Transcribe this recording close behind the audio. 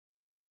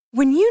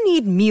When you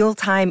need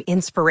mealtime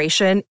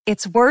inspiration,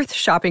 it's worth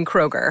shopping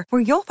Kroger,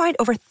 where you'll find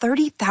over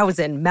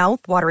 30,000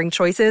 mouth-watering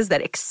choices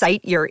that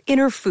excite your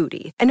inner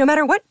foodie. And no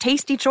matter what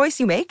tasty choice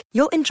you make,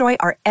 you'll enjoy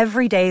our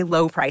everyday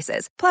low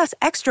prices, plus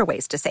extra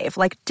ways to save,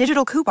 like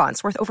digital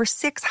coupons worth over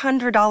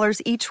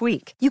 $600 each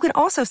week. You can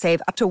also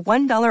save up to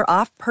 $1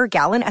 off per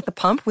gallon at the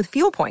pump with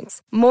fuel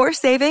points. More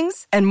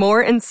savings and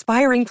more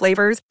inspiring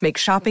flavors make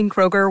shopping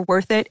Kroger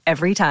worth it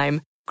every time.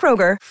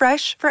 Kroger,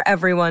 fresh for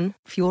everyone.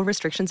 Fuel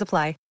restrictions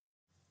apply.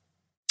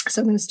 So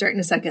I'm going to start in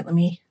a second. Let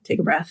me take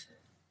a breath.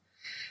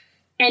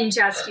 And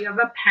Jess, do you have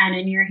a pen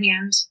in your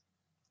hand?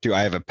 Do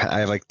I have a pen? I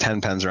have like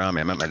 10 pens around me.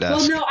 I'm at my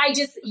desk. Well, no,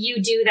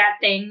 you do that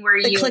thing where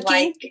you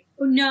clicking? like,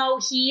 no,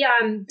 he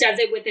does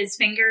it with his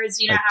fingers.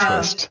 You know like how?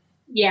 Twist.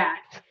 Yeah.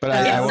 But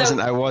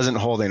I wasn't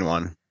holding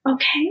one.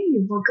 Okay.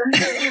 Well, good.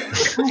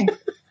 Okay.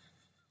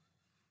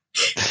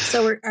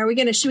 So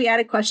should we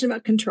add a question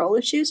about control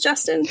issues,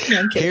 Justin? No,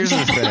 I'm kidding. Here's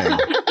the thing.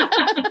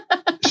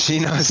 She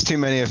knows too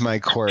many of my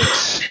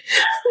quirks.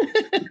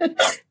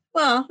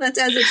 Well, that's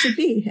as it should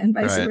be, and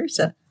vice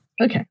versa.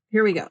 Okay,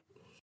 here we go.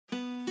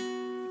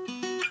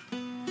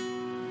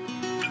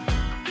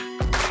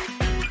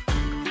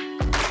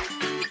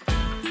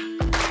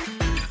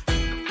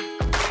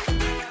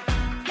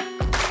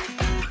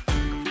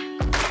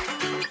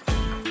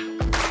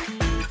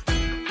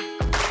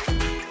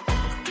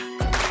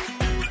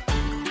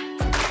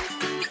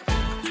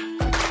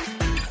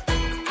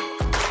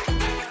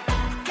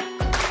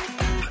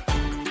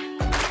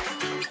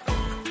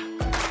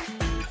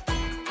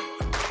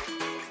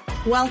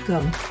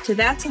 Welcome to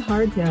That's a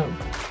Hard No,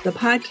 the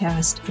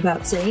podcast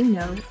about saying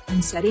no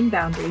and setting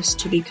boundaries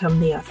to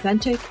become the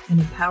authentic and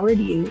empowered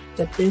you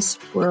that this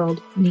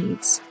world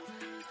needs.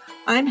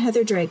 I'm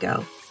Heather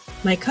Drago.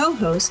 My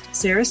co-host,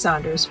 Sarah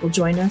Saunders, will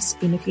join us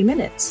in a few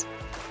minutes.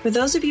 For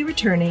those of you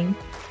returning,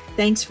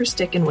 thanks for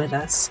sticking with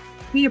us.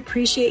 We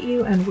appreciate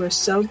you, and we're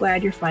so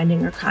glad you're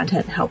finding our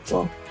content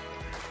helpful.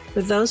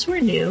 For those who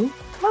are new,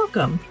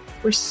 welcome.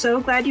 We're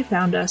so glad you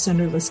found us and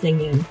are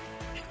listening in.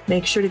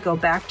 Make sure to go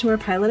back to our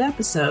pilot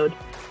episode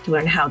to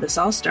learn how this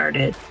all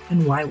started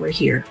and why we're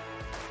here.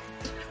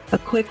 A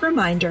quick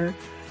reminder,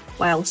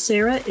 while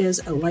Sarah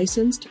is a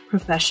licensed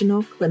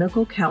professional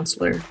clinical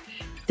counselor,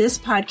 this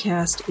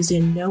podcast is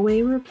in no way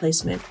a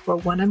replacement for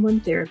one-on-one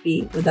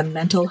therapy with a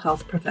mental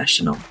health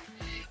professional.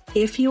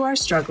 If you are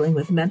struggling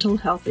with mental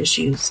health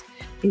issues,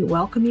 we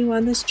welcome you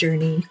on this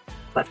journey,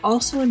 but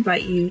also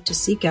invite you to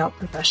seek out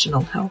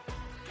professional help.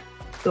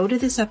 Go to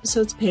this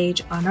episode's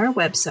page on our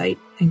website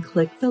and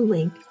click the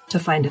link to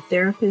find a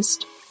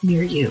therapist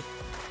near you.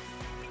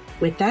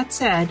 With that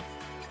said,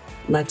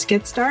 let's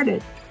get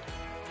started.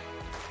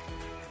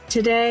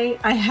 Today,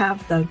 I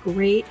have the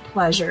great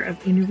pleasure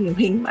of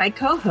interviewing my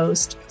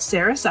co-host,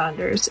 Sarah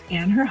Saunders,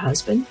 and her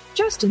husband,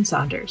 Justin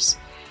Saunders.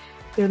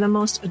 They're the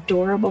most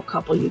adorable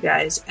couple, you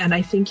guys, and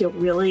I think you'll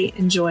really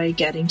enjoy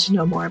getting to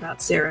know more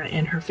about Sarah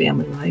and her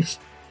family life.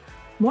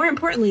 More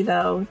importantly,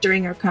 though,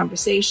 during our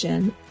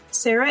conversation,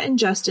 Sarah and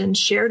Justin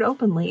shared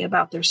openly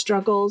about their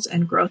struggles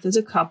and growth as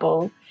a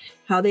couple,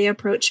 how they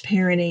approach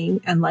parenting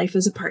and life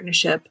as a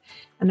partnership,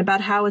 and about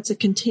how it's a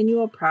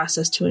continual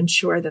process to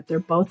ensure that they're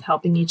both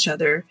helping each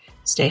other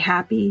stay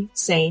happy,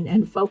 sane,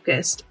 and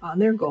focused on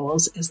their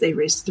goals as they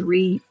raise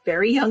 3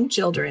 very young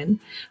children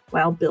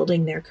while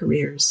building their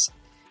careers.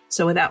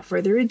 So without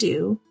further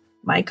ado,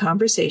 my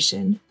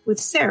conversation with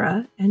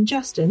Sarah and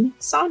Justin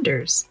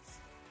Saunders.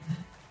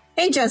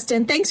 Hey,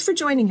 Justin, thanks for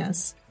joining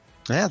us.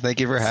 Yeah,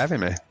 thank you for having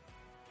me.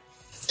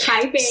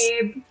 Hi,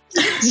 babe.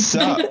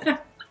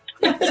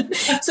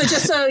 So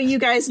just so you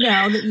guys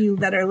know,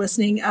 that are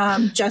listening,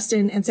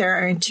 Justin and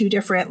Sarah are in 2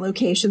 different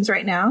locations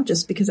right now,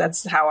 just because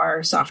that's how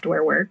our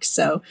software works.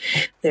 So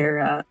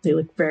they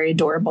look very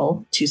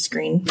adorable.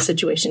 2-screen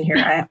situation here.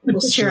 I will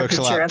share a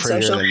picture on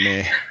social. Than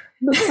me.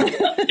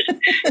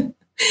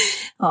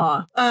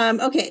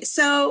 Okay.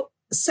 So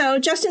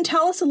Justin,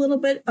 tell us a little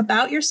bit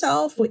about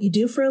yourself, what you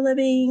do for a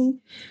living,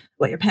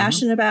 what you're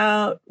passionate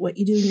about, what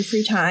you do in your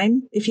free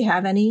time, if you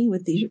have any,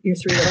 with your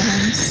 3 little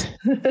ones.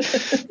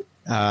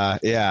 I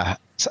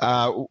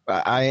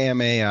am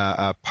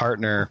a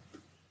partner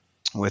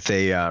with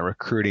a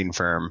recruiting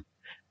firm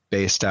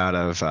based out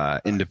of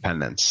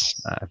Independence.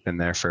 I've been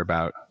there for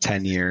about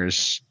 10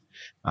 years.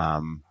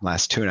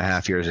 Last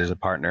 2.5 years as a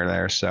partner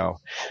there. So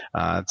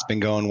it's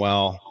been going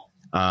well.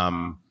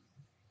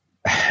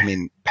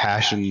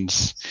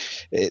 Passions,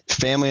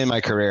 family and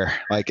my career,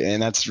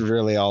 and that's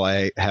really all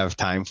I have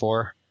time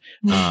for.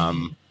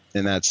 And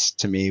that's,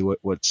 to me,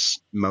 what's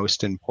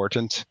most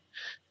important.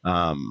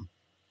 I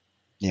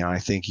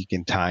think you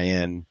can tie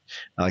in.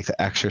 I like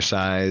to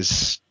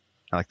exercise.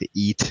 I like to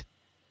eat.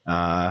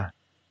 I'm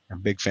a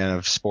big fan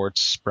of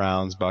sports,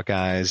 Browns,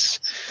 Buckeyes.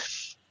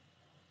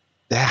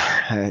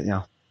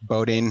 Yeah,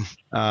 boating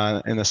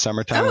in the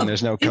summertime when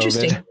there's no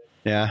COVID.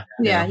 Yeah.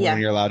 When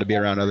you're allowed to be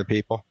around other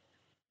people.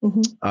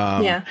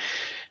 Mm-hmm.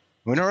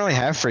 We don't really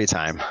have free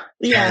time.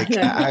 Yeah.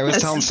 I was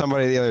telling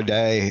somebody the other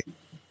day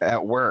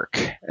at work,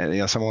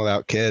 and someone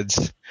without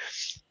kids,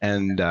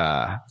 and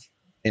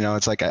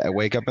It's like I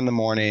wake up in the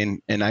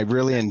morning and I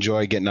really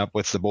enjoy getting up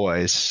with the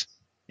boys,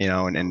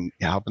 and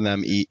helping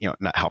them eat,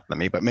 not helping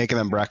them eat, but making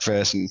them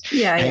breakfast and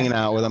hanging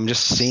out with them,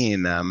 just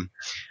seeing them.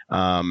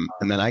 And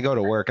then I go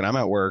to work and I'm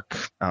at work,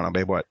 I don't know,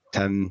 babe, what,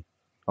 10,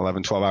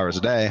 11, 12 hours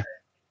a day.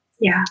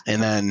 Yeah.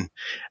 And then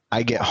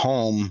I get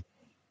home,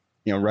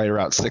 right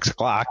around 6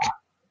 o'clock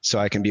so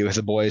I can be with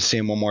the boys, see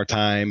them one more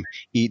time,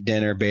 eat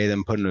dinner, bathe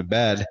them, put them to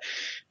bed.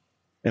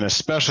 And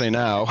especially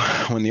now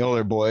when the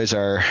older boys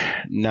are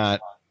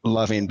not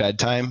loving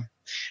bedtime,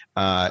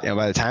 by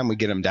the time we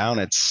get them down,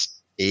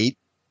 it's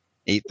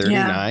 8:30,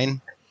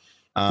 9.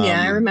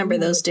 I remember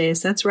those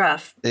days. That's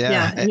rough.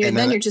 Yeah. And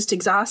then you're just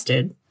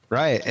exhausted.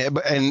 Right.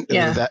 And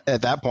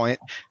at that point,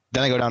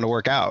 then I go down to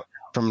work out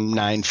from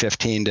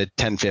 9:15 to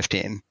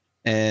 10:15.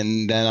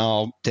 And then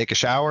I'll take a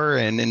shower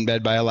and in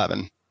bed by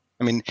 11.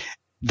 I mean,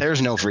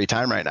 there's no free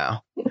time right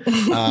now. But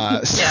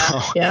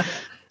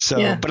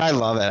I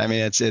love it. I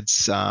mean,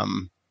 it's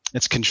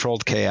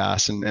controlled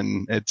chaos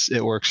and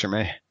it works for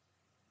me.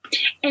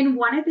 And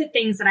one of the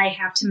things that I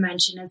have to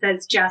mention is,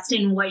 as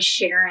Justin was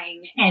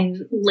sharing,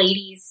 and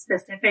ladies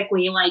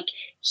specifically, like,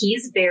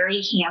 he's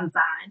very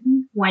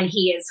hands-on when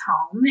he is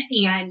home.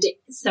 And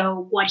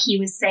so what he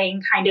was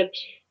saying, kind of,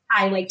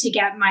 I like to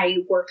get my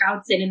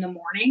workouts in the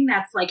morning.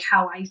 That's like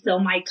how I fill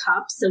my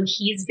cup. So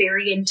he's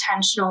very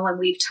intentional. And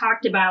we've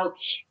talked about,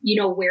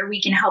 where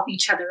we can help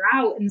each other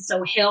out. And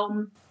so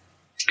he'll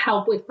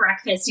help with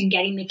breakfast and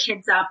getting the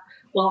kids up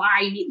while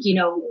I,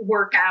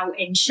 work out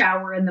and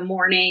shower in the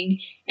morning.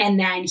 And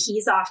then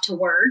he's off to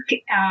work.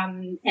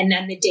 And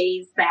then the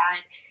days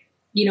that,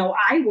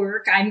 I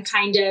work, I'm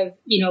kind of,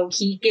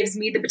 he gives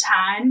me the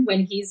baton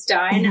when he's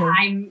done. Mm-hmm.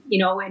 I'm,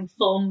 in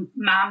full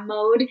mom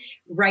mode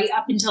right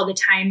up until the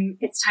time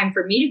it's time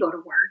for me to go to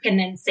work. And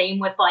then same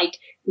with, like,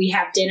 we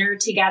have dinner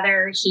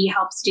together. He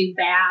helps do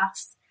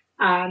baths.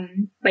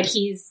 But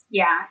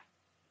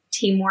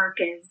teamwork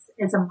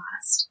is a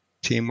must.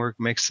 Teamwork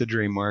makes the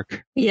dream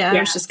work. Yeah, yes. I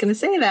was just going to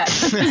say that.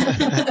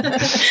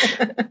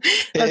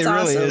 It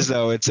really is,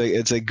 though. It's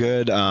a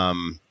good.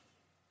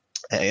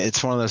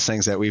 It's one of those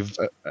things that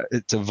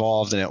it's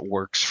evolved and it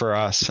works for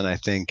us. And I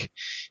think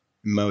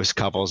most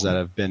couples that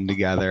have been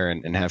together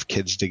and have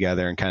kids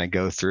together and kind of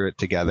go through it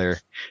together,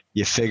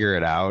 you figure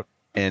it out.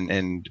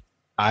 And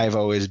I've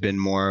always been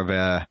more of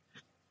I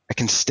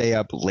can stay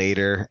up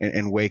later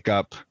and wake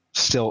up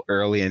still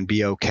early and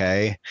be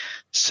okay.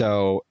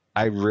 So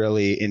I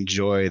really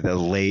enjoy the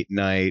late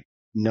night,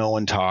 no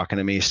one talking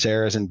to me.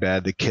 Sarah's in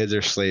bed, the kids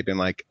are sleeping.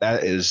 Like,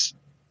 that is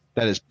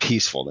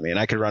peaceful to me, and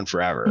I could run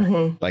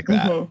forever like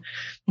that.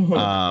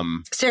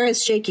 Mm-hmm.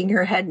 Sarah's shaking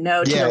her head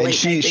no. To the late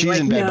she's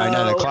in bed by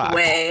 9 o'clock.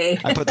 Way.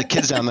 I put the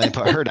kids down, then I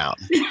put her down.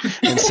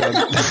 And so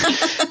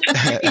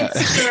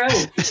it's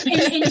true.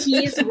 And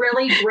he's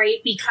really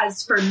great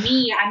because for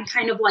me, I'm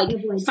kind of like,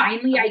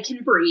 finally I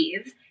can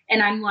breathe.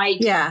 And I'm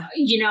like,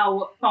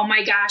 oh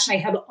my gosh, I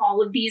have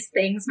all of these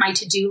things. My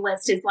to-do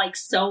list is like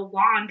so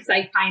long because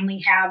I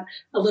finally have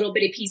a little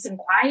bit of peace and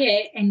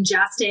quiet. And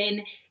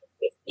Justin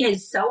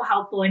is so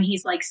helpful. And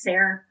he's like,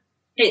 Sarah,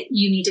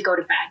 you need to go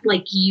to bed.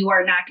 Like, you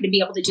are not going to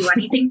be able to do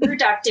anything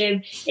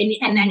productive.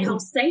 And then he'll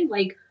say,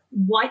 like,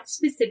 what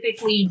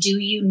specifically do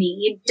you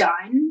need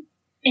done?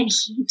 And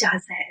he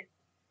does it.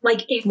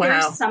 Like, if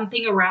there's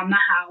something around the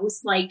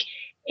house, like,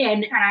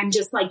 and I'm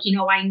just like,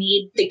 I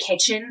need the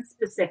kitchen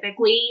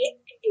specifically,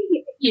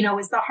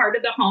 is the heart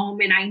of the home.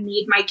 And I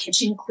need my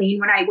kitchen clean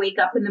when I wake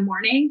up in the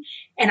morning.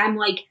 And I'm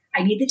like,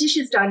 I need the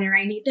dishes done or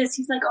I need this.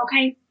 He's like,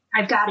 okay,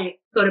 I've got it.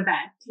 Go to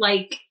bed.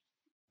 Like,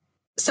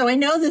 so I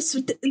know this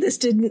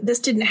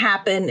didn't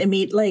happen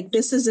immediately. Like,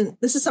 this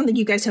is something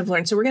you guys have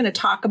learned. So we're going to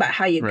talk about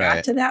how you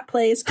got to that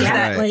place. Cause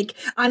like,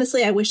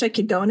 honestly, I wish I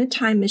could go in a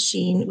time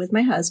machine with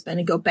my husband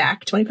and go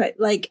back 25.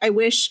 Like, I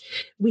wish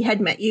we had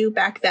met you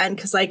back then.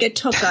 Cause like, it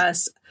took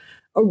us,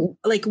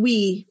 like,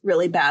 we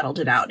really battled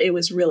it out. It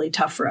was really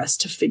tough for us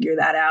to figure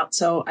that out.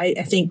 So I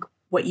think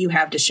what you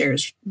have to share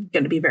is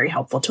going to be very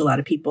helpful to a lot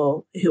of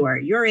people who are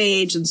your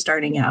age and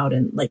starting out.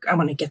 And like, I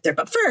want to get there,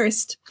 but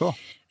first,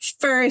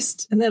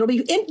 and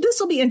this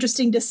will be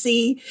interesting to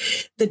see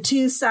the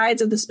two sides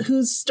of this,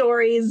 whose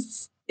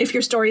stories, if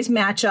your stories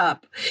match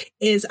up,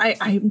 is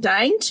I'm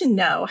dying to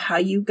know how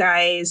you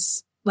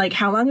guys, like,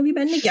 how long have you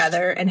been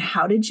together and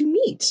how did you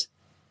meet?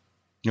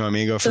 You want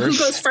me to go first? So who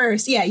goes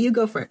first? Yeah, you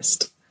go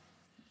first.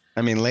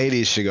 I mean,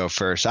 ladies should go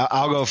first.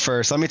 I'll go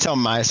first. Let me tell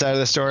my side of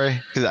the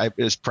story because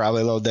it's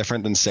probably a little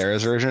different than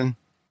Sarah's version.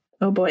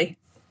 Oh boy.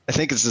 I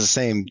think it's the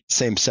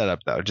same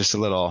setup though, just a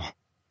little.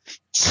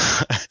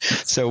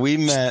 So we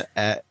met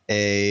at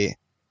let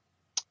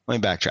me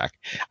backtrack.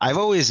 I've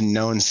always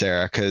known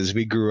Sarah because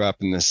we grew up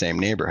in the same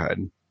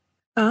neighborhood.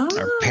 Oh.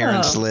 Our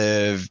parents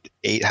lived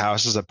 8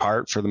 houses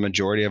apart for the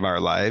majority of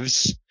our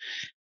lives.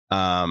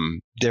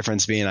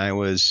 Difference being I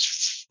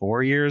was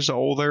 4 years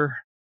older.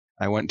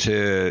 I went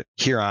to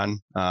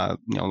Huron,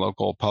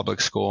 local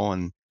public school,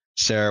 and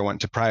Sarah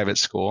went to private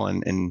school.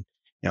 And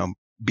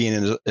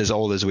being as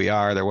old as we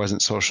are, there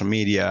wasn't social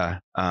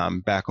media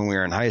back when we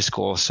were in high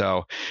school,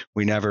 so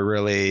we never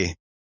really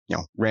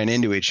ran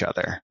into each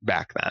other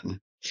back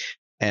then.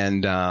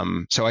 And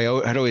so I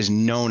had always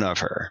known of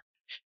her.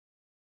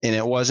 And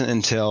it wasn't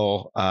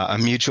until a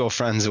mutual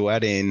friend's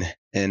wedding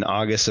in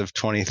August of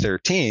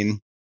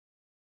 2013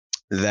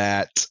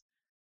 that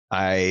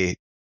I,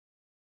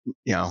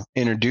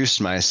 introduced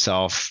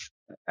myself.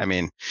 I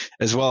mean,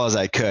 as well as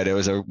I could. It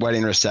was a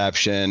wedding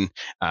reception.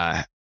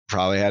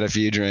 Probably had a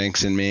few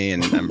drinks in me,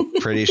 and I'm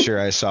pretty sure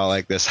I saw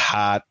like this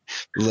hot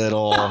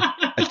little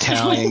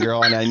Italian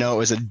girl, and I know it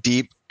was a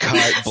deep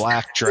cut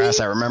black dress.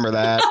 I remember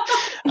that.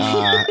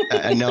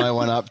 I know I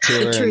went up to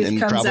her and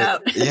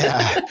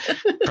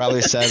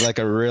probably said like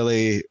a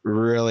really,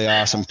 really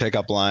awesome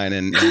pickup line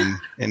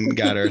and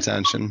got her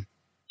attention.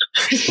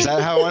 Is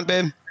that how it went,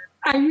 babe?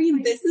 I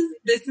mean, this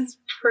is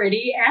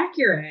pretty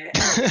accurate,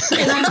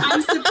 and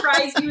I'm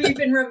surprised you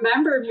even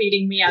remember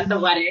meeting me at the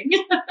wedding.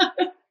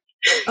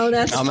 Oh,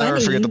 that's I'll funny. never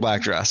forget the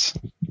black dress.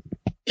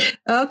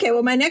 Okay,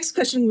 well, my next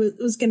question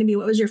was going to be,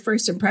 what was your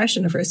first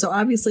impression of her? So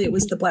obviously it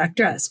was the black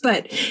dress,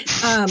 but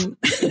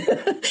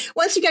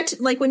once you got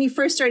to, like, when you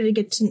first started to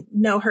get to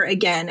know her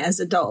again as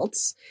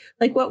adults,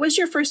 like, what was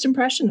your first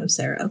impression of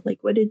Sarah? Like,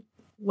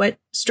 what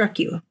struck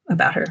you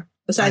about her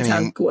besides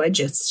how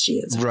gorgeous she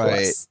is? Of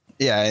course.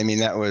 Yeah. I mean,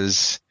 that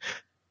was,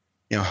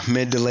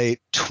 mid to late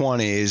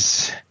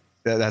 20s.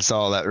 That's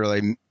all that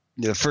really,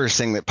 the first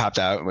thing that popped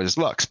out was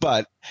looks.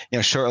 But,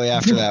 shortly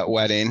after that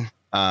wedding,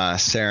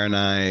 Sarah and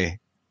I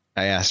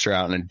asked her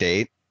out on a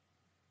date,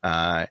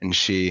 and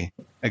she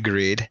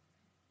agreed.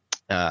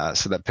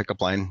 So that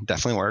pickup line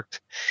definitely worked.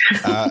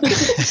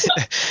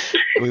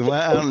 We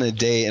went out on a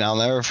date, and I'll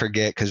never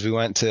forget, because we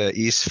went to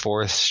East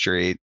 4th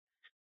Street,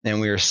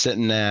 and we were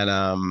sitting at,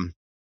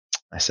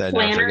 I said,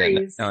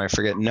 Flannery's. I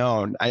forget.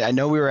 No, I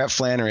know we were at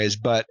Flannery's,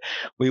 but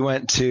we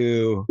went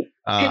to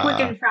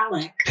Pickwick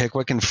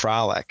and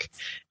Frolic.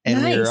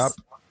 And nice. We were up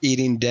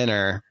eating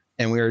dinner,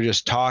 and we were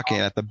just talking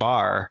at the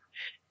bar.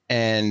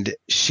 And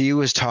she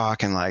was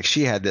talking like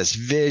she had this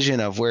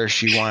vision of where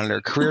she wanted her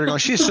career to go.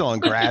 She's still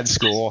in grad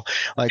school.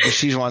 Like,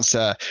 she wants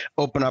to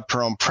open up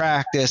her own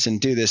practice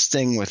and do this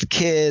thing with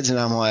kids. And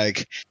I was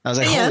like,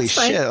 holy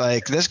shit,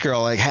 like, this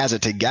girl like has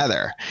it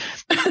together.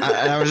 And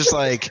I was just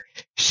like,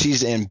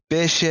 she's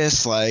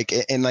ambitious. Like,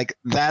 and like,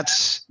 that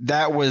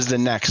was the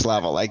next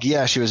level. Like,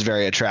 yeah, she was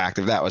very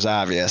attractive. That was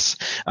obvious.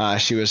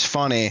 She was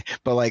funny,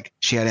 but like,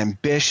 she had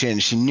ambition.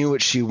 She knew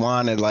what she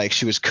wanted. Like,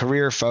 she was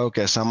career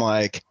focused. I'm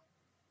like,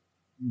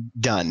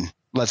 done.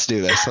 Let's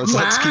do this.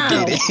 Let's keep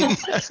dating.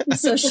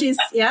 So she's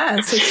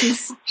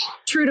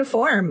true to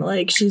form.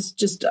 Like, she's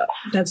just,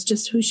 that's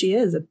just who she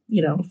is,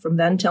 from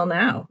then till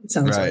now, it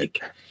sounds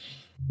like.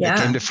 Yeah.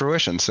 It came to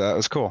fruition. So that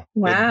was cool.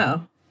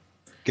 Wow.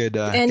 Good.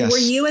 And were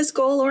you as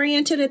goal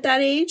oriented at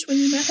that age when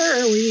you met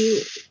her, or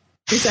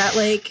was that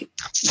like,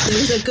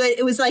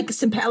 it was like,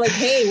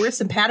 hey, we're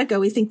simpatico.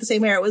 We think the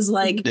same way. It was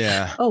like,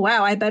 oh,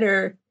 wow, I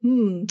better,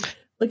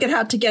 look at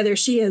how together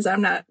she is.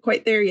 I'm not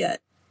quite there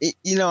yet.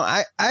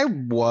 I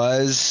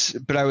was,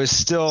 but I was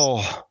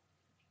still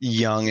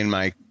young in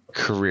my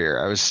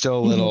career. I was still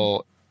a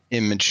little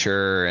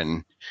immature,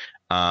 and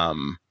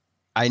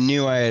I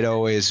knew I had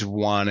always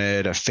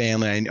wanted a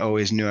family. I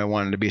always knew I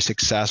wanted to be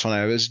successful. And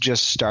I was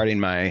just starting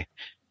my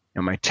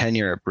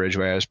tenure at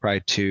Bridgeway. I was probably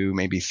 2,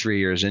 maybe 3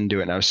 years into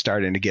it, and I was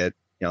starting to get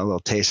a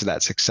little taste of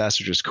that success,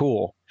 which was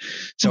cool.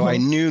 So I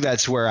knew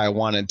that's where I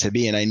wanted to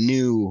be, and I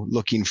knew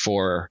looking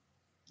for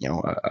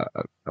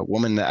a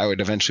woman that I would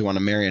eventually want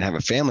to marry and have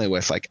a family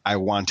with, like, I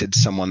wanted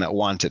someone that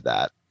wanted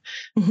that.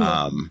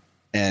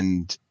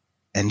 And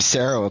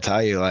Sarah will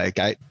tell you, like,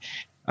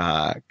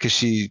 cause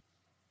she,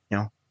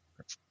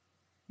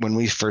 when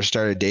we first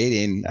started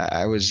dating,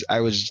 I was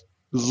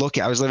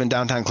living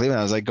downtown Cleveland.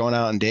 I was like going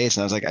out on dates,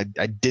 and I was like,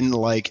 I didn't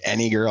like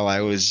any girl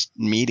I was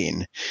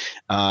meeting.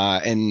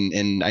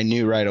 And I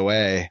knew right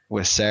away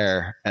with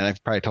Sarah, and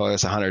I've probably told her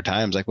this 100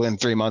 times, like, within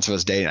 3 months of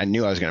us dating, I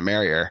knew I was going to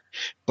marry her.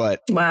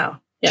 But wow.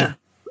 Yeah. To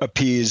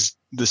appease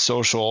the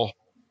social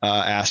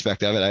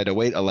aspect of it, I had to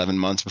wait 11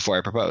 months before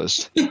I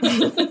proposed.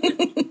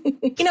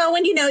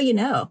 When you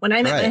know. When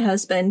I met my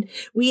husband,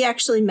 we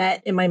actually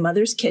met in my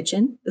mother's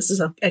kitchen. This is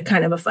a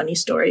kind of a funny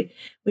story.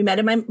 We met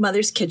in my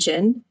mother's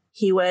kitchen.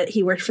 He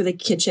worked for the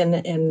kitchen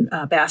and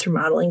bathroom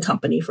modeling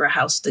company for a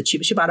house that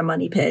she bought a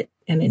money pit,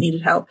 and it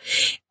needed help.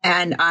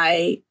 And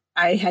I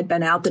had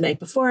been out the night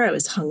before. I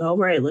was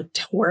hungover. I looked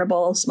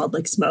horrible, smelled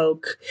like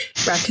smoke,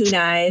 raccoon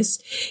eyes.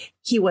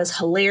 He was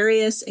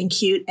hilarious and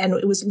cute, and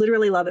it was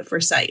literally love at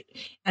first sight.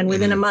 And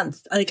within a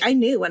month, like, I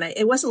knew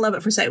it wasn't love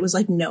at first sight. It was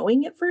like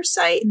knowing at first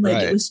sight.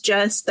 Like, it was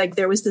just like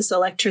there was this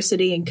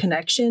electricity and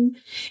connection.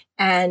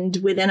 And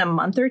within a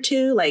month or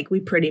two, like,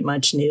 we pretty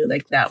much knew,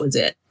 like, that was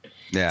it.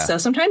 Yeah. So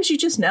sometimes you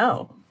just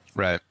know.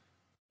 Right.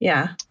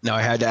 Yeah. No,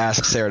 I had to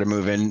ask Sarah to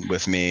move in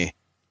with me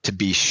to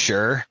be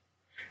sure,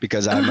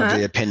 because I'm of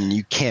the opinion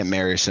you can't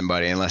marry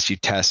somebody unless you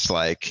test,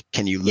 like,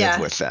 can you live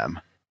with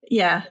them?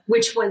 Yeah.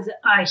 Which was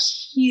a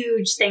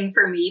huge thing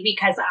for me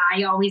because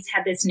I always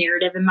had this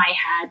narrative in my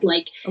head,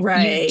 like,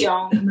 you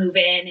don't move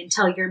in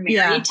until you're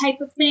married type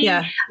of thing.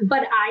 Yeah.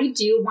 But I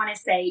do want to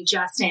say,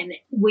 Justin,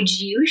 would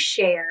you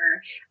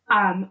share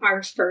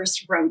our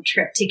first road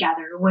trip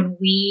together when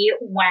we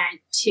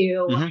went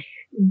to,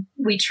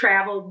 we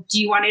traveled?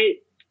 Do you want to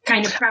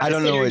kind of preface I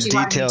don't know what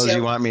details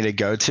you want me to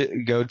go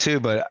to,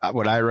 but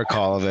what I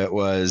recall of it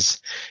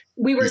was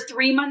we were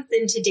 3 months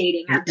into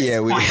dating at this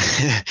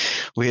point.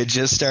 we had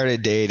just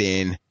started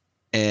dating,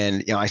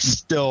 and I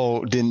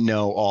still didn't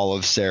know all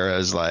of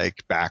Sarah's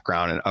like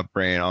background and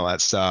upbringing and all that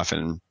stuff.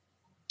 And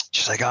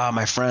she's like, "Oh,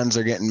 my friends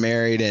are getting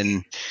married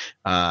in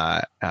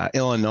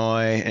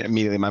Illinois." And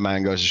immediately my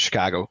mind goes to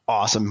Chicago.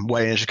 Awesome,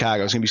 wedding in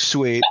Chicago. It's gonna be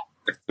sweet.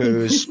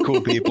 Booze, cool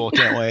people,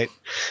 can't wait.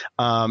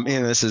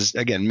 This is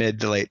again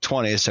mid to late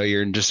 20s, so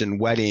you're just in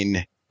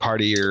wedding part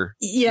of your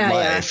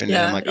life, and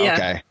I'm like,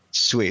 okay,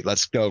 sweet,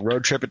 let's go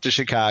road trip it to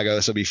Chicago.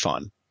 This will be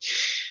fun.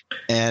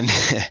 And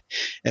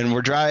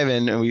we're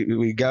driving, and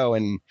we go,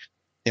 and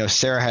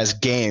Sarah has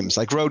games,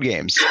 like road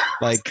games,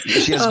 like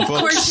she has books, of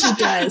course she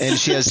does, and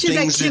she has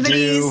things to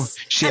do.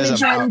 She has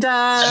agenda,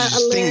 a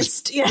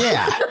list,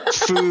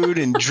 food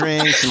and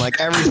drinks, and like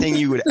everything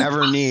you would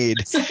ever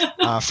need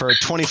for a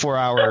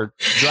 24-hour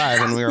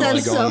drive. And we were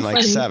only going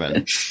like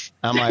 7.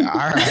 I'm like,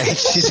 all right,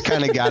 she's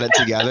kind of got it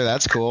together.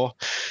 That's cool.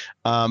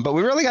 But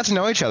we really got to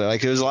know each other.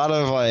 Like, it was a lot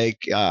of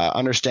like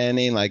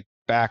understanding, like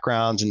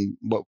backgrounds and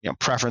what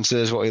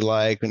preferences, what we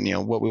like,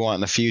 and what we want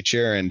in the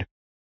future. And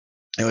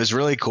it was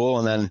really cool.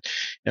 And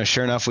then,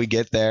 sure enough, we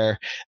get there.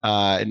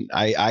 And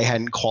I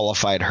hadn't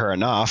qualified her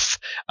enough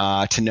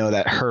to know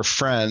that her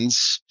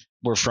friends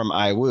were from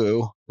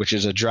IWU, which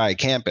is a dry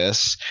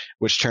campus,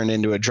 which turned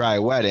into a dry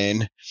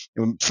wedding.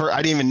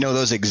 I didn't even know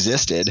those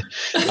existed.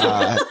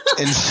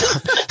 And so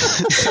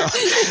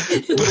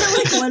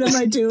like, what am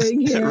I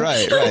doing here?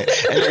 Right.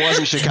 And it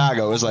wasn't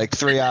Chicago. It was like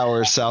 3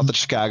 hours south of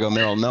Chicago,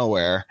 middle of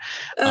nowhere.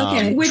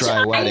 Okay. Which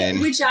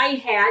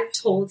I had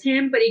told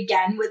him, but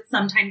again, with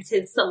sometimes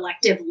his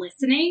selective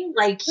listening,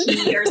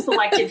 or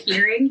selective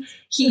hearing,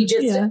 he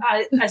just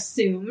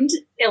assumed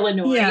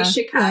Illinois,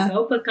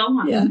 Chicago, but go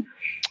on. Yeah.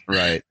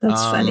 Right.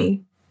 That's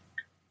funny.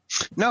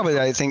 No, but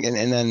I think, and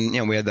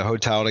then, we had the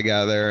hotel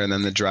together, and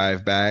then the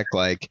drive back,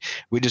 like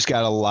we just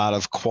got a lot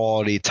of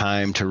quality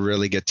time to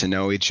really get to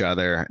know each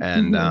other.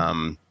 And,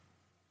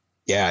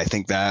 I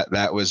think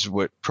that was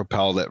what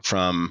propelled it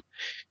from,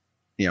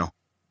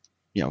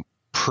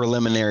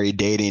 preliminary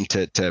dating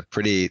to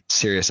pretty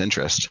serious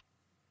interest.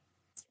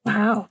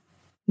 Wow.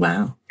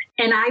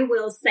 And I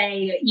will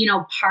say,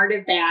 part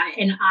of that,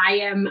 and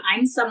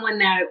I'm someone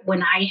that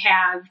when I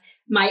have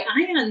my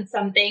eye on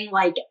something,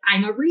 like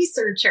I'm a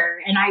researcher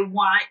and I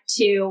want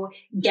to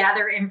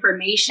gather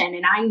information.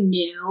 And I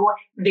knew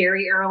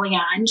very early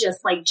on,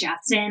 just like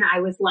Justin,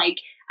 I was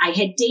like, I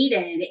had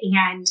dated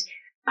and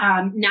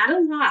not a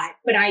lot,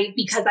 but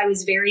because I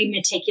was very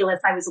meticulous,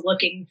 I was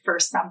looking for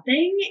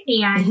something.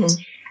 And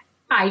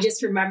I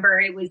just remember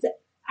it was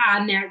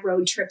on that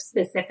road trip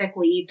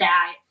specifically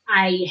that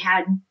I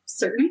had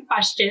certain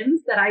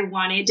questions that I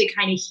wanted to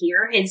kind of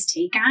hear his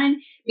take on,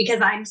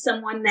 because I'm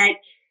someone that,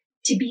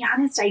 to be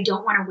honest, I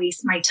don't want to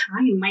waste my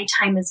time. My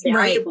time is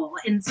valuable.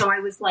 Right. And so I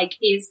was like,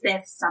 is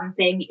this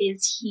something?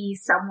 Is he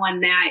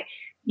someone that,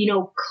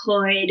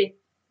 could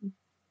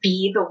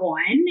be the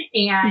one?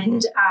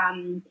 And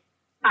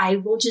I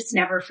will just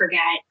never forget.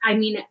 I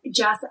mean,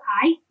 Jess,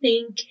 I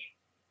think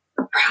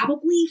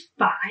probably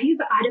 5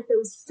 out of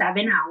those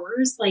 7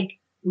 hours, like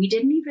we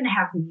didn't even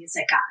have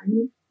music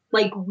on.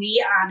 Like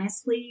we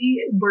honestly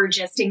were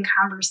just in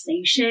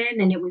conversation,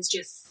 and it was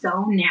just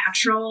so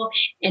natural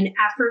and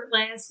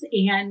effortless.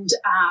 And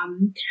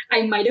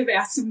I might have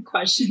asked some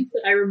questions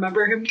that I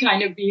remember him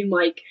kind of being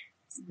like,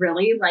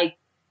 really? Like,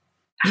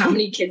 how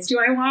many kids do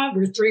I want?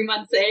 We're 3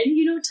 months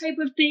in, type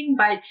of thing.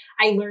 But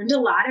I learned a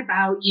lot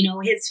about,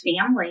 his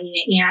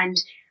family and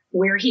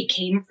where he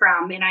came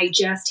from. And I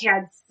just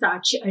had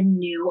such a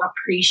new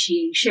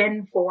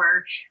appreciation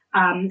for,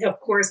 of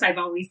course, I've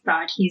always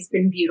thought he's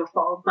been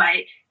beautiful, but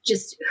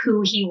just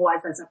who he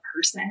was as a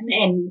person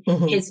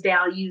and his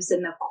values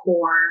in the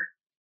core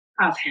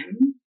of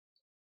him.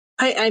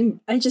 I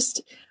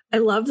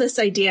love this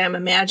idea. I'm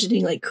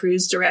imagining like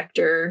cruise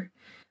director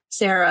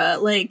Sarah,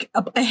 like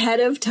ahead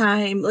of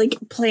time, like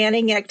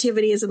planning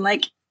activities, and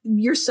like,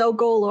 you're so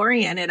goal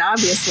oriented,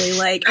 obviously.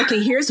 Like,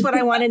 okay, here's what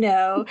I want to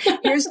know.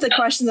 Here's the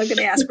questions I'm going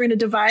to ask. We're going to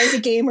devise a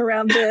game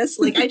around this.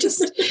 Like,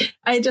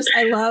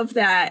 I love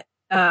that.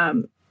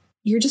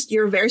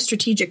 You're a very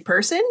strategic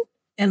person,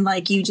 and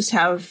like, you just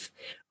have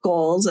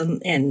goals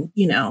and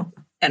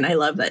I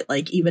love that.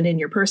 Like, even in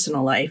your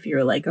personal life,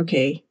 you're like,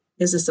 okay,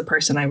 is this a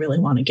person I really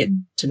want to get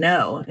to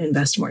know,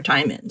 invest more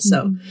time in?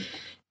 So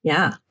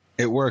yeah.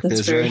 It worked. It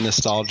was very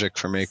nostalgic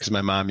for me because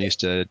my mom used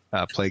to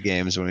play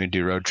games when we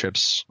do road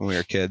trips when we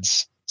were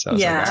kids. So I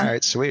was like, all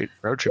right, sweet.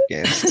 Road trip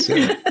games. Let's do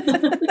it.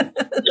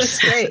 That's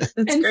great.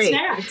 That's and great.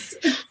 Snacks.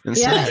 And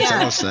snacks.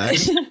 I love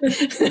snacks.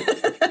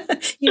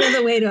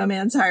 The way to a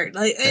man's heart.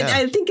 Like,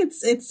 I think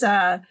it's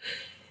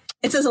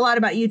it says a lot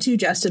about you too,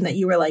 Justin, that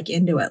you were like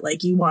into it.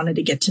 Like you wanted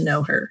to get to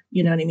know her,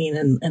 you know what I mean?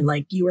 And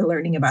like you were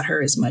learning about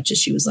her as much as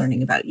she was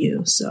learning about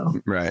you.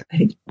 So right. I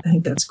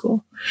think that's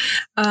cool.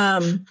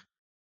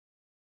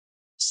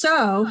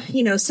 So,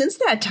 since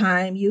that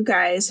time, you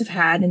guys have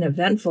had an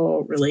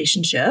eventful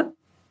relationship.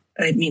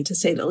 I mean, to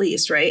say the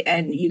least, right?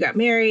 And you got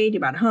married, you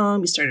bought a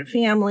home, you started a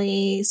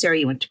family. Sarah,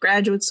 you went to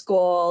graduate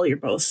school. You're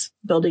both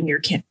building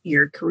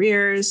your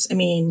careers. I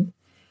mean,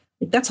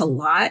 that's a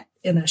lot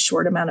in a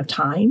short amount of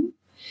time.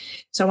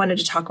 So I wanted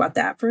to talk about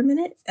that for a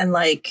minute and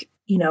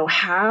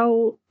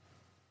how,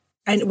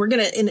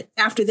 and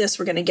after this,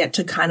 we're going to get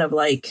to kind of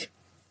like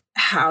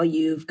how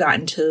you've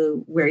gotten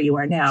to where you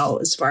are now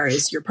as far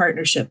as your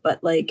partnership.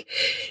 But like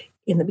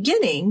in the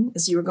beginning,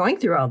 as you were going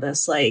through all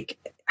this, like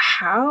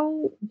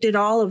how did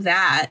all of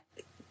that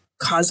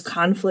cause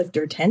conflict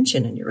or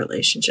tension in your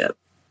relationship?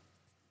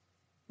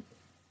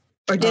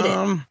 Or did it?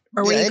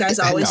 Or were you guys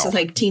always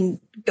like team?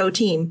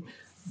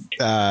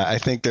 I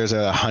think there's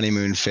a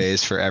honeymoon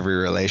phase for every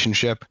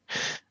relationship.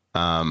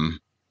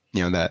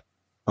 That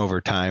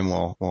over time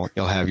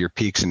you'll have your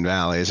peaks and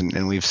valleys,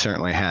 and we've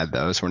certainly had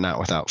those. We're not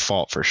without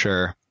fault for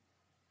sure.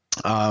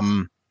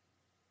 I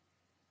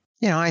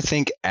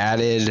think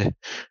added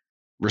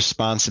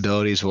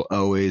responsibilities will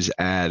always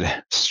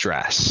add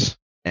stress,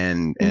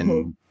 and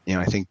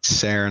I think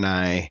Sarah and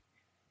I,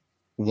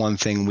 one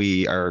thing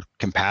we are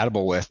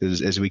compatible with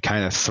is we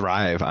kind of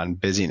thrive on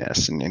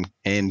busyness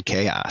and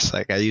chaos.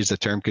 Like I use the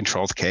term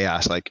controlled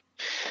chaos. Like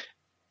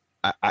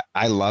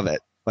I love it.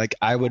 Like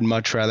I would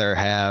much rather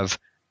have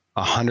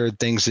 100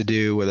 things to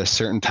do with a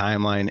certain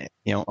timeline,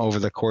 over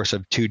the course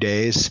of 2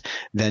 days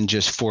than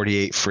just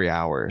 48 free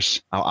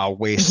hours. I'll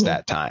waste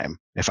that time.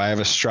 If I have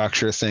a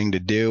structure thing to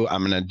do,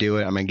 I'm going to do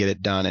it. I'm going to get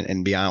it done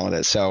and be on with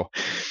it. So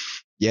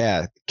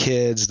yeah,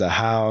 kids, the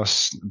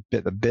house,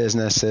 the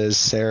businesses,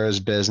 Sarah's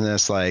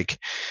business, and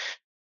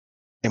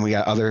we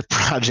got other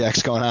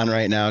projects going on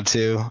right now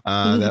too,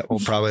 that we'll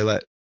probably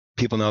let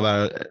people know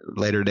about at a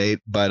later date.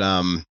 But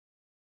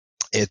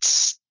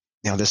it's,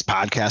 this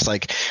podcast,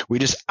 like we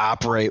just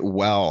operate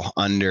well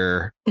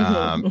under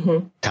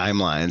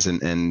timelines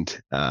and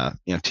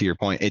to your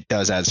point, it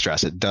does add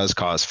stress. It does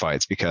cause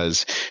fights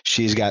because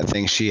she's got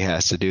things she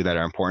has to do that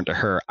are important to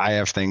her. I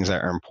have things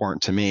that are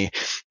important to me,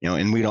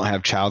 and we don't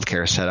have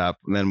childcare set up.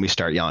 And then we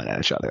start yelling at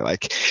each other.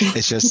 Like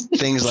it's just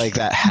things like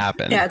that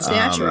happen. Yeah, it's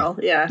natural.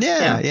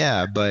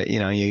 Yeah. But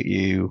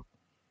you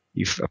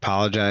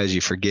apologize, you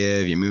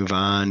forgive, you move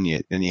on,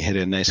 and you hit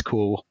a nice,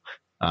 cool,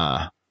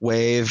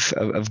 wave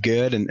of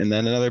good, and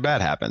then another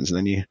bad happens, and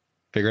then you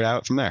figure it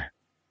out from there.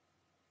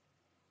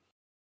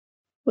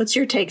 What's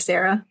your take,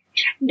 Sarah?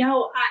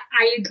 No,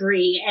 I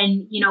agree.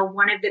 And,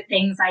 one of the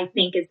things I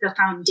think is the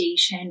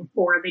foundation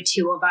for the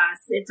two of us,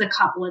 it's a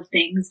couple of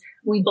things.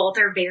 We both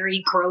are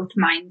very growth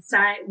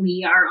mindset.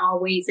 We are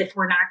always, if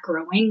we're not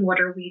growing, what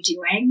are we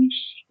doing?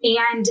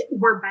 And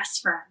we're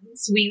best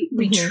friends.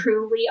 We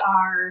truly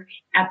are.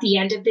 At the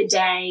end of the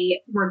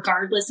day,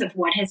 regardless of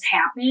what has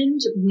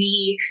happened,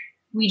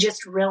 we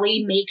just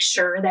really make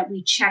sure that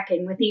we check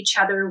in with each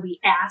other. We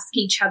ask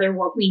each other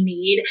what we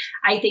need.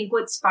 I think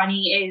what's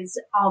funny is,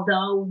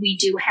 although we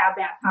do have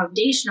that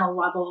foundational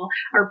level,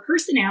 our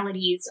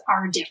personalities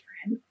are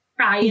different.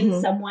 I am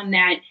someone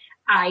that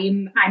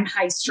I'm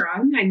high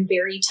strung. I'm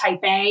very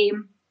type A,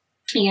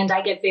 and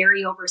I get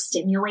very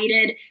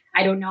overstimulated.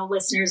 I don't know,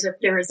 listeners, if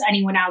there is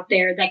anyone out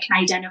there that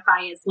can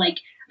identify as like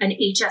an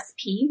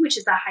HSP, which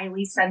is a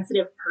highly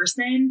sensitive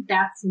person.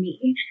 That's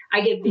me.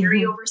 I get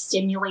very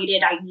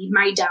overstimulated. I need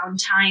my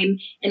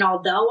downtime. And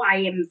although I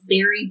am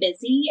very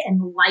busy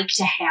and like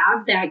to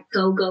have that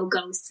go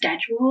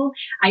schedule,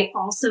 I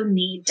also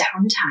need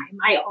downtime.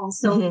 I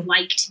also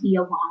like to be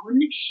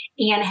alone.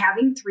 And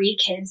having 3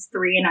 kids,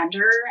 3 and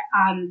under,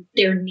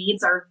 their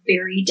needs are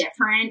very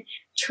different.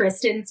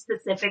 Tristan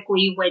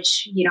specifically,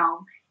 which,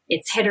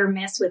 it's hit or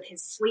miss with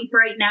his sleep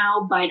right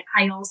now, but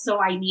I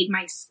need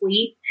my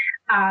sleep.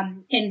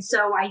 And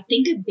so I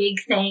think a big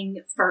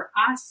thing for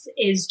us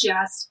is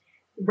just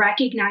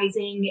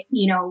recognizing,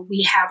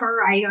 we have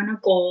our eye on a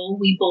goal.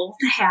 We both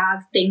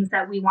have things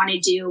that we want to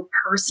do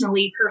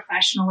personally,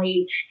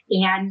 professionally,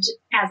 and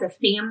as a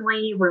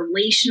family,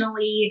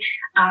 relationally,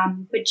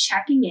 but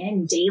checking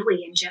in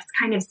daily and just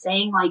kind of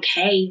saying like,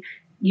 hey,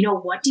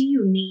 what do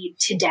you need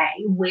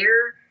today?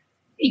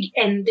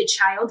 And the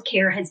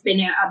childcare has been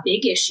a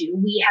big issue.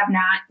 We have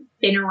not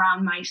been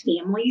around my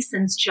family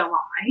since July.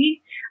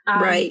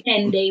 Right.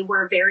 And they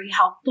were very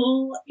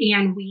helpful,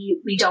 and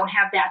we don't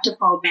have that to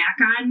fall back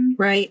on.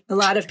 Right. A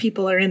lot of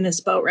people are in this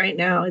boat right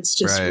now. It's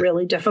just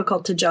really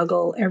difficult to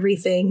juggle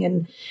everything.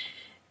 And,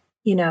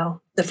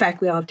 the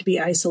fact we all have to be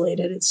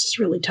isolated, it's just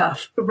really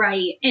tough.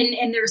 Right.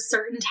 And there's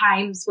certain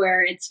times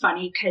where it's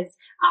funny because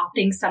I'll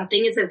think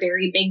something is a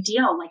very big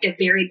deal, like a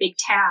very big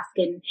task.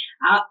 And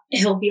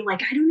he'll be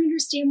like, I don't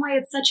understand why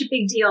it's such a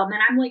big deal. And then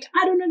I'm like,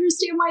 I don't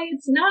understand why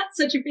it's not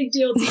such a big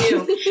deal to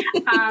you.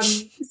 We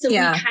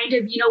kind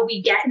of,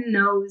 we get in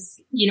those,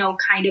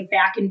 kind of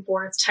back and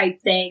forth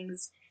type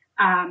things.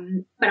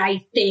 But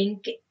I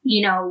think,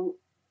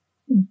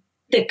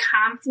 the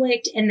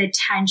conflict and the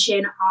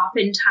tension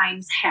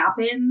oftentimes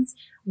happens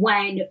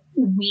when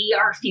we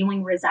are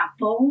feeling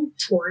resentful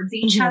towards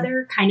each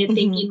other, kind of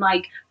thinking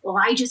like, well,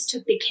 I just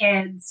took the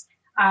kids.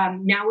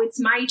 Now it's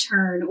my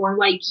turn. Or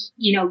like,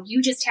 you know,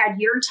 you just had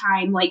your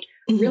time, like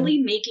really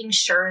making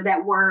sure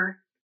that we're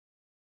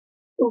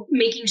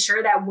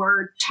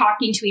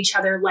talking to each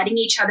other, letting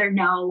each other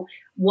know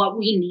what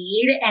we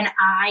need. And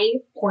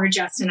poor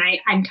Justin,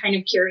 I'm kind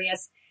of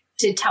curious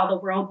to tell the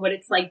world what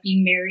it's like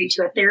being married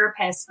to a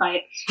therapist,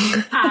 but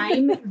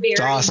I'm very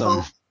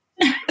awesome.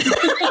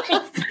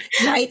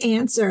 Right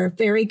answer.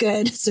 Very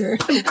good, sir.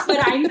 But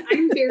I'm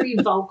very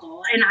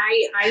vocal, and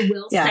I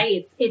will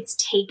say it's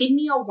taken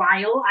me a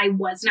while. I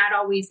was not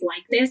always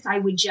like this. I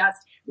would just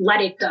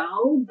let it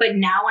go. But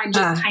now I'm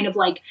just kind of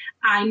like,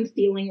 I'm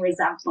feeling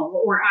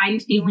resentful, or I'm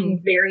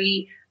feeling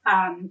very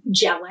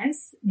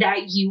jealous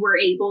that you were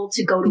able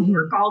to go to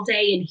work all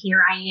day and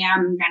here I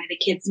am, none of the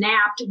kids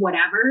napped,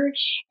 whatever.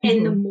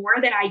 And the more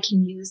that I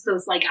can use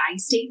those like I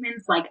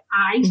statements, like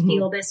I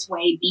feel this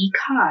way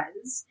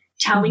because,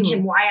 telling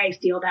him why I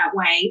feel that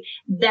way,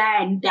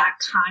 then that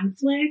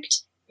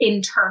conflict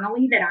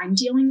internally that I'm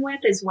dealing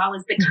with, as well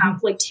as the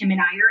conflict him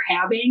and I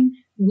are having,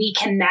 we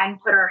can then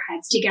put our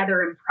heads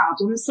together and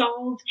problem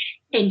solve.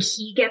 And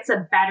he gets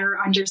a better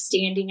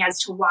understanding as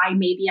to why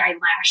maybe I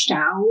lashed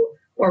out,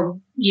 or,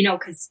 you know,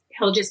 because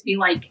he'll just be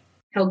like,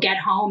 he'll get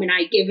home and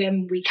I give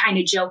him, we kind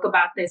of joke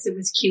about this. It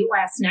was cute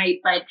last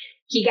night, but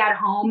he got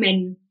home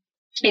and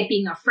it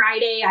being a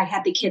Friday, I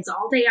had the kids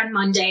all day on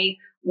Monday,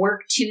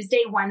 work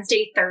Tuesday,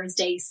 Wednesday,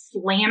 Thursday,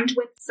 slammed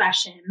with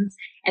sessions.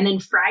 And then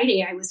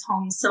Friday, I was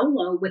home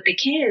solo with the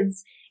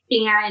kids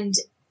and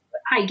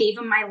I gave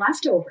him my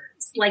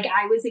leftovers. Like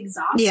I was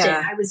exhausted.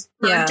 Yeah. I was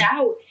burnt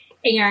out.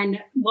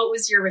 And what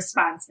was your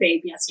response,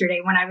 babe, yesterday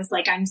when I was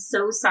like, I'm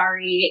so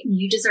sorry.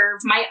 You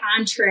deserve my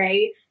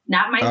entree,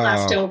 not my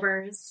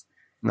leftovers.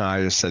 No,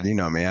 I just said, you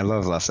know me, I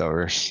love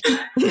leftovers.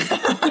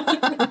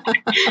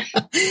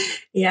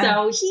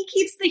 So he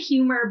keeps the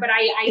humor, but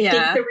I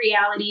think the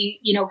reality,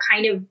 you know,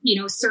 kind of,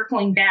 you know,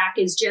 circling back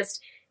is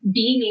just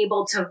being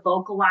able to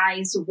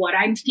vocalize what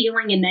I'm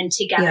feeling and then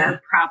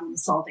together problem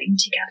solving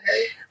together.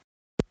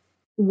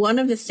 One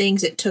of the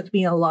things it took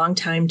me a long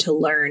time to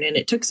learn, and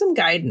it took some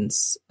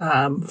guidance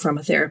from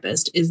a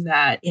therapist, is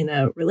that in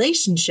a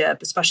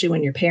relationship, especially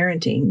when you're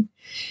parenting,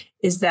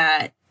 is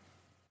that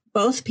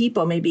both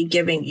people may be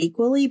giving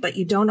equally, but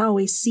you don't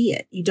always see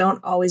it. You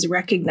don't always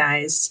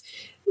recognize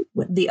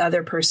the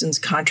other person's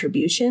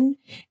contribution.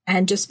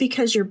 And just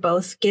because you're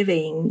both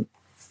giving,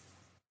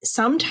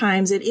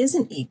 sometimes it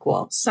isn't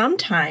equal.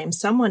 Sometimes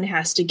someone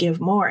has to give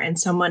more and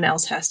someone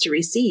else has to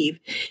receive.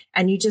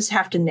 And you just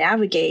have to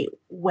navigate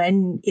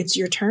when it's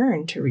your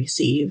turn to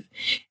receive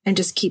and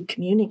just keep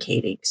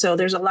communicating. So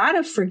there's a lot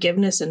of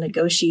forgiveness and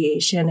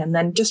negotiation, and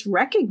then just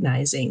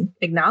recognizing,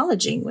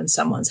 acknowledging when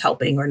someone's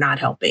helping or not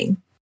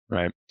helping.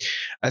 Right.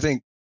 I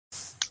think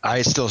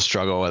I still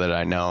struggle with it.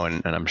 I know,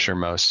 and I'm sure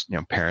most, you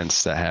know,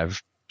 parents that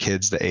have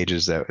kids the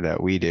ages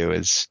that we do,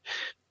 is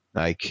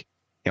like,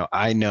 you know,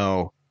 I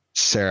know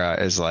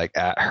Sarah is like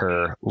at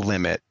her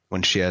limit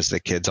when she has the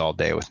kids all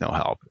day with no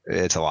help.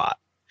 It's a lot.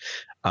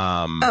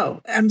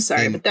 I'm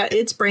sorry, but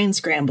it's brain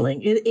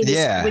scrambling. It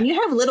is, when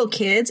you have little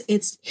kids,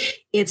 it's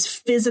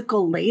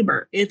physical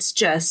labor. It's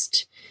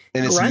just,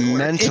 and it's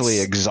mentally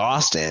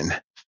exhausting.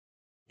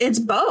 It's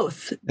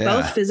both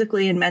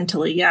physically and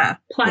mentally. Yeah.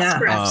 Plus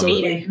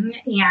breastfeeding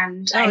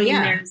and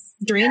there's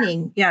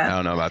draining. Yeah. I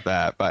don't know about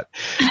that, but,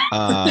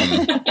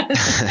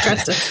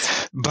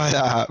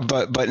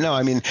 but no,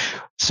 I mean,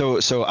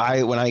 so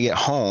when I get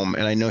home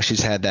and I know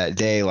she's had that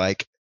day,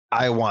 like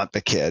I want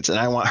the kids and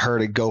I want her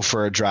to go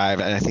for a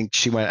drive. And I think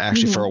she went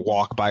actually for a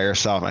walk by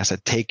herself. And I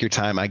said, take your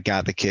time. I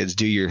got the kids,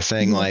 do your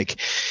thing. Like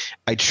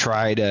I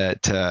try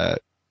to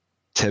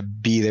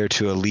be there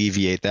to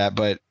alleviate that.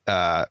 But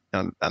on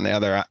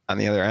the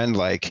other end,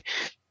 like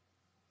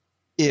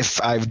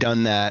if I've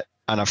done that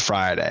on a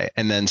Friday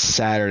and then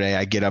Saturday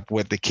I get up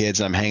with the kids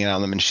and I'm hanging out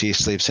with them and she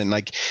sleeps in,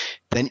 like,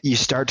 then you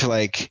start to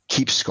like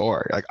keep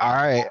score. Like, all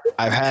right,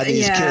 I've had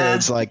these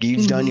kids, like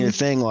you've done your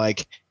thing,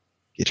 like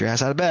get your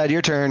ass out of bed,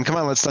 your turn. Come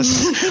on, let's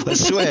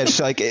switch.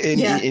 Like,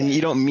 and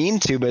you don't mean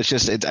to, but it's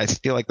just, I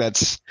feel like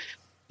that's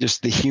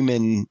just the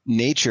human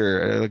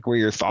nature, like where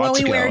your thoughts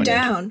go. We wear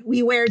down.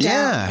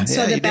 Yeah,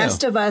 so the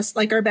best of us,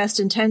 like our best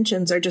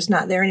intentions are just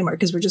not there anymore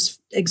because we're just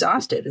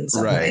exhausted in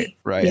some way.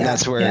 Right. Yeah. And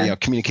that's where, you know,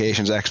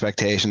 communications,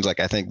 expectations, like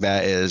I think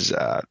that is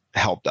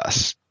helped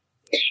us.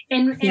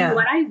 And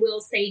what I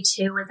will say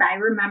too is I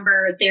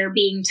remember there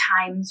being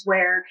times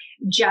where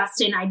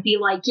Justin, I'd be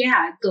like,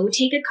 yeah, go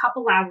take a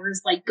couple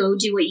hours, like go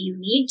do what you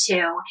need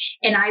to.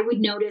 And I would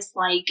notice,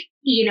 like,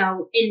 you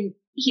know,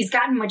 he's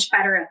gotten much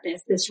better at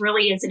this. This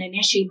really isn't an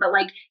issue, but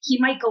like he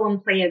might go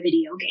and play a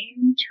video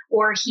game,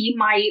 or he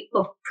might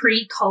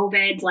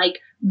pre-COVID, like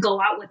go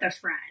out with a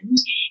friend.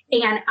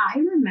 And I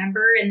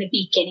remember in the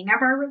beginning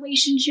of our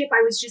relationship,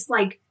 I was just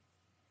like,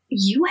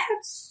 you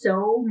have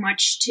so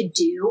much to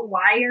do.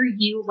 Why are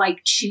you like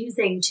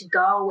choosing to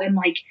go and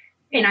like,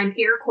 and I'm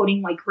air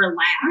quoting, like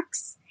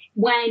relax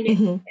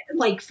when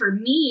like for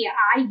me,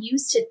 I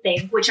used to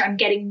think, which I'm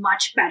getting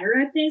much better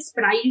at this,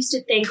 but I used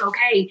to think,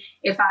 okay,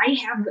 if I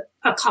have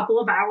a couple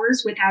of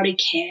hours without a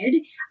kid,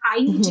 I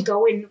need to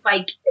go and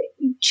like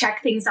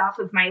check things off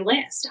of my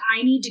list.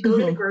 I need to go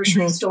to the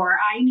grocery store.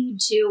 I need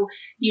to,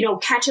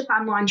 catch up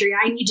on laundry.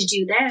 I need to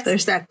do this.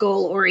 There's that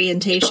goal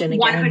orientation again.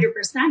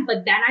 100%.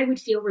 But then I would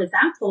feel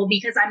resentful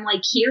because I'm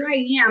like, here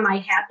I am. I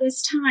had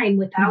this time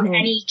without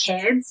any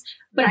kids,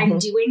 but I'm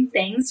doing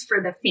things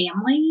for the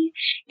family.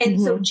 And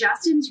so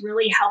Justin's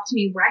really helped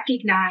me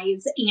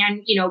recognize,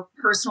 and,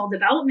 personal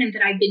development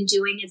that I've been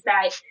doing is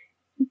that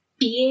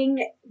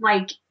being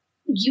like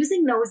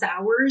using those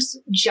hours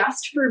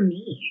just for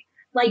me.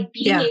 Like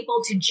being able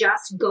to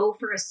just go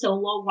for a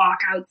solo walk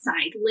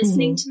outside,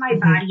 listening to my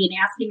body and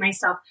asking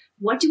myself,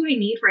 what do I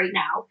need right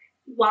now?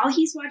 While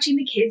he's watching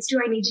the kids, do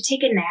I need to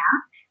take a nap?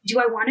 Do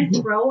I want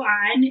to throw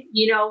on,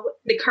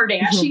 the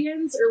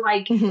Kardashians or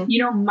like,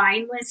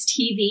 mindless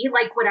TV,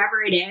 like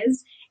whatever it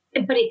is?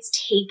 But it's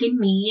taken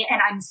me,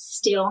 and I'm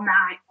still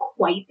not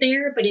quite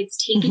there, but it's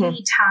taken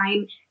me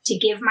time to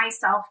give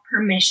myself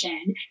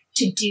permission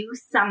to do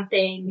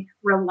something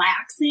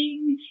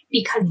relaxing,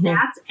 because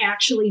that's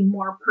actually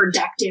more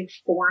productive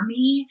for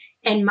me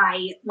and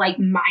my like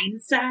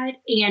mindset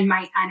and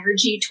my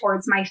energy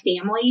towards my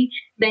family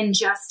than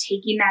just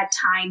taking that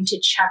time to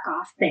check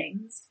off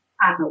things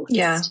on the list.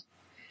 Yeah.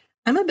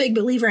 I'm a big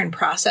believer in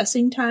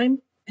processing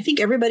time. I think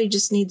everybody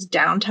just needs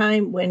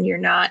downtime when you're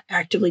not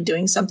actively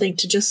doing something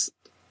to just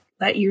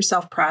let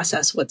yourself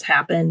process what's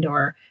happened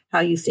or how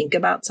you think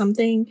about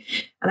something.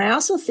 And I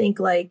also think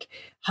like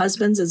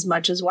husbands as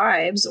much as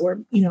wives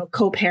or,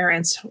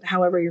 co-parents,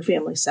 however your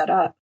family's set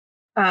up,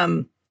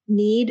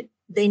 need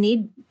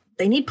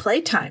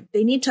playtime.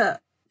 They need to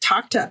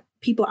talk to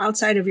people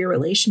outside of your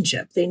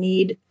relationship. They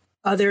need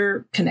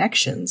other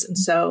connections. And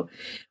so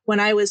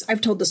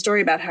I've told the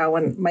story about how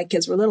when my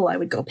kids were little, I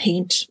would go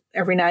paint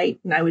every night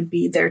and I would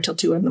be there till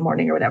 2 a.m. or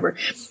whatever.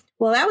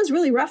 Well, that was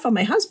really rough on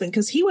my husband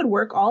because he would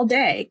work all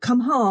day,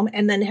 come home,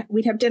 and then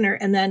we'd have dinner,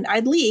 and then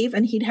I'd leave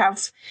and he'd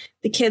have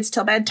the kids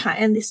till bedtime.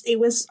 And it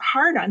was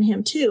hard on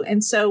him too.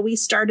 And so we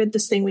started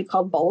this thing we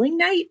called bowling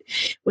night,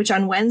 which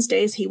on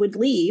Wednesdays he would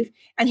leave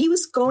and he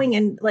was going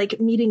and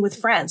like meeting with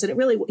friends.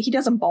 And he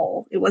doesn't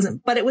bowl.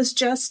 But it was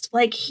just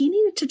like, he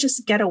needed to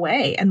just get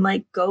away and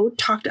like go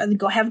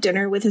have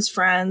dinner with his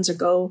friends or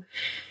go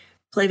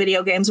play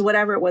video games or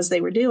whatever it was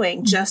they were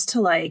doing, just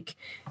to like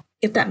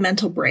get that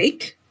mental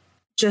break.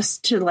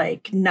 Just to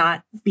like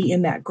not be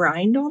in that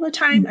grind all the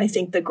time. I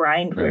think the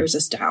grind wears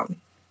us down.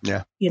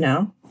 Yeah.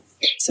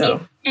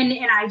 So. And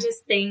I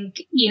just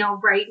think,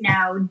 right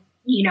now,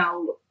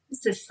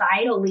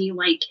 societally,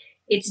 like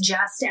it's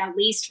just, at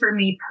least for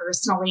me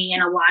personally,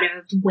 and a lot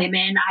of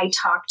women I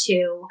talk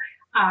to,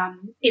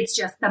 it's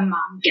just the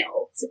mom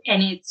guilt.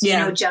 And it's,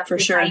 just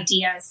this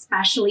idea,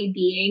 especially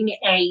being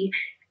a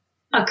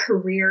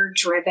career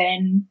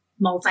driven,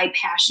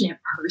 multi-passionate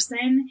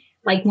person.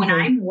 Like when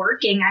I'm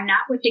working, I'm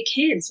not with the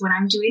kids. When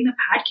I'm doing the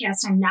podcast,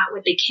 I'm not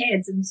with the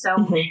kids. And so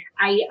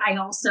I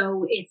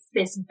also, it's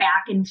this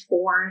back and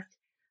forth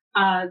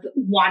of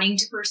wanting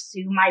to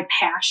pursue my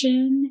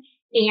passion.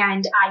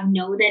 And I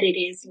know that it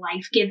is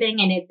life-giving.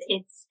 And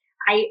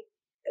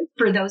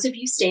for those of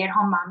you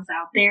stay-at-home moms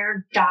out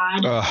there,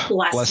 God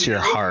bless your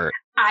heart.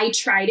 I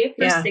tried it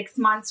for 6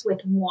 months with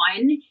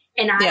one,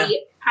 and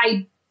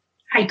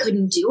I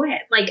couldn't do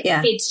it. Like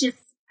it's just,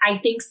 I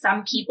think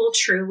some people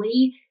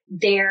truly,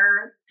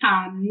 they're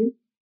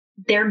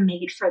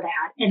made for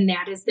that, and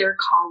that is their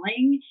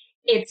calling.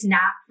 It's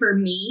not for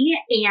me.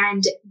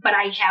 But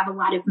I have a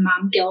lot of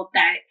mom guilt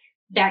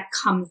that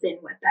comes in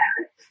with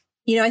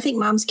that. I think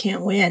moms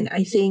can't win.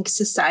 I think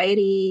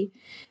society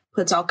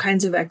puts all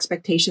kinds of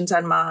expectations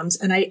on moms.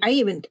 And I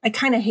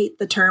kind of hate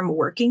the term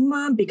working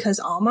mom, because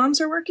all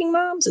moms are working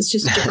moms. It's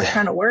just a different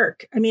kind of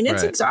work. I mean,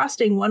 it's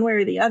exhausting one way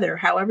or the other,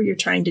 however you're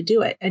trying to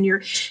do it. And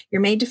you're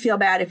made to feel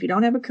bad if you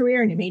don't have a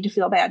career, and you're made to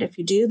feel bad if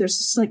you do. There's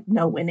just like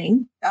no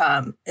winning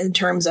in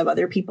terms of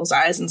other people's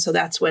eyes. And so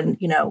that's when,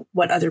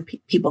 what other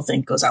people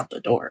think goes out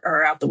the door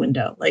or out the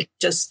window. Like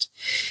just,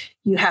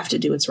 you have to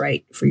do what's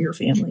right for your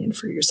family and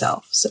for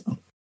yourself. So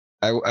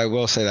I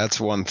will say that's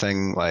one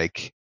thing,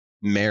 like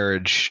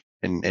marriage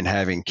and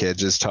having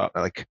kids is taught,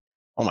 like,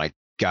 oh my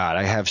God,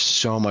 I have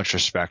so much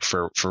respect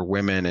for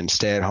women and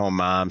stay-at-home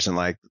moms and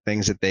like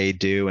things that they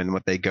do and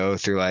what they go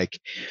through. Like,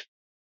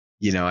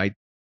 I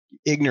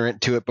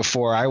ignorant to it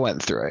before I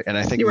went through it. And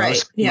I think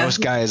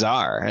most guys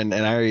are. And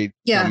I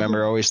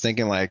remember always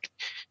thinking like,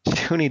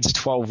 who needs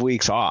 12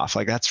 weeks off?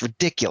 Like, that's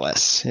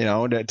ridiculous.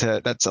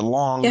 That's a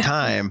long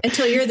time.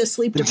 Until you're the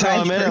sleep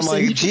deprived person. I'm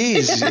like,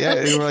 geez. Yeah.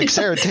 And we're like,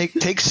 Sarah,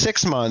 take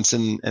 6 months.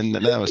 And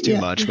that was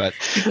too much, but,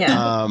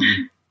 I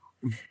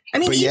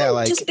mean,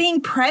 just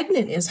being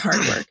pregnant is hard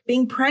work.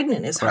 Being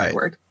pregnant is hard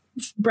work.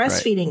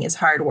 Breastfeeding is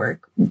hard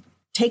work.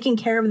 Taking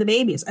care of the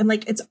babies. I'm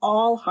like, it's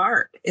all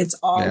hard. It's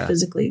all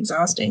physically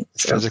exhausting.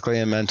 So. Physically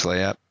and mentally.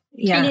 Yep.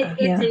 Yeah. And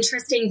it's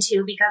interesting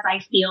too, because I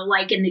feel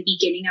like in the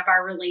beginning of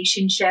our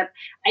relationship,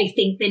 I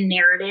think the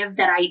narrative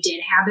that I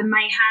did have in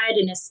my head,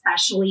 and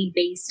especially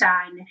based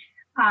on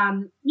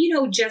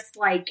just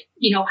like,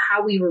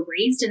 how we were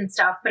raised and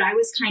stuff. But I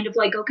was kind of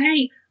like,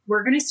 okay,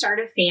 we're going to start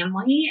a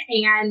family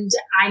and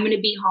I'm going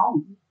to be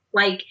home.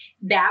 Like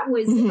that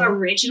was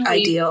originally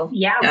ideal.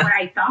 What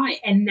I thought.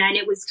 And then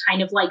it was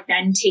kind of like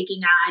then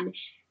taking on,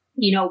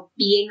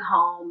 being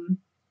home,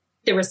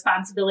 the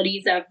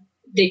responsibilities of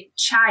the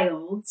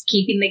child,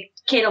 keeping the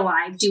kid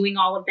alive, doing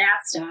all of that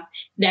stuff,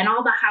 then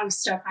all the house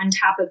stuff on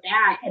top of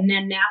that. And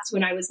then that's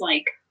when I was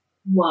like,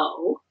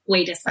 whoa,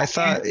 wait a second. I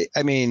thought,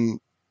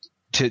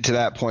 to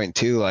that point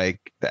too, like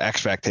the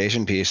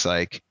expectation piece,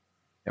 like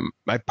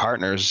my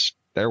partners,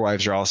 their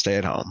wives are all stay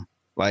at home.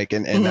 Like,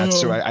 and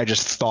that's why I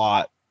just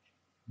thought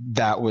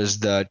that was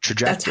the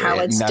trajectory. That's how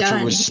it's that's done.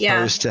 what was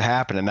supposed to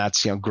happen. And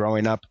that's,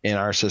 growing up in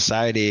our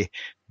society,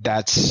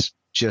 that's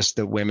just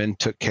the women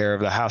took care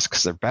of the house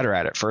because they're better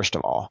at it, first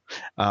of all.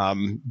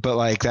 But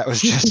like, that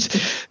was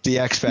just the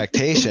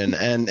expectation.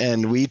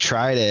 And we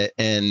tried it.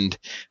 And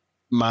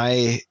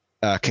my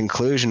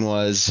conclusion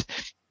was,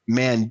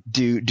 man,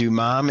 do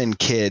mom and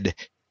kid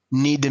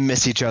need to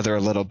miss each other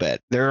a little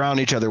bit? They're around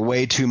each other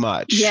way too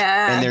much.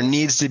 Yeah. And there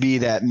needs to be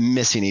that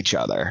missing each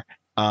other.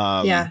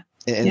 And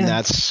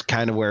that's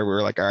kind of where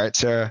we're like, all right,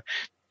 Sarah,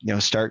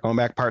 start going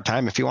back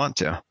part-time if you want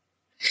to.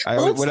 I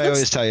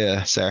always tell you,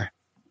 Sarah,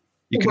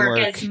 you can work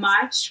as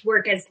much,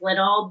 work as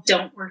little,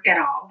 don't work at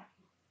all.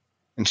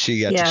 And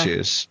she got to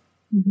choose.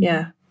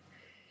 Yeah.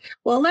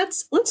 Well,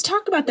 let's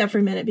talk about that for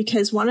a minute,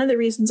 because one of the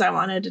reasons I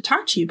wanted to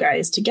talk to you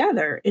guys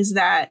together is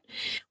that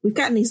we've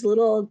gotten these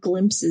little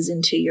glimpses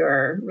into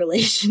your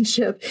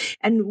relationship.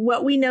 And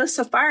what we know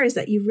so far is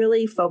that you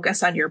really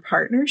focus on your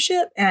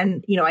partnership.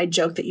 And, I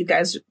joke that you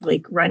guys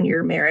like run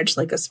your marriage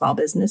like a small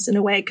business in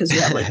a way, because you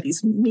have like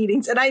these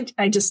meetings, and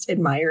I just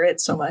admire it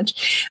so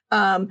much.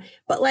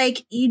 But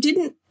like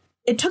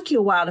it took you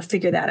a while to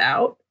figure that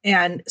out.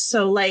 And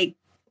so like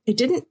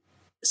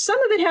some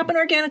of it happened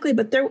organically,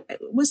 but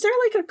was there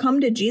like a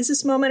come to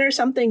Jesus moment or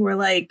something where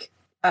like,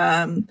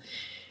 you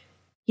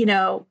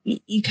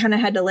kind of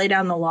had to lay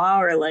down the law,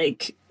 or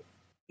like,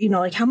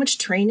 like how much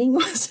training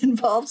was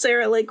involved,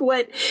 Sarah? Like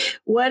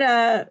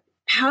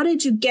how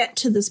did you get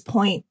to this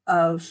point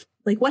of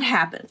like, what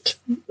happened?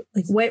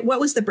 Like what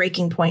was the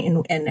breaking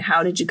point, and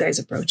how did you guys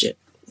approach it?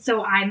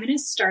 So I'm going to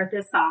start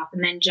this off,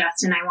 and then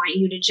Justin, I want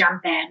you to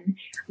jump in.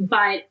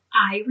 But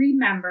I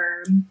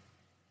remember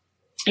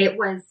it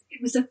was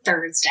a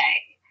Thursday,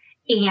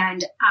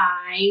 and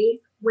I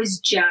was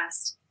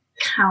just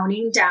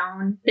counting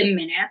down the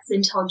minutes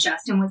until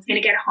Justin was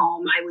going to get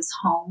home. I was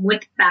home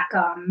with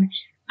Beckham,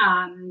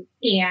 and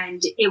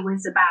it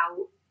was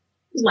about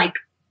like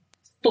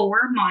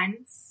 4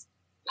 months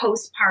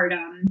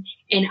postpartum,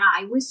 and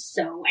I was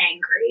so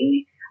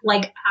angry.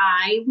 Like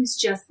I was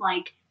just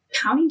like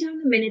counting down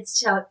the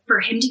minutes for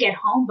him to get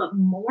home, but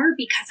more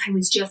because I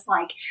was just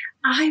like,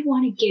 I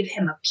want to give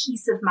him a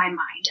piece of my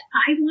mind.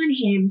 I want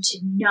him to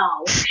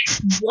know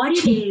what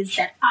it is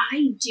that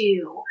I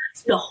do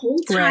the whole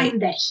time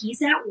that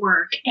he's at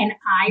work. And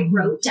I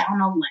wrote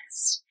down a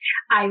list.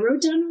 I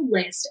wrote down a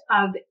list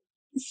of,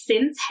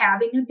 since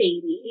having a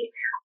baby,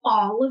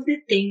 all of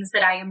the things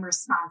that I am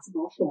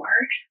responsible for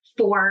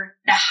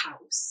the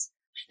house,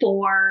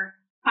 for,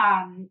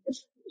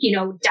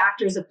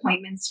 doctor's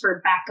appointments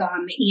for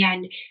Beckham.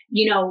 And,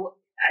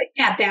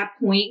 at that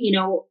point,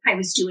 I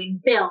was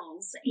doing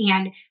bills,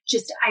 and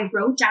just, I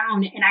wrote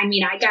down, and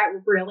I got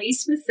really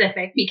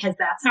specific because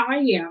that's how I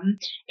am.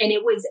 And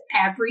it was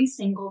every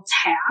single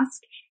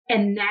task.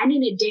 And then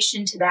in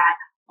addition to that,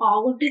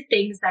 all of the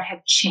things that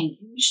have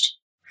changed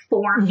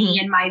for me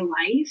in my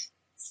life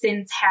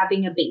since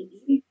having a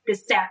baby, the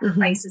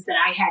sacrifices that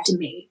I had to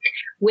make,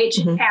 which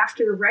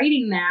after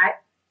writing that,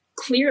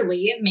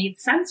 clearly it made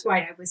sense why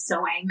I was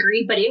so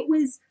angry, but it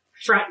was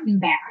front and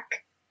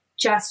back.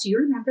 Jess, do you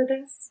remember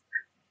this?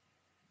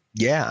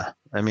 Yeah.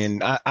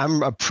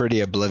 I'm a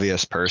pretty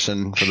oblivious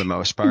person for the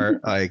most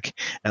part. Like,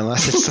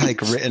 unless it's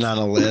like written on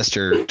a list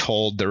or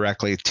told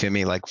directly to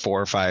me like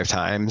 4 or 5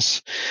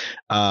 times,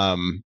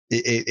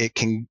 it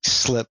can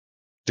slip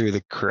through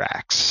the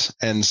cracks.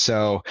 And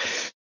so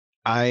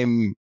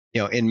I'm,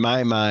 in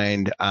my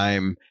mind,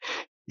 I'm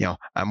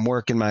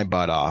working my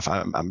butt off.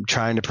 I'm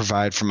trying to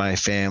provide for my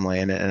family,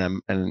 and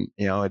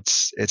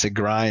it's a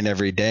grind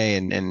every day.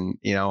 And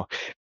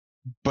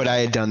but I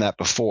had done that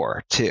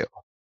before too,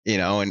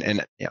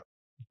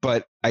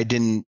 but I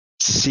didn't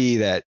see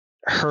that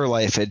her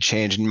life had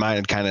changed and mine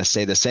had kind of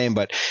stayed the same.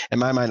 But in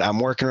my mind, I'm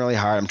working really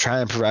hard. I'm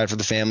trying to provide for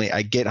the family.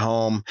 I get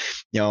home,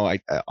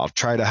 I'll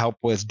try to help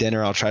with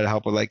dinner. I'll try to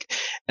help with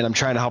and I'm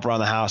trying to help around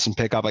the house and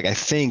pick up. Like, I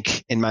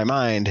think in my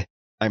mind,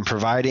 I'm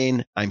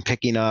providing, I'm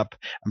picking up,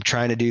 I'm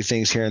trying to do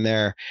things here and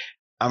there.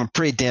 I'm a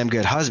pretty damn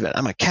good husband.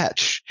 I'm a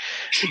catch.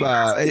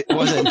 It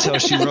wasn't until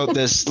she wrote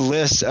this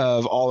list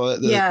of all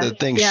the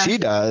things she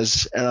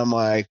does. And I'm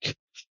like,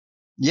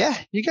 yeah,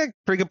 you got a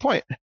pretty good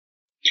point.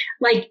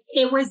 Like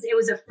it was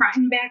a front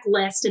and back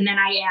list. And then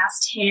I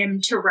asked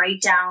him to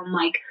write down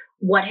like,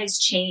 what has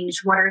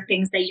changed? What are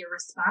things that you're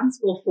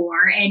responsible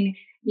for? And,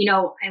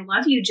 I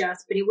love you,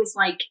 Jess, but it was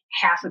like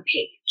half a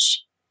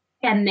page.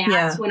 And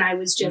that's when I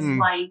was just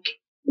like,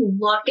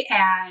 look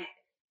at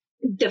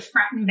the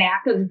front and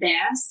back of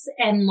this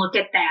and look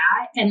at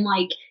that and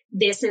like,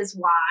 this is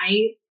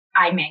why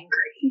I'm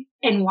angry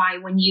and why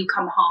when you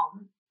come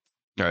home.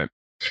 Right.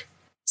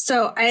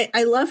 So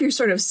I love your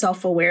sort of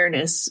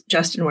self-awareness,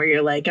 Justin, where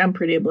you're like, I'm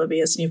pretty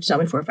oblivious and you have to tell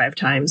me 4 or 5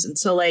 times. And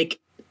so like,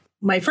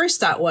 my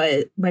first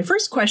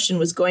question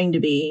was going to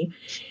be,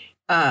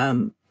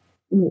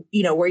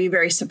 were you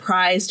very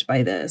surprised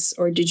by this,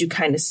 or did you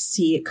kind of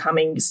see it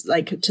coming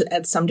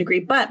at some degree?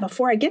 But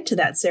before I get to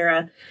that,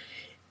 Sarah,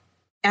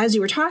 as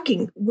you were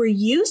talking, were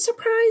you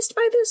surprised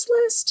by this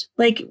list?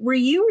 Like, were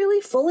you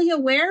really fully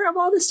aware of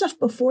all this stuff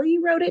before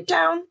you wrote it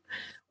down?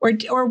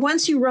 Or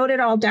once you wrote it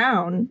all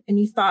down and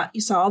you thought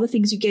you saw all the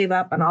things you gave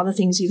up and all the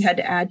things you had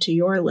to add to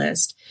your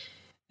list,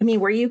 I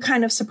mean, were you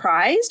kind of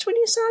surprised when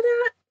you saw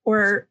that?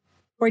 Or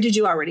did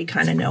you already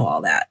kind of know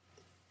all that?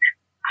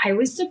 I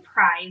was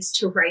surprised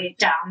to write it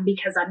down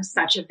because I'm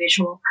such a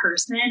visual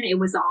person. It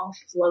was all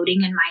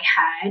floating in my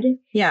head.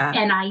 Yeah.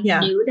 And I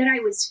knew that I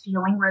was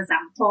feeling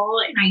resentful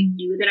and I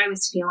knew that I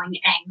was feeling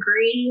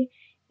angry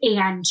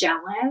and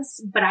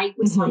jealous. But I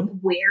was like,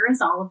 where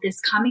is all of this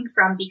coming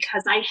from?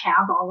 Because I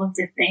have all of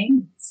the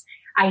things.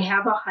 I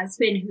have a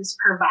husband who's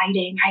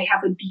providing. I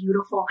have a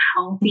beautiful,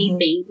 healthy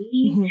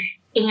baby.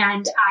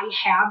 And I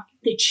have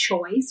the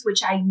choice,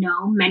 which I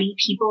know many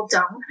people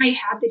don't. I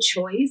had the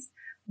choice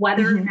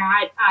whether or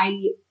not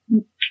I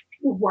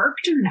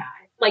worked or not.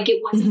 Like,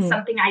 it wasn't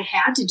something I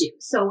had to do.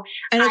 So,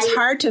 and it's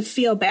hard to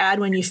feel bad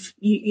when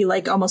you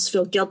like almost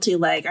feel guilty,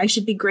 like I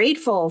should be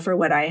grateful for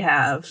what I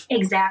have.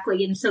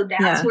 Exactly. And so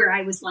that's where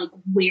I was like,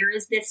 where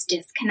is this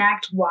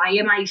disconnect? Why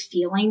am I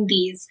feeling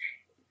these?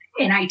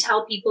 And I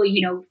tell people,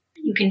 you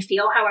can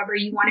feel however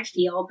you want to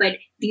feel, but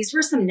these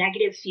were some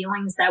negative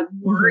feelings that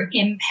were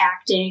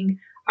impacting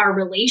our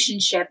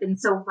relationship. And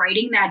so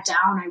writing that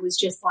down, I was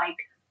just like,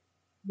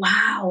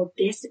 wow,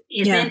 this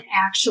isn't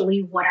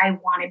actually what I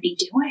want to be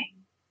doing.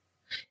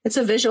 It's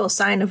a visual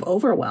sign of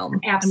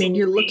overwhelm. Absolutely. I mean,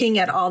 you're looking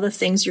at all the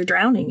things you're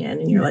drowning in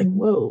and you're like,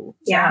 whoa.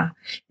 Yeah.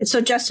 And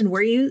so, Justin,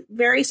 were you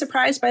very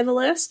surprised by the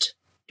list?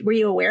 Were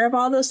you aware of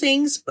all those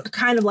things?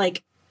 Kind of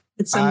like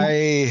at some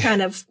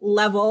kind of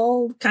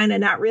level, kind of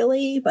not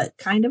really, but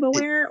kind of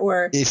aware?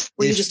 Or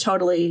were you just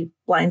totally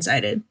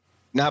blindsided?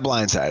 Not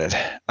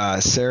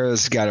blindsided.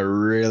 Sarah's got a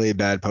really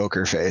bad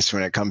poker face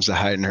when it comes to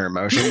hiding her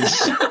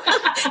emotions.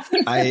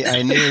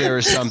 I knew there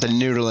was something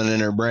noodling in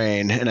her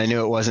brain, and I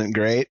knew it wasn't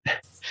great.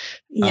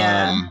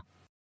 Yeah.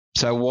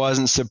 So I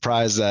wasn't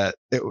surprised that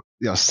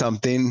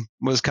something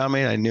was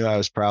coming. I knew I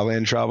was probably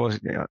in trouble.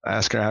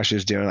 Ask her how she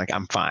was doing. Like,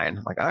 I'm fine.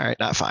 I'm like, all right,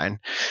 not fine.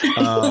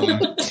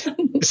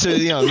 So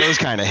those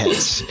kind of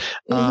hits.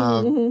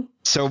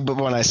 But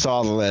when I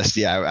saw the list,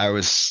 I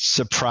was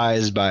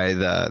surprised by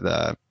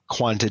the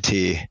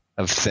quantity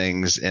of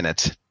things in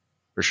it,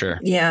 for sure.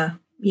 Yeah.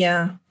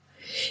 Yeah.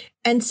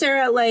 And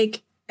Sarah,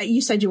 like, you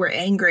said you were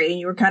angry and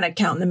you were kind of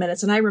counting the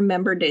minutes. And I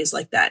remember days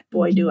like that.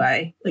 Boy, do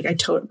I.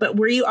 But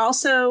were you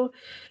also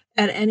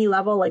at any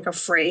level like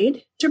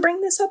afraid to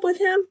bring this up with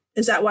him?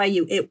 Is that why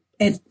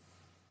it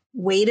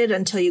waited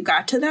until you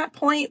got to that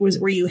point?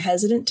 Were you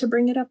hesitant to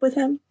bring it up with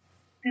him?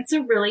 That's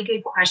a really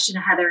good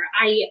question, Heather.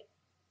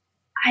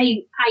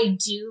 I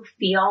do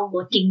feel,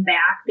 looking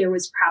back, there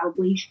was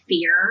probably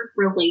fear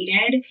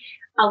related.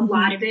 A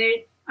lot of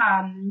it,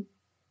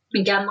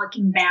 again,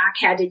 looking back,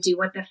 had to do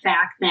with the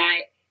fact that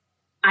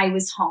I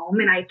was home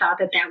and I thought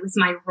that that was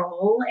my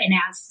role. And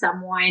as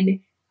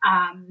someone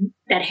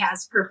that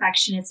has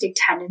perfectionistic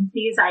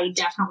tendencies, I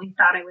definitely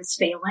thought I was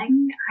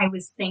failing. I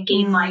was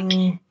thinking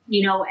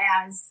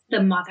as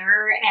the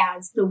mother,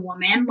 as the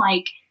woman,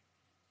 like,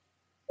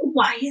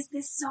 why is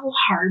this so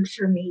hard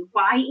for me?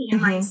 Why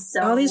am I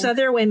so... All these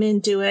other women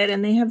do it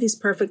and they have these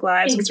perfect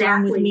lives. Exactly.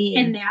 What's wrong with me?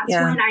 And that's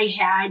when I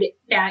had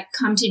that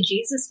come to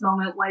Jesus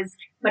moment was,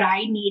 but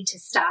I need to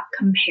stop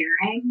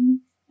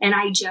comparing. And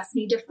I just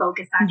need to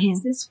focus on,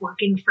 is this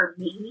working for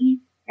me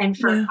and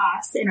for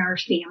us and our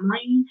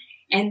family?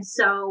 And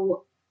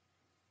so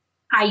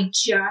I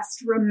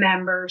just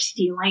remember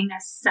feeling a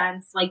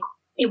sense like,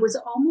 it was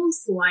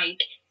almost like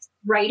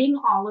writing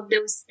all of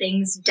those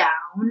things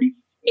down.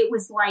 It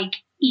was like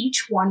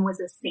each one was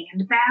a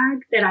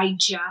sandbag that I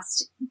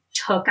just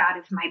took out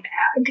of my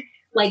bag.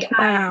 Like,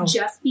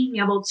 just being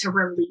able to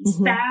release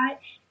that.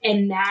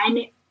 And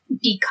then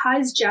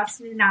because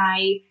Justin and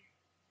I,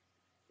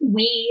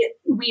 we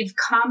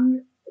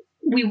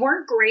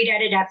weren't great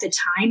at it at the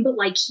time, but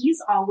like,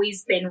 he's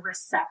always been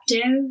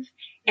receptive.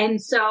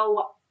 And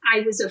so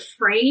I was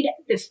afraid.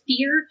 The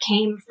fear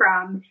came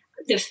from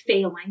the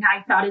failing.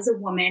 I thought as a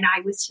woman,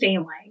 I was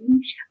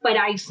failing, but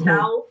I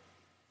felt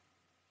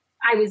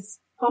I was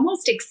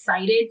almost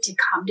excited to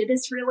come to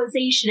this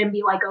realization and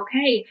be like,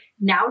 okay,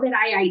 now that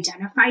I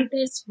identified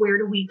this, where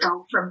do we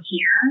go from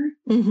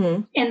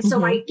here? And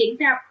so I think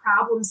that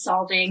problem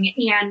solving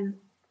and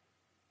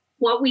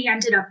what we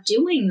ended up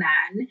doing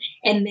then,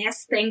 and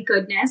this, thank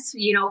goodness,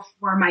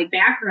 for my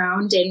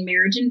background in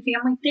marriage and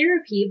family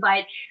therapy,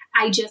 but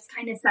I just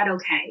kind of said,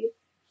 okay,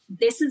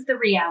 this is the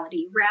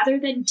reality, rather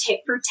than tit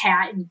for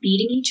tat and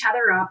beating each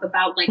other up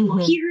about like, well,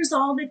 here's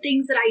all the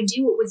things that I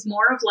do. It was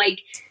more of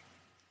like,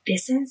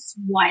 this is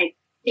what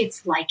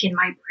it's like in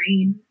my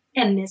brain.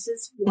 And this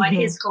is what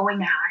is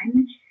going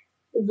on.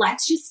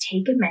 Let's just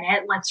take a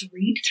minute. Let's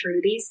read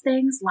through these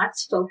things.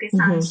 Let's focus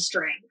on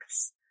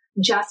strengths.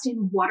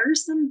 Justin, what are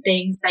some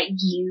things that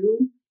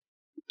you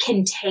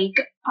can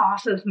take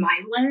off of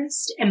my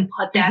list and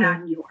put that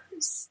on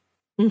yours?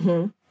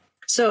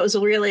 So it was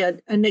really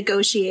a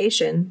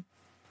negotiation.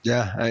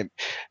 Yeah.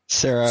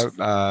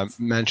 Sarah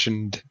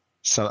mentioned,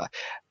 so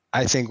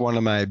I think one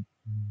of my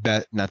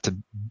not to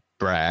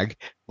brag,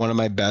 one of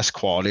my best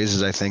qualities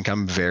is I think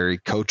I'm very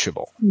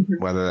coachable,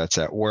 whether that's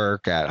at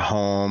work, at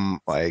home.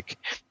 Like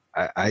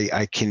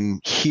I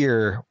can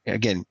hear,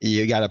 again,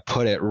 you got to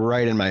put it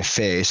right in my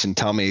face and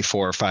tell me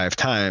 4 or 5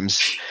 times,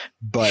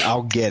 but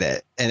I'll get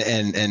it.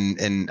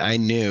 And I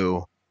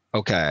knew,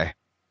 okay,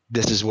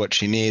 this is what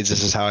she needs.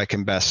 This is how I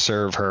can best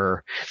serve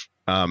her.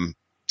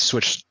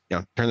 Switch,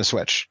 turn the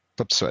switch,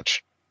 flip the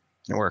switch.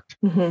 It worked.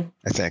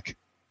 I think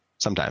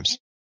sometimes.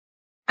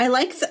 I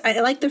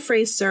like the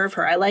phrase serve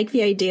her. I like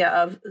the idea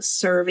of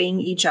serving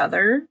each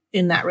other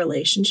in that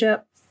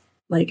relationship.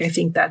 Like, I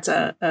think that's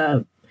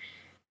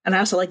and I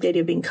also like the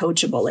idea of being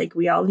coachable. Like,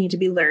 we all need to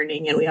be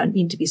learning and we all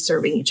need to be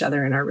serving each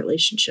other in our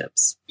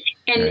relationships.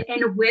 And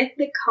with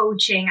the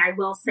coaching, I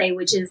will say,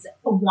 which is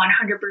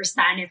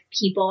 100%, if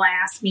people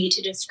ask me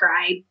to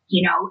describe,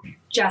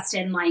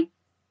 Justin, like,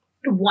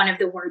 one of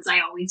the words I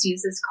always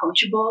use is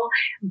coachable,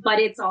 but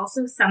it's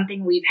also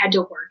something we've had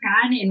to work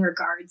on in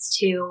regards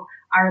to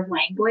our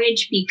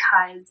language,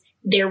 because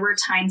there were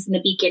times in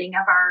the beginning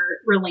of our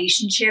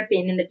relationship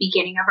and in the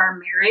beginning of our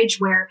marriage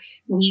where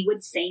we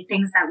would say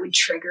things that would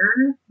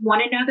trigger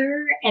one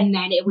another. And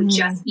then it would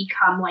just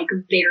become like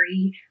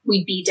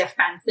we'd be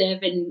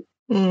defensive and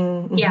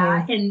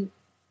yeah. And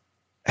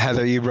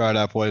Heather, you brought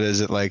up, what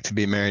is it like to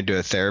be married to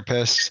a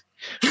therapist?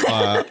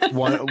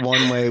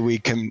 One way we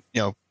can,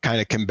 kind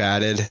of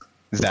combated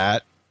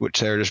that, which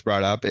Sarah just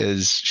brought up,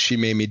 is she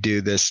made me do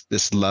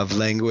this love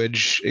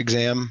language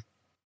exam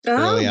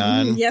early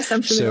on. Yes,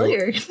 I'm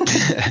familiar.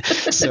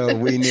 So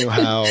we knew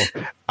how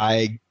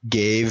I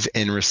gave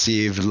and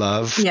received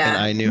love, and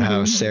I knew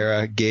how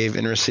Sarah gave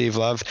and received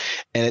love.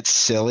 And it's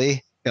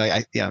silly,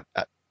 like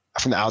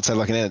from the outside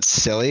looking in, it's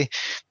silly,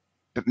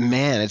 but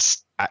man,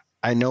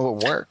 I know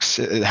it works.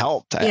 It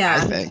helped. I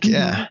think,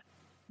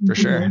 for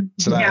sure.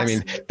 So that, I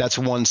mean, that's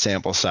one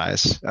sample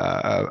size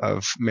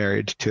of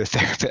married to a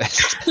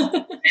therapist.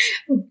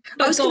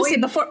 I was going to say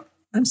before.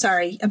 I'm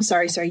sorry.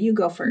 You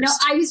go first. No,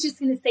 I was just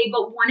going to say,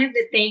 but one of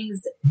the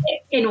things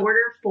in order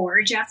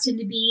for Justin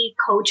to be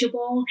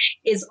coachable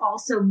is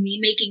also me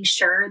making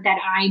sure that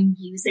I'm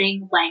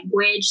using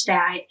language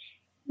that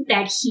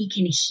he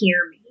can hear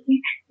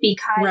me,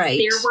 because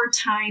there were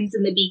times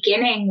in the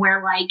beginning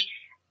where like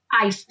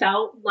I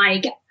felt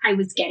like I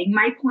was getting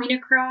my point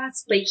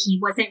across, but he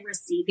wasn't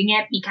receiving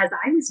it because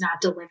I was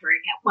not delivering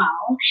it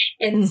well.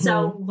 And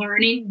so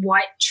learning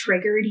what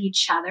triggered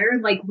each other,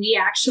 like we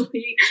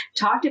actually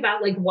talked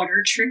about like what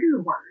are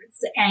trigger words,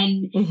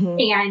 and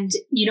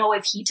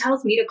if he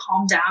tells me to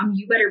calm down,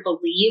 you better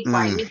believe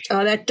like,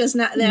 oh, that does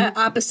not, the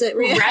opposite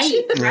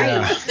reaction.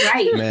 Right.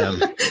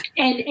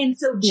 And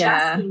so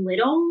just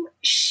little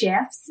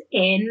shifts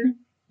in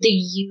the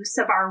use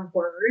of our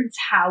words,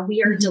 how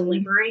we are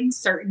delivering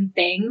certain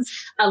things,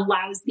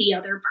 allows the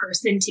other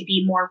person to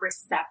be more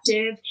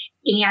receptive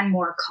and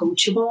more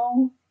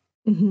coachable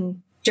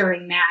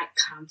during that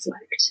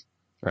conflict.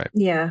 Right.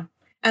 Yeah.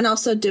 And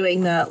also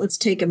doing let's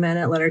take a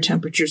minute, let our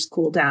temperatures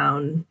cool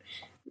down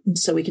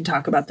so we can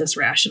talk about this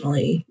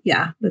rationally.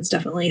 Yeah, that's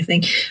definitely a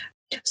thing.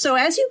 So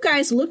as you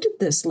guys looked at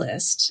this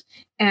list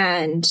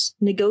and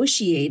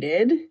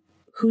negotiated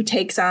who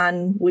takes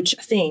on which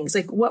things,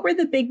 like what were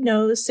the big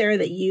no's, Sarah,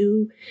 that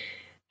you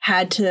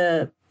had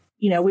to,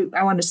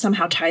 I want to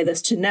somehow tie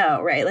this to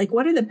no, right? Like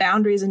what are the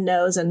boundaries and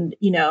no's, and,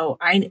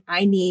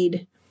 I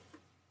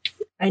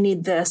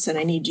need this and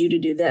I need you to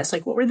do this.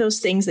 Like what were those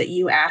things that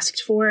you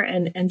asked for?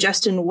 And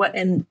Justin,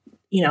 in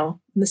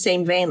the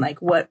same vein,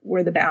 like what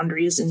were the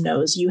boundaries and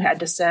no's you had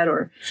to set,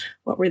 or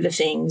what were the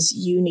things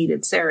you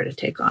needed Sarah to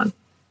take on?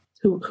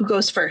 Who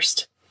goes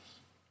first?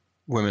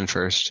 Women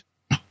first.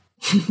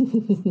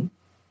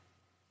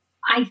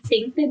 I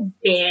think the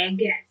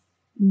big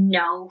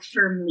no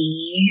for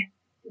me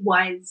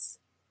was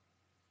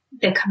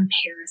the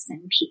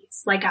comparison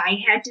piece. Like I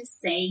had to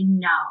say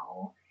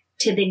no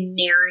to the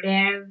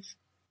narrative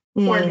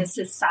or the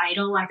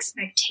societal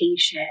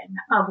expectation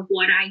of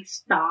what I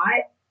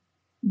thought,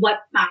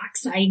 what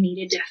box I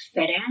needed to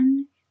fit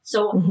in.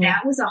 So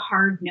that was a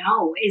hard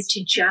no, is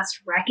to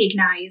just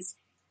recognize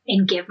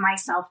and give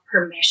myself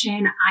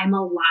permission. I'm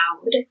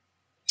allowed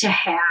to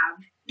have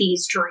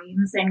these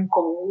dreams and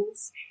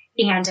goals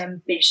and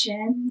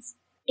ambitions,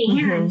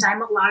 and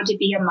I'm allowed to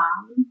be a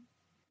mom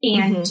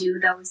and do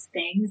those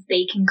things.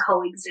 They can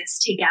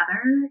coexist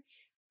together.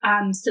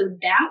 So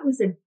that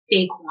was a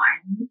big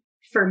one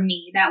for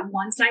me, that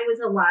once I was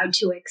allowed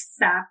to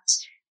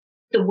accept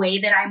the way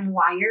that I'm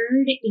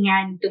wired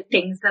and the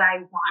things that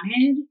I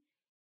wanted,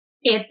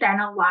 it then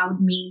allowed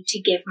me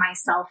to give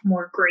myself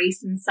more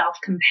grace and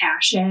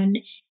self-compassion,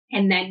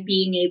 and then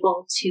being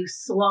able to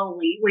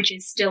slowly, which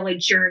is still a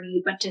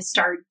journey, but to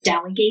start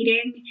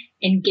delegating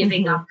and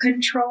giving up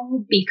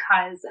control,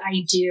 because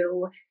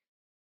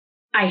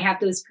I have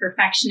those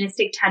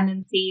perfectionistic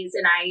tendencies,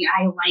 and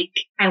I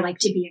like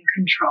to be in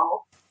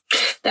control.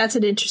 That's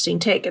an interesting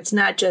take. It's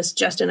not just,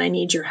 Justin, I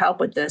need your help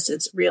with this.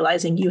 It's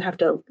realizing you have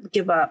to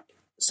give up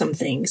some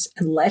things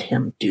and let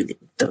him do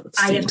those things.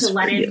 I have to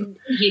let him,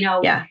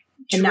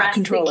 and not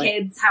control the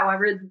kids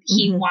however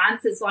he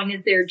wants, as long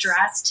as they're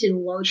dressed, to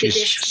load the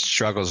dish. She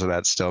struggles with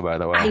that still, by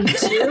the way. I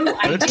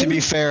do. To be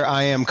fair,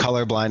 I am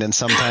colorblind, and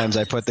sometimes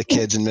I put the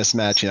kids in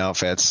mismatching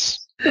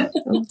outfits.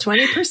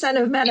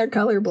 20% of men are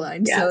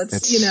colorblind.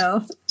 Yes.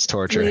 So it's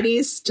torture.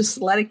 Ladies,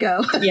 just let it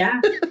go. Yeah.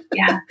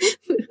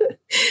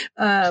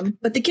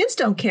 But the kids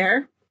don't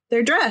care.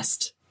 They're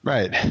dressed.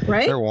 Right.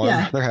 They're warm.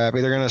 Yeah. They're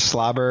happy. They're going to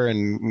slobber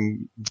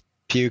and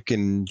puke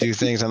and do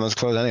things on those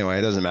clothes anyway.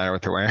 It doesn't matter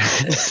what they're wearing.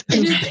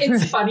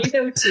 It's funny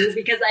though too,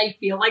 because I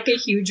feel like a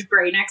huge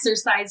brain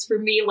exercise for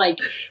me, like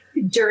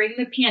during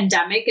the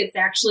pandemic, it's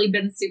actually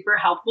been super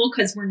helpful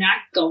because we're not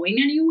going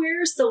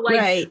anywhere. So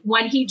like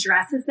when he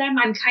dresses them,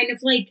 I'm kind of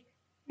like,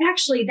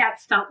 actually that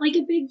felt like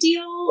a big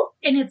deal,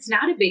 and it's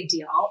not a big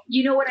deal.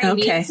 You know what I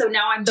mean? So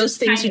now I'm those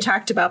things you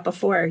talked about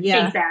before.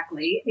 Yeah,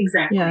 exactly.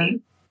 Yeah.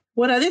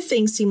 What other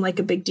things seem like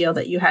a big deal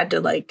that you had to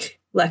like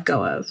let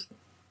go of?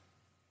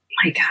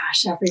 My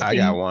gosh, everything. I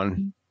got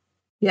one.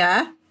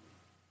 Yeah.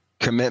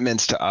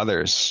 Commitments to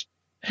others.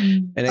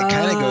 And it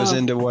kind of goes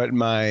into what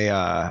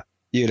my,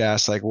 you'd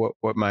ask like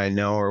what my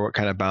no or what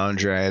kind of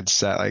boundary I had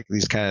set, like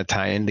these kind of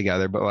tie in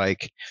together. But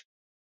like,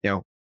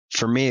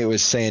 for me, it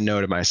was saying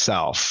no to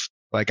myself.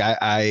 Like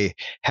I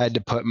had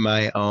to put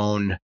my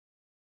own,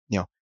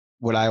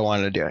 what I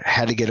wanted to do. I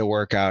had to get a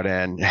workout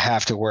in,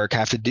 have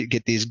to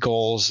get these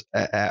goals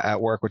at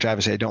work, which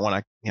obviously I don't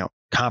want to,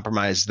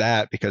 compromise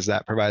that because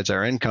that provides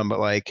our income. But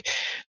like,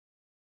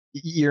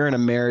 you're in a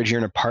marriage, you're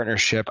in a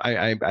partnership.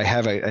 I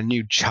have a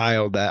new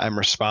child that I'm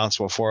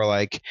responsible for.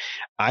 Like,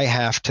 I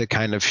have to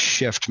kind of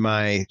shift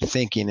my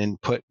thinking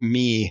and put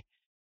me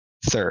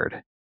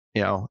third.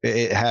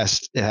 It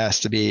has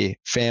to be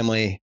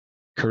family,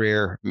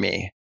 career,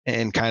 me,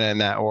 and kind of in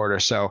that order.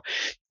 So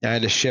I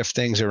had to shift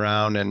things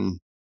around, and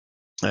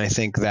I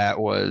think that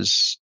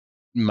was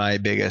my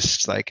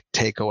biggest like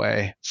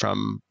takeaway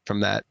from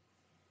that,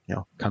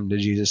 come to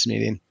Jesus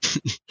meeting.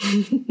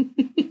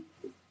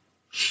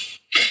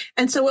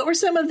 And so what were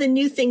some of the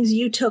new things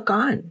you took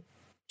on?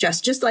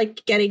 Just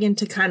like getting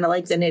into kind of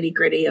like the nitty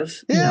gritty of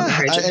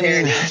marriage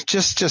and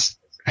parenting.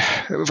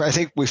 I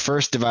think we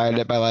first divided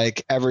it by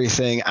like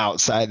everything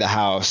outside the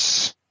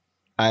house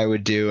I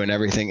would do and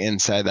everything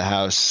inside the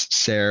house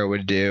Sarah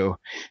would do.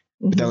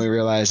 But then we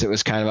realized it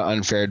was kind of an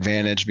unfair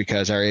advantage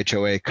because our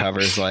HOA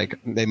covers, like,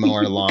 they mow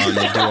our lawn,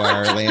 they do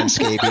our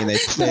landscaping, they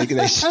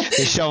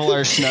shovel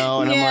our snow,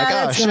 and I'm like,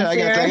 oh shit, I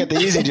got the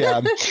easy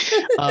job.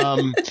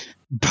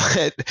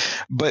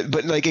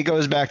 But like, it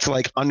goes back to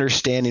like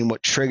understanding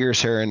what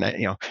triggers her,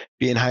 and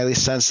being highly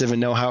sensitive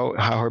and know how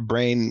her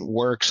brain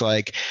works.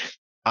 Like,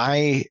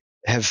 I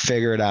have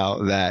figured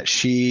out that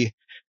she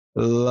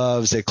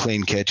loves a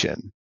clean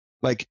kitchen.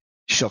 Like,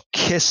 she'll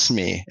kiss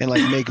me and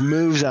like make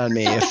moves on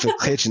me if the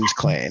kitchen's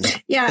clean.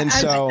 Yeah. And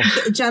so,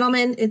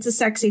 gentlemen, it's a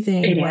sexy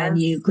thing when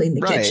you clean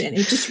the kitchen.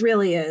 It just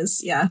really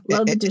is. Yeah.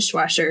 Load the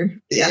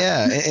dishwasher.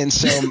 Yeah. And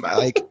so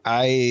like,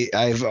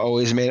 I've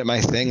always made it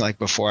my thing. Like,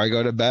 before I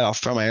go to bed, I'll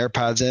throw my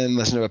AirPods in,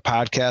 listen to a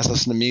podcast,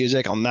 listen to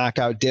music. I'll knock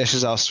out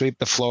dishes. I'll sweep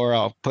the floor.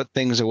 I'll put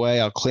things away.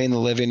 I'll clean the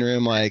living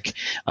room. Like,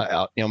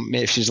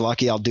 if she's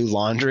lucky, I'll do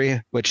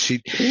laundry, which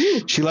she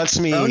lets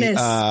me,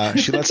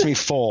 she lets me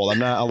fold. I'm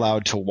not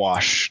allowed to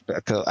wash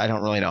because I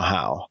don't really know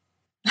how.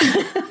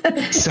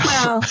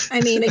 Well,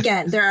 I mean,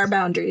 again, there are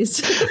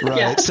boundaries. Right.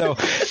 Yeah. So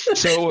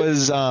it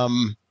was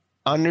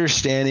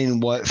understanding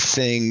what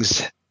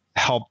things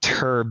helped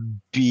her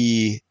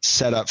be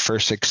set up for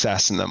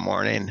success in the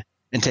morning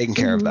and taking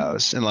care of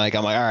those. And like,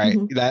 I'm like, all right,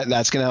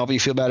 that's going to help you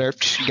feel better.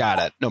 Got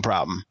it. No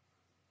problem.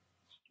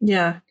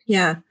 Yeah.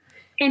 Yeah.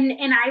 And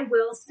I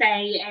will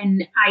say,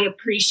 and I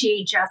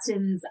appreciate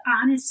Justin's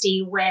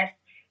honesty with,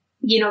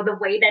 the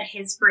way that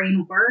his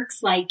brain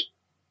works. Like,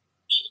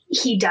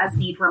 he does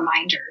need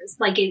reminders.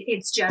 Like,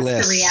 it's just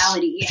the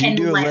reality. If you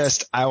do a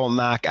list, I will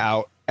knock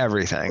out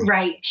everything.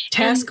 Right.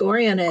 Task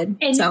oriented,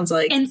 sounds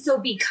like. And so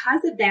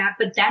because of that,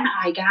 but then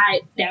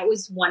that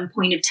was one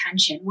point of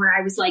tension where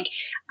I was like,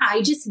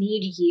 I just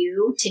need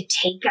you to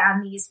take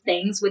on these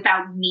things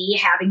without me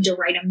having to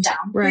write them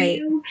down for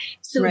you.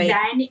 So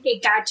then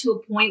it got to a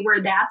point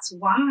where that's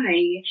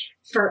why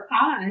for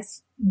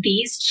us,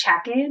 these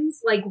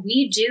check-ins, like,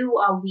 we do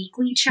a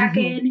weekly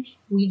check-in,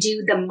 we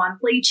do the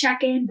monthly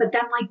check-in, but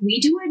then like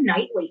we do a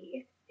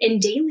nightly and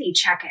daily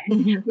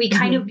check-in. We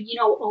kind of,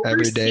 oversee.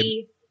 Every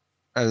day.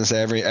 I was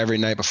gonna say every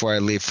night before I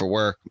leave for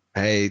work,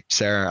 hey,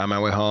 Sarah, on my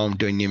way home,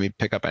 do you need me to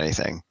pick up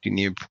anything? Do you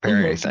need me to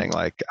prepare anything?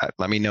 Like,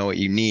 let me know what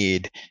you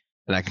need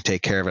and I can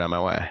take care of it on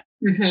my way.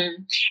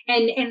 Mm-hmm.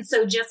 And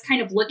so just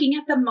kind of looking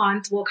at the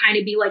month, we'll kind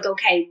of be like,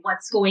 okay,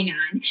 what's going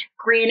on?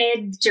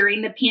 Granted,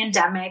 during the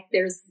pandemic,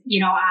 there's,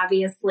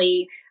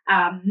 obviously,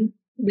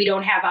 we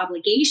don't have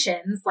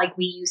obligations like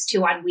we used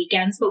to on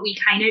weekends, but we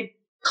kind of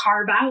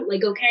carve out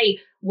like, okay,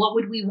 what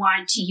would we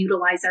want to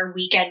utilize our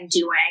weekend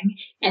doing?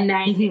 And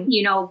then,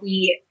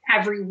 we,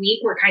 every week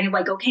we're kind of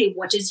like, okay,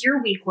 what does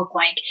your week look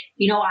like?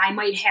 I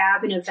might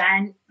have an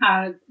event,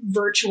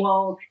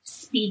 virtual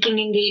speaking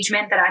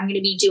engagement that I'm going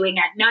to be doing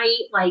at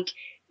night. Like,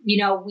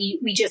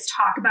 we just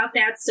talk about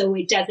that. So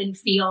it doesn't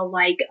feel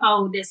like,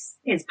 oh, this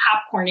is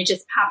popcorn. It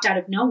just popped out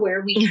of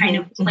nowhere. We kind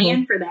of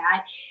plan for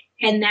that.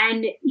 And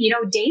then,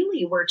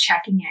 daily we're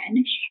checking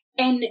in.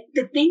 And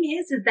the thing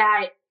is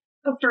that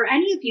for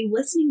any of you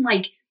listening,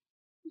 like,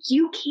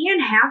 you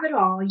can have it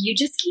all. You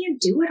just can't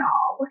do it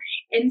all.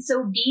 And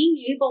so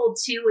being able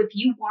to, if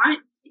you want,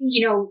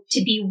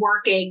 to be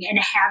working and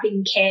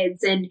having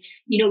kids and,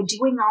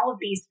 doing all of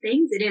these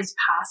things, it is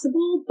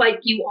possible,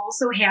 but you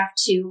also have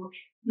to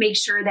make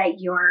sure that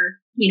you're,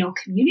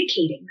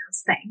 communicating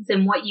those things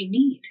and what you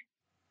need.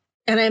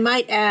 And I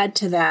might add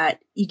to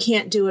that, you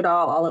can't do it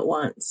all at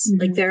once.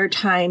 Mm-hmm. Like there are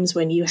times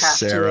when you have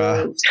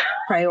to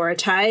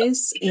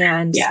prioritize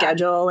and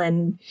schedule.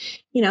 And,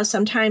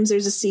 sometimes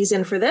there's a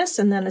season for this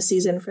and then a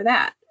season for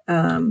that.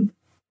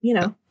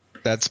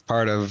 That's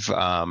part of,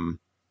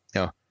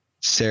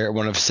 Sarah,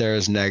 one of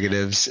Sarah's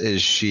negatives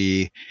is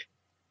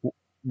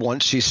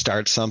once she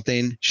starts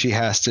something, she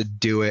has to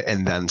do it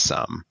and then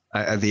some.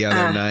 The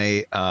other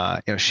night,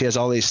 she has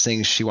all these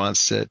things she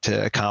wants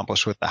to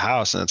accomplish with the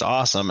house, and it's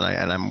awesome.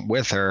 And I'm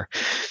with her,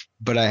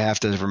 but I have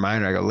to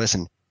remind her, I go,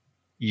 listen,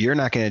 you're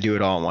not going to do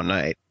it all in one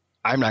night.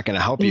 I'm not going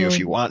to help you if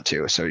you want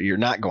to. So you're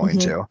not going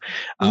to.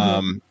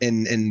 And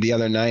the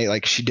other night,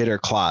 like she did her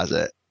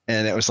closet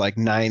and it was like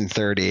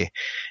 9:30.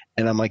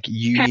 And I'm like,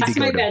 you need to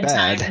go to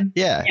bed.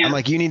 Yeah. I'm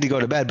like, you need to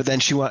go to bed. But then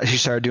she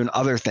started doing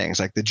other things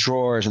like the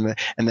drawers and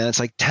then it's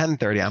like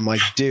 10:30. I'm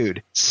like,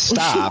 dude,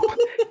 stop.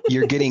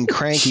 You're getting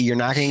cranky. You're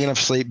not going to get enough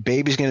sleep.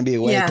 Baby's going to be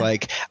awake. Yeah.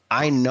 Like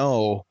I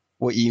know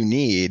what you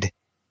need.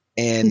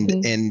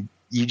 And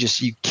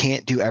you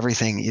can't do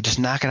everything. You just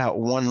knock it out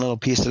one little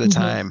piece at a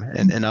time.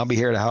 And I'll be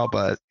here to help.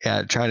 But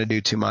yeah, trying to do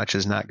too much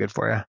is not good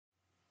for you.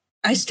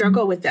 I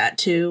struggle with that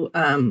too.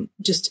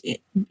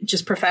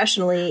 Just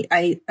professionally,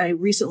 I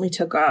recently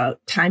took a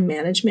time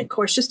management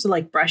course just to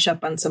like brush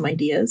up on some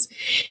ideas.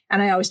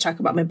 And I always talk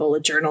about my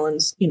bullet journal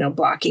and,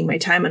 blocking my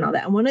time and all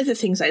that. And one of the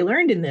things I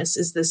learned in this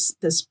is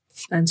this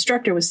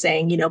instructor was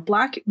saying,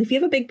 block, if you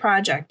have a big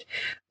project,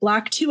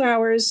 block 2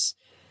 hours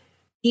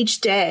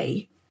each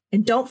day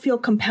and don't feel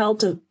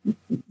compelled to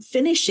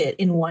finish it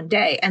in one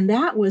day. And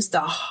that was the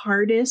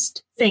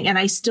hardest thing. And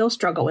I still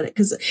struggle with it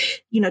because,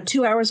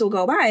 2 hours will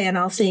go by and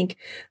I'll think,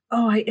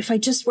 if I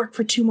just work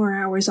for 2 more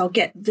hours, I'll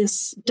get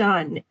this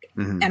done.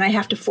 And I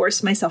have to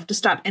force myself to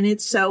stop. And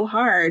it's so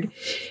hard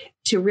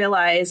to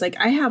realize like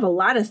I have a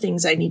lot of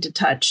things I need to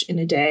touch in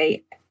a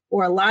day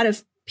or a lot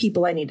of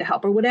people I need to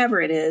help or whatever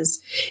it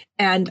is.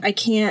 And I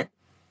can't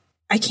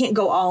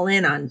go all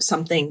in on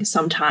something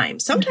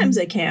sometimes. Sometimes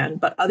I can,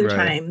 but other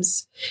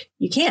times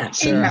you can't.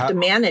 Sarah, and you have to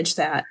manage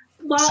that.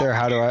 Well, Sarah,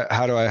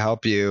 how do I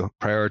help you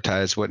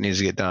prioritize what needs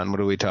to get done? What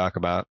do we talk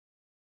about?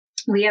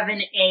 We have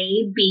an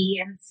A,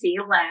 B, and C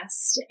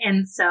list.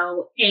 And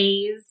so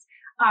A's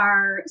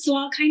so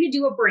I'll kind of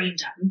do a brain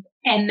dump.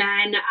 And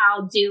then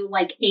I'll do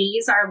like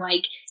A's are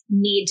like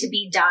need to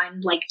be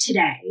done like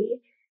today.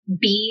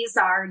 B's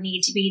are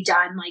need to be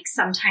done like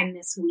sometime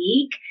this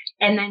week.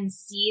 And then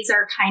C's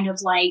are kind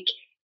of like,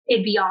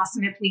 it'd be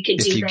awesome if we could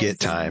do this. If you get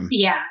time.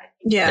 Yeah.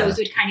 Those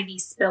would kind of be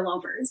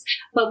spillovers.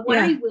 But what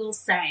I will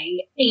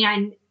say,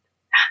 and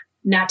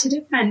not to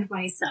defend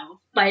myself,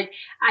 but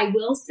I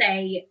will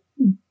say,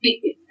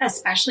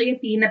 especially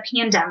it being the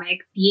pandemic,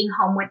 being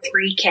home with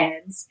 3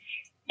 kids,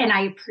 and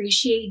I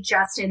appreciate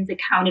Justin's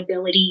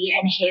accountability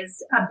and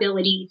his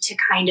ability to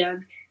kind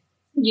of,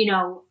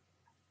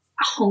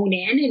 hone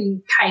in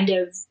and kind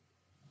of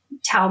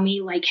tell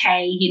me like,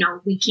 hey,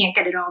 we can't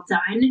get it all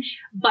done.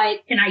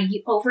 And I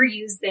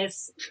overuse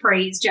this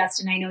phrase,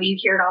 Justin, I know you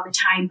hear it all the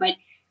time, but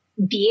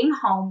being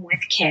home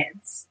with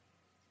kids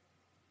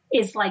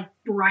is like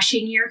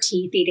brushing your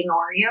teeth, eating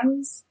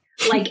Oreos.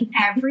 Like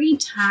every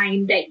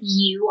time that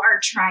you are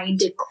trying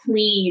to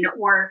clean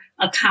or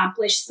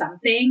accomplish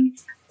something,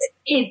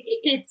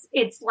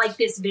 it's like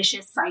this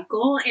vicious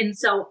cycle. And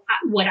so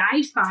what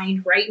I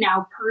find right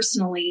now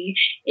personally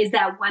is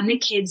that when the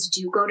kids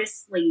do go to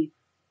sleep,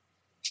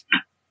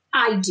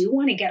 I do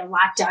want to get a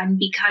lot done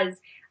because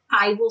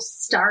I will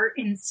start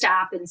and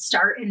stop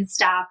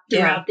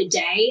throughout the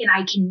day. And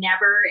I can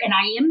never, and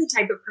I am the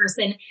type of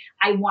person,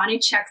 I want to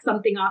check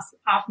something off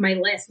my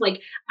list.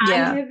 Like I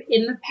have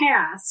in the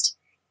past,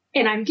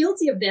 and I'm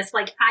guilty of this,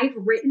 like I've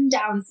written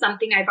down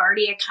something I've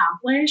already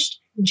accomplished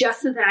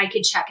just so that I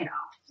could check it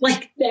off.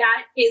 Like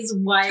that is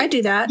what I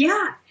do that.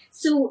 Yeah.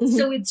 So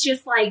it's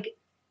just like,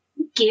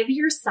 give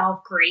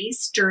yourself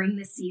grace during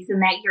the season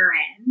that you're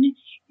in.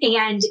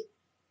 And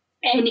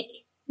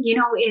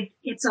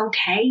it's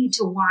okay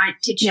to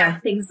want to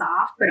check things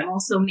off, but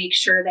also make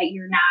sure that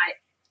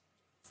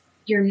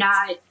you're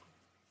not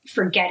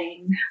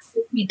forgetting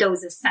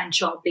those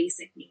essential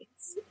basic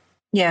needs.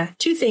 Yeah,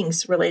 two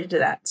things related to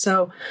that.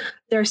 So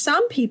there are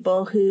some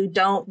people who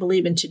don't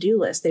believe in to-do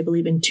lists. They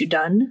believe in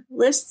to-done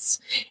lists.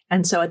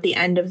 And so at the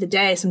end of the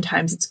day,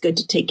 sometimes it's good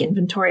to take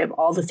inventory of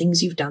all the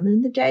things you've done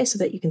in the day so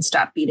that you can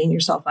stop beating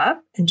yourself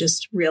up and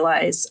just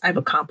realize I've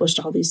accomplished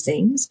all these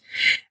things.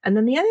 And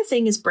then the other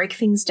thing is break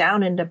things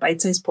down into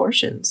bite-sized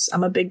portions.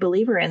 I'm a big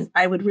believer in,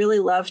 I would really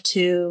love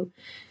to,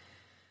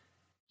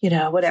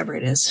 whatever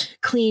it is,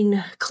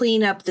 clean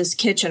up this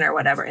kitchen or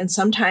whatever. And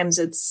sometimes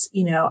it's,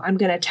 I'm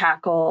going to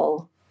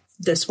tackle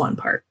this one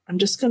part. I'm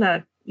just going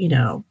to,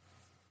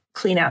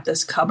 clean out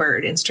this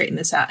cupboard and straighten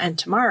this out. And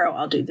tomorrow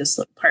I'll do this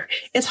little part.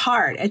 It's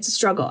hard. It's a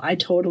struggle. I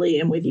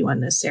totally am with you on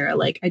this, Sarah.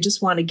 Like, I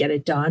just want to get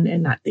it done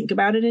and not think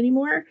about it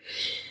anymore.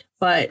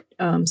 But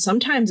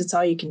sometimes it's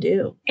all you can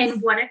do.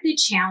 And one of the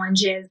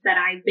challenges that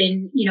I've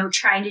been,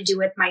 trying to do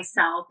with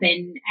myself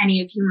and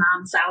any of you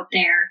moms out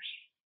there,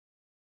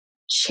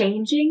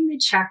 changing the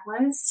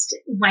checklist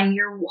when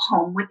you're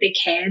home with the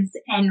kids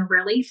and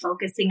really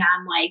focusing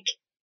on, like,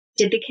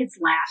 did the kids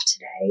laugh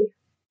today?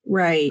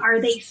 Right. Are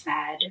they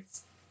fed?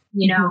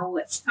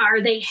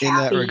 Are they happy? In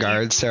that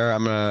regard, Sarah,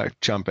 I'm going to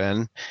jump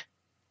in.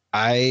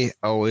 I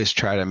always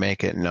try to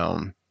make it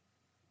known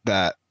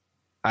that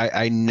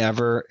I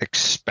never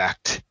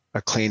expect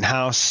a clean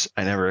house.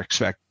 I never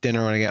expect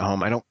dinner when I get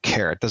home. I don't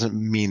care. It doesn't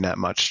mean that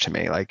much to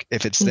me. Like,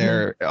 if it's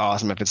there,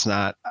 awesome. If it's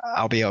not,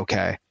 I'll be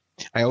okay.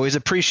 I always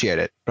appreciate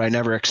it, but I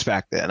never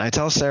expect it. And I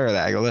tell Sarah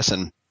that. I go,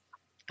 listen,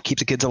 keep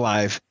the kids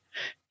alive,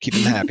 keep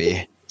them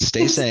happy,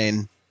 stay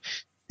sane.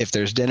 If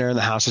there's dinner and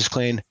the house is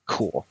clean,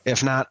 cool.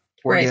 If not,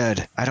 we're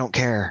good. I don't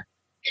care.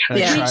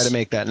 And I try to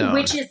make that known.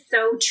 Which is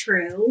so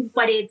true.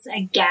 But it's,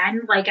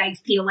 again, like, I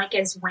feel like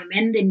as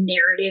women, the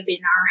narrative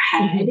in our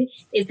head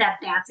is that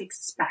that's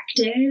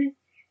expected.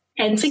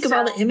 And think of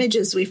all the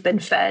images we've been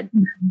fed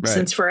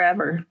since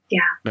forever. Yeah.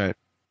 Right.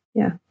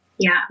 Yeah.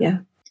 Yeah. Yeah.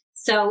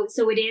 So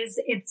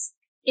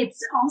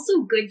it's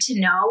also good to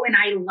know. And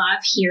I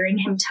love hearing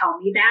him tell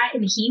me that.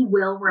 And he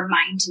will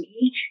remind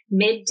me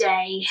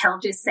midday. He'll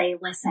just say,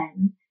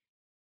 listen,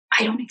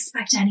 I don't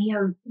expect any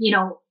of, you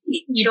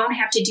don't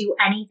have to do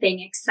anything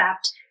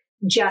except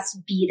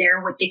just be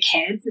there with the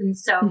kids. And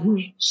so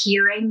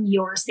hearing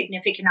your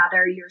significant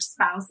other, your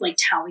spouse, like,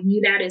 telling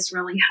you that is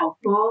really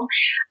helpful.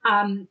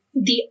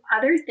 The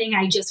other thing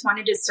I just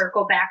wanted to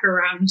circle back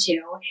around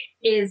to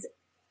is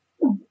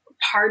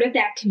part of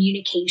that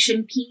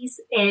communication piece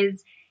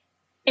is,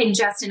 and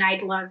Justin,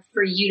 I'd love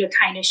for you to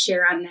kind of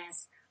share on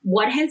this.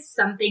 What has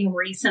something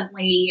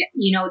recently,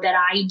 that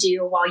I do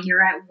while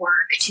you're at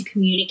work to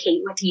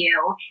communicate with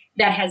you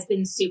that has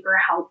been super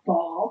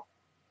helpful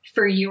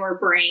for your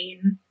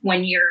brain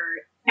when you're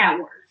at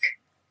work?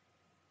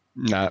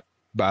 Not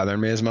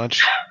bothering me as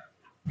much.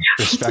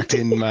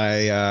 Respecting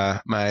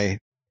my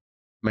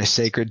my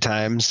sacred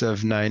times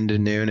of 9 to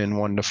noon and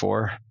 1 to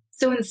 4.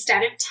 So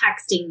instead of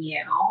texting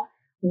you,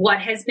 what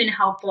has been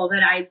helpful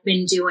that I've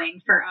been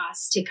doing for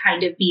us to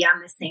kind of be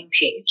on the same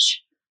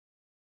page?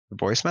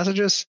 Voice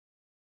messages?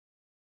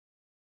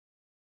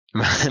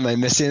 Am I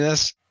missing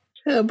this?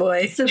 Oh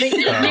boy! So the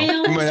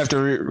emails. We might have to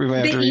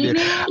read it.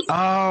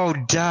 Oh,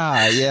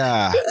 duh!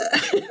 Yeah.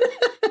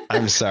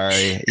 I'm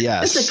sorry.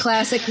 Yes. It's a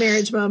classic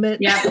marriage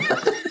moment. Yeah.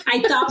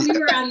 I thought we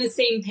were on the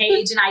same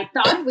page, and I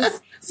thought it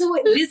was. So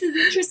this is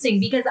interesting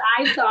because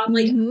I thought,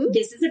 like,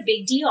 this is a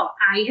big deal.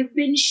 I have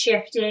been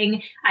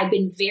shifting. I've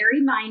been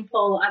very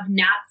mindful of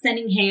not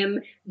sending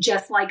him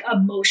just like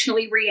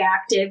emotionally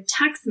reactive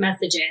text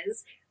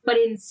messages, but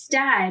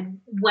instead,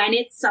 when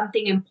it's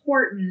something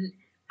important,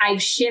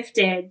 I've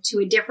shifted to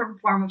a different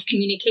form of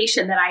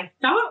communication that I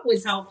thought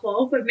was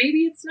helpful, but maybe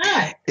it's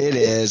not. It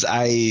is.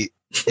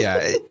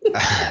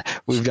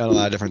 We've done a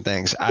lot of different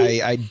things.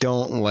 I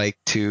don't like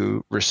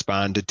to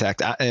respond to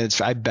text.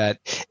 I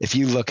bet if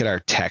you look at our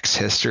text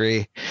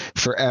history,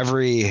 for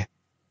every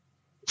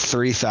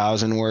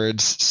 3,000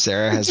 words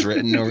Sarah has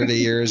written over the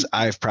years,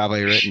 I've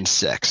probably written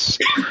 6.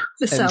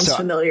 This sounds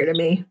familiar to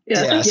me.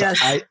 Yeah. So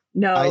yes.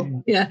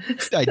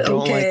 I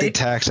don't like the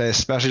text. I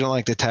especially don't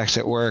like the text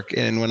at work.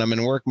 And when I'm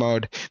in work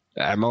mode,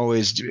 I'm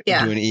always doing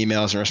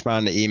emails and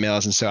responding to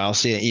emails. And so I'll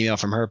see an email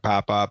from her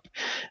pop up,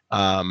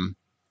 and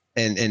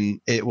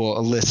it will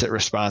elicit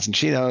response. And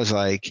she knows,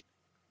 like,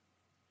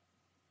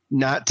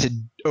 not to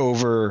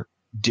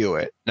overdo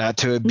it, not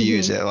to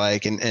abuse it.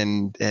 Like,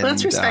 and well,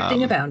 that's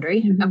respecting a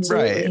boundary.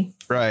 Absolutely.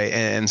 Right.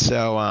 And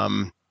so,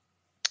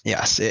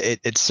 yes,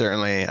 it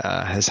certainly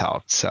has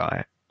helped. So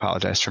I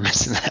apologize for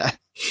missing that.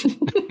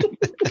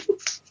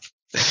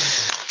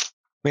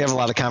 We have a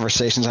lot of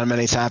conversations on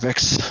many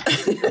topics.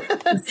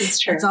 This is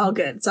true. It's all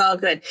good. It's all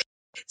good.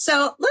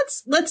 So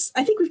let's,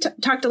 I think we've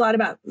talked a lot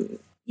about,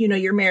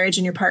 your marriage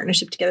and your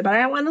partnership together, but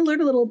I want to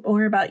learn a little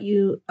more about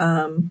you,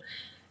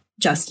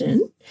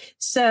 Justin.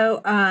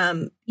 So,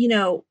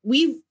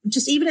 we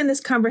just, even in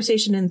this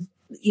conversation and,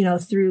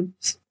 through,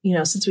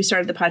 since we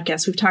started the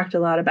podcast, we've talked a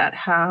lot about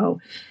how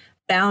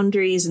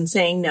boundaries and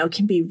saying no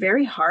can be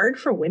very hard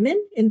for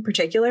women in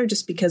particular,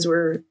 just because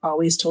we're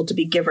always told to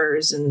be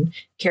givers and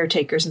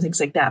caretakers and things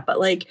like that. But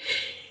like,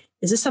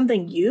 is this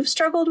something you've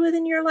struggled with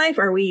in your life?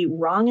 Are we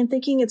wrong in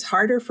thinking it's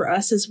harder for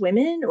us as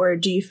women? Or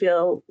do you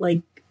feel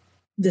like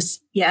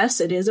this,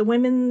 yes, it is a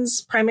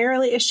women's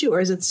primarily issue, or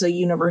is it a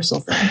universal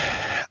thing?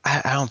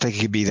 I don't think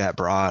it could be that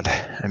broad.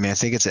 I mean, I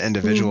think it's an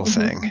individual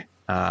thing.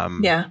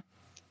 Yeah.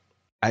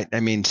 I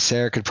mean,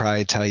 Sarah could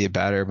probably tell you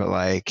better, but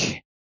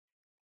like,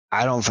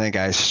 I don't think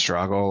I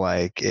struggle.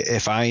 Like,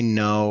 if I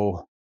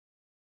know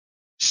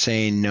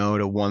saying no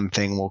to one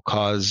thing will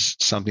cause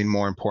something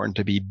more important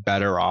to be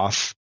better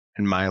off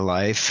in my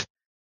life,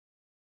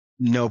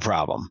 no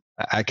problem.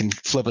 I can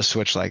flip a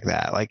switch like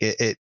that. Like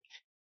it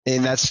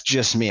and that's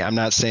just me. I'm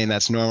not saying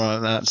that's normal.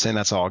 I'm not saying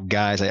that's all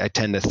guys. I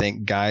tend to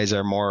think guys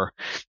are more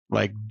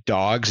like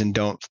dogs and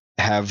don't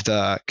have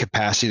the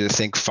capacity to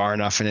think far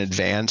enough in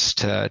advance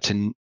to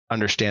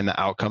understand the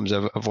outcomes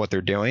of what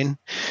they're doing.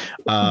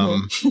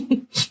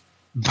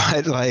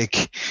 But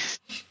like,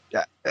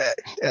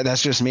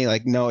 that's just me.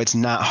 Like, no, it's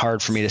not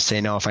hard for me to say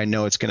no if I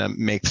know it's going to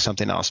make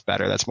something else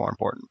better. That's more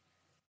important.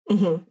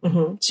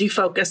 So you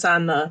focus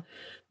on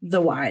the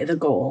why, the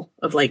goal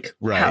of like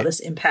how this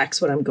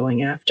impacts what I'm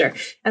going after.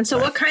 And so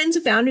what kinds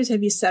of boundaries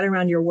have you set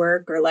around your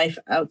work or life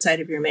outside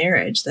of your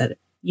marriage that,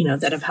 you know,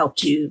 that have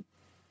helped you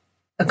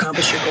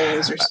accomplish your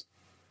goals? Or,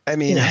 I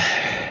mean,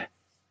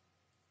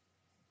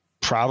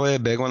 probably a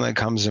big one that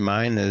comes to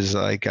mind is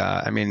like,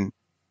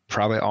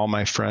 probably all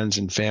my friends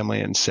and family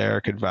and Sarah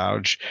could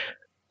vouch.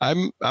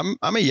 I'm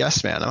a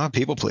yes man. I'm a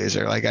people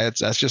pleaser. Like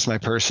that's just my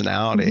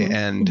personality.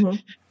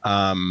 And,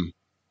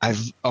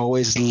 I've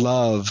always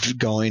loved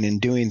going and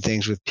doing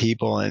things with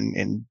people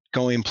and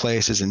going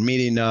places and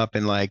meeting up.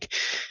 And like,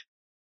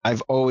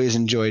 I've always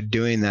enjoyed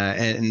doing that.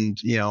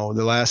 And you know,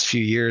 the last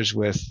few years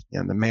with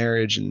the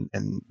marriage and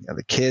you know,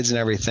 the kids and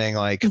everything,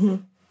 like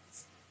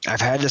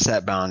I've had to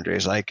set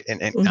boundaries, like,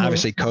 and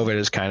obviously COVID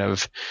has kind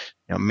of,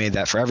 you know, made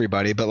that for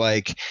everybody, but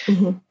like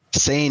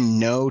saying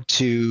no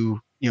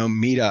to, you know,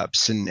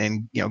 meetups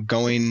and, you know,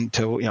 going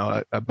to, you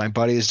know, my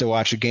buddies to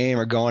watch a game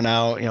or going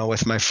out, you know,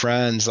 with my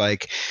friends,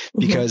 like,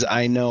 because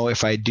I know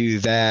if I do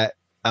that,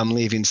 I'm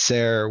leaving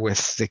Sarah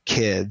with the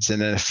kids.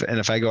 And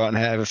if I go out and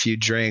have a few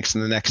drinks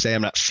and the next day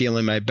I'm not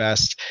feeling my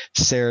best,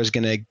 Sarah's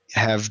going to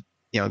have,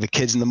 you know, the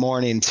kids in the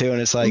morning too.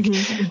 And it's like,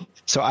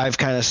 so I've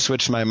kind of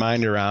switched my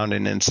mind around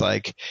and it's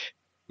like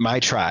my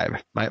tribe,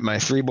 my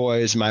three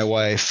boys, my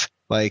wife,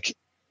 like,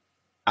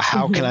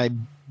 how can I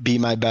be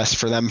my best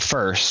for them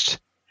first?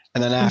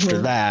 And then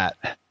after that,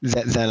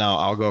 then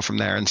I'll go from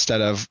there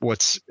instead of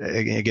what's,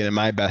 again, in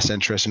my best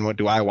interest and what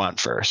do I want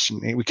first.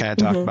 And we kind of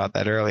talked about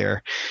that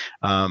earlier.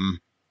 But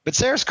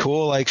Sarah's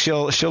cool. Like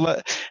she'll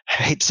let, I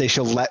hate to say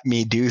she'll let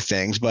me do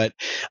things, but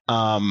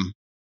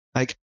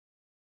like,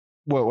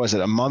 what was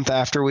it? A month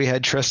after we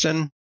had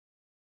Tristan,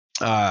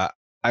 I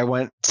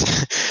went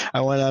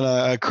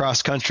on a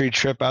cross country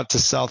trip out to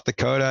South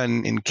Dakota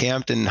and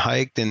camped and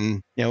hiked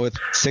and, you know, with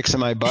 6 of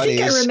my buddies.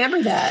 I think I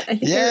remember that. I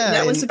think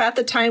that was about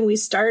the time we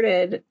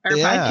started our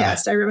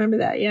podcast. I remember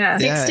that. Yeah.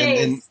 6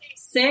 days.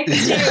 6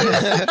 days.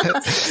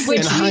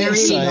 Which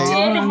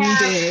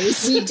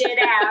we did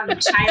have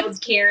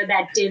childcare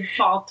that did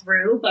fall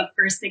through, but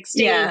for 6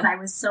 days I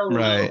was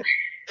solo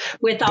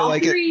with all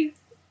like three.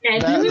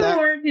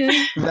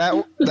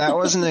 That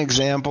was an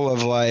example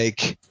of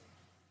like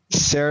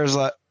Sarah's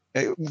like,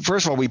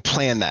 first of all, we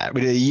planned that.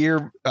 We did a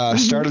year,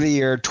 start of the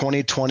year,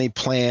 2020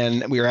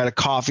 plan. We were at a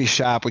coffee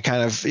shop. We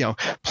kind of, you know,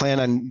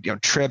 planned on, you know,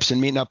 trips and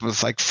meeting up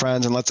with like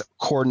friends and let's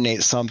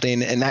coordinate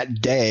something. And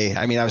that day,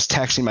 I mean, I was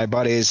texting my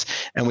buddies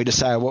and we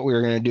decided what we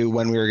were going to do,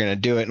 when we were going to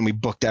do it. And we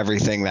booked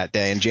everything that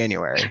day in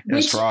January.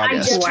 Which I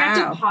just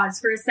have to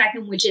pause for a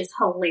second, which is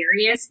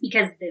hilarious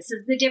because this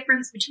is the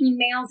difference between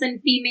males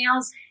and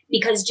females.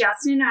 Because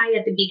Justin and I,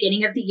 at the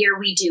beginning of the year,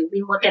 we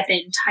look at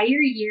the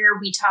entire year.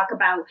 We talk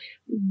about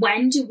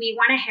when do we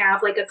want to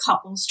have like a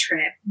couples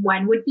trip?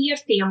 When would be a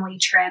family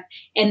trip?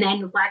 And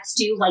then let's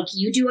do like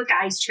you do a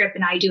guy's trip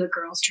and I do a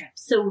girl's trip.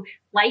 So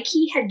like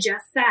he had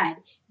just said,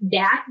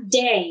 that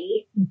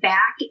day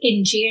back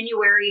in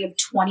January of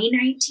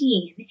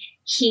 2019,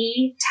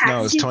 he texted No,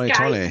 it was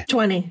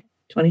 2020.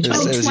 2020. It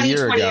was a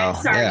year ago.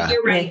 Sorry,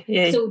 you're right.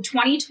 Yeah. So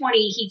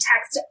 2020, he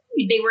texted,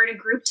 they were in a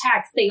group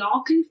text. They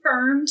all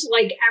confirmed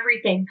like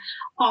everything.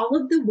 All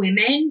of the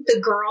women, the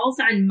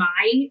girls on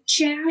my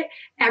chat,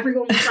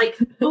 everyone was like,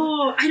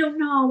 oh, I don't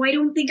know. I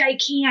don't think I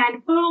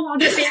can. Oh, I'll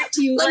get back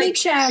to you. Let me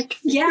check.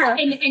 Yeah.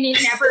 And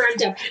it never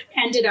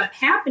ended up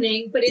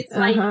happening. But it's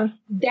like,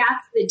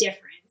 that's the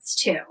difference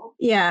too.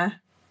 Yeah.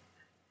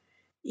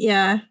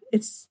 Yeah.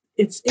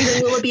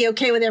 Will it be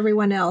okay with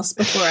everyone else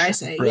before I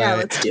say, yeah,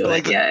 let's do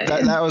it. Yeah,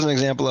 that was an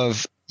example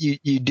of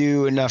you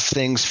do enough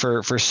things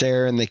for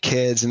Sarah and the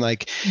kids and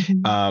like,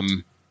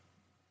 and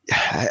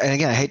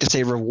again, I hate to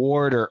say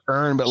reward or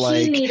earn, but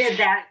like he needed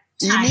that.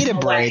 You need a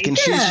break and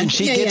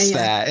she gets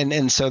that.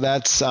 And so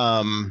that's,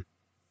 so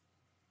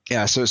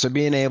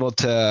being able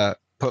to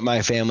put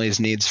my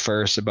family's needs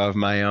first above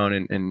my own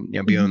and you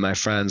know, being with my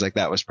friends, like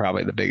that was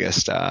probably the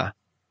biggest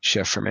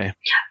shift for me.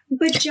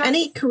 But just,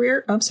 any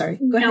career, I'm sorry,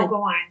 go ahead.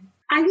 Go on.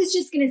 I was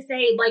just going to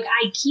say, like,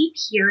 I keep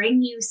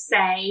hearing you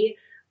say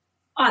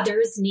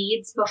others'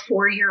 needs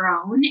before your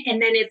own.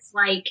 And then it's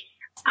like,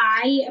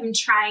 I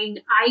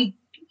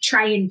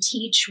try and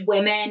teach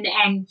women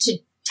and to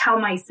tell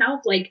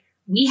myself, like,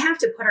 we have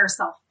to put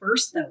ourselves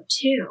first though,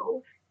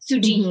 too. So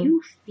do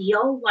you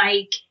feel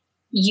like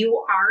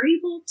you are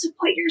able to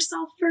put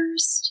yourself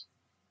first?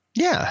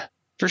 Yeah,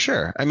 for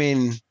sure. I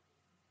mean,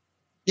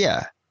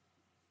 yeah.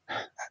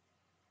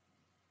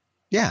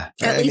 Yeah.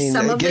 At least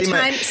some of the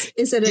times,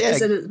 is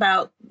it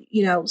about,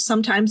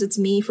 sometimes it's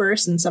me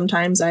first and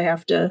sometimes I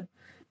have to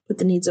put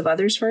the needs of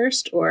others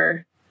first?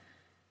 Or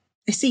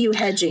I see you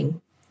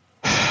hedging.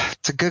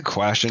 It's a good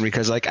question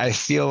because, like, I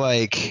feel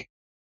like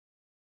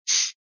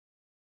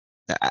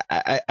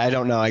I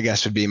don't know, I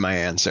guess would be my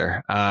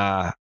answer.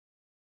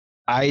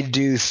 I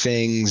do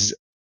things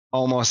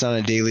almost on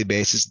a daily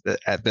basis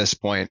at this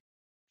point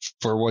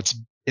for what's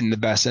in the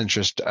best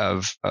interest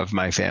of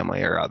my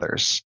family or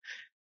others.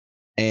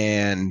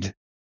 And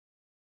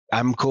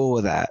I'm cool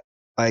with that.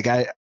 Like,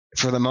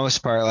 for the most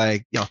part,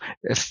 like,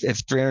 if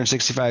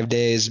 365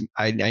 days,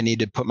 I need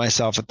to put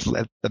myself at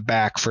the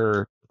back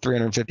for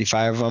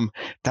 355 of them,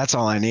 that's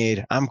all I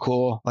need. I'm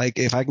cool. Like,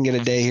 if I can get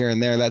a day here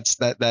and there,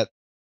 that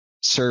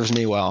serves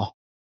me well.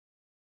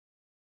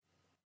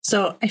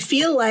 So I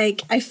feel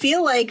like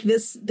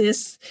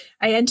this,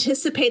 I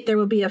anticipate there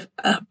will be a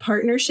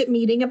partnership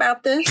meeting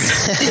about this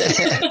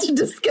to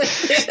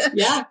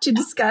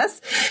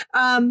discuss.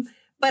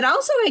 But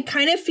also I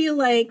kind of feel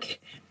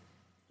like,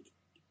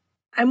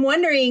 I'm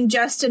wondering,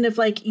 Justin, if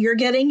like you're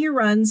getting your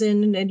runs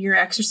in and your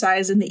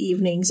exercise in the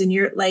evenings and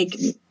you're like,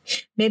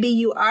 maybe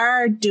you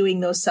are doing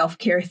those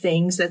self-care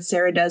things that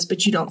Sarah does,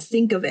 but you don't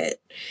think of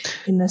it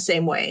in the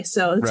same way.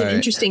 So it's an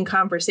interesting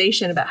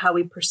conversation about how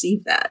we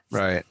perceive that.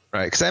 Right.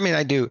 Cause I mean,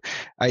 I do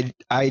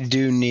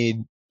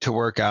need to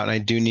work out and I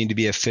do need to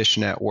be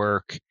efficient at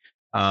work.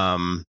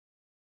 But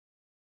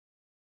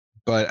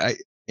I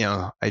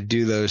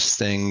do those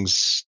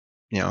things,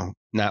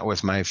 not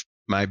with my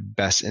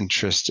best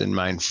interest in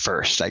mind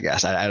first, I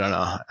guess. I don't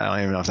know. I don't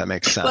even know if that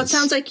makes sense. Well, it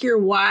sounds like your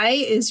why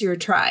is your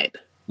tribe.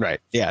 Right.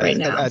 Yeah. Right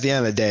now. At the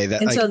end of the day,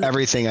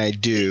 everything I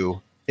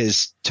do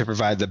is to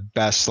provide the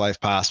best life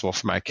possible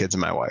for my kids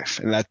and my wife.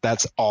 And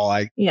that's all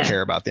I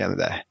care about at the end of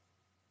the day.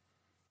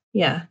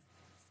 Yeah.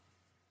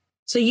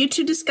 So you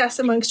two discuss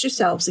amongst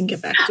yourselves and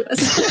get back to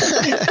us.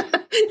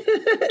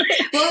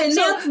 Well, and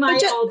that's my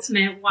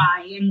ultimate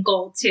why and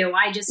goal too.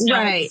 I just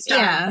know it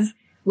starts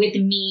with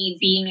me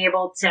being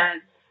able to,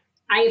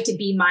 I have to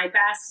be my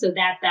best so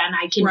that then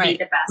I can be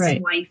the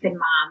best wife and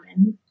mom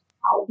and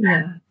all of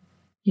that.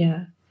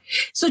 Yeah.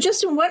 So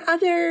Justin, what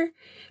other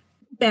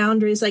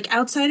boundaries, like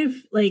outside of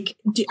like,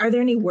 are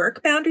there any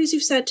work boundaries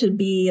you've set to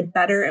be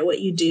better at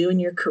what you do in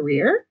your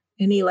career?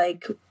 Any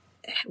like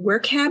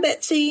work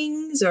habit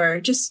things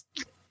or just,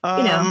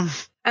 I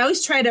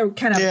always try to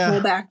kind of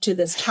pull back to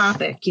this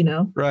topic,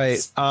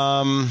 Right.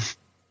 I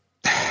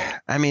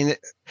mean,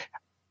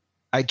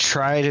 I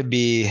try to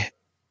be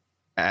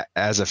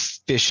as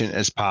efficient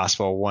as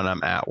possible when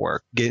I'm at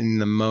work, getting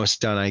the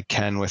most done I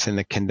can within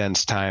the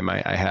condensed time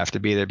I have to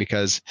be there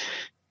because,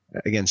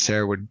 again,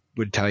 Sarah would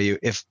tell you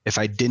if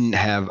I didn't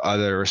have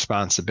other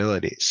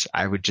responsibilities,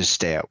 I would just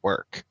stay at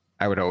work.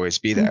 I would always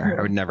be there. Mm-hmm.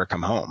 I would never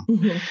come home.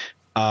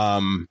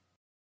 Mm-hmm.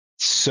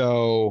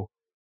 So,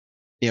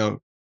 and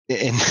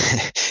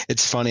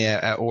it's funny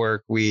at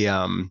work, we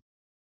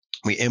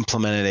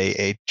implemented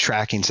a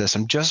tracking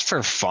system just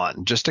for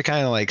fun, just to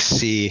kind of like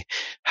see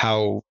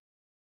how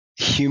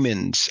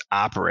humans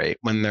operate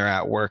when they're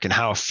at work and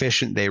how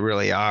efficient they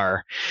really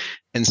are.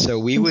 And so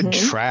we would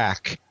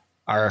track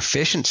our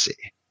efficiency.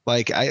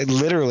 Like I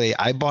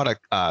bought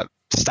a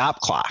stop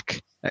clock.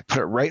 I put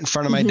it right in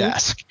front of my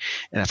desk.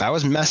 And if I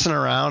was messing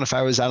around, if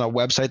I was on a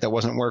website that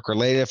wasn't work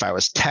related, if I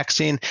was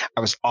texting,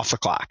 I was off the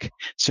clock. As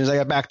soon as I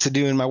got back to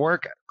doing my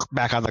work,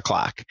 back on the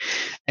clock.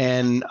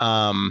 And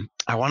I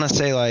want to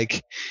say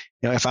like,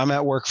 if I'm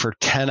at work for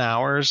 10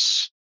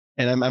 hours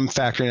and I'm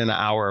factoring in an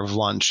hour of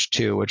lunch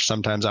too, which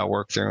sometimes I'll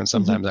work through and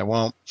sometimes I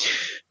won't.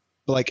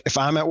 But like if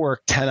I'm at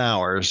work 10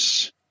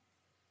 hours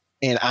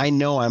and I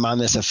know I'm on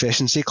this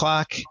efficiency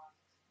clock,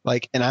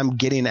 like, and I'm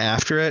getting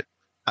after it,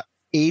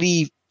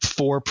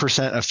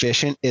 84%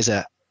 efficient is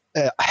a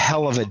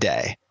hell of a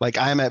day. Like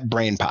I'm at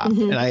brain pop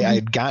and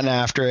I'd gotten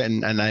after it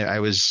and I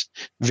was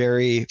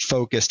very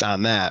focused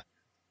on that.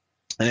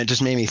 And it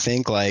just made me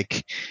think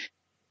like,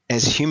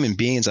 as human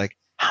beings, like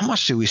how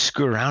much do we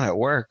screw around at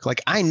work?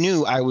 Like I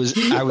knew I was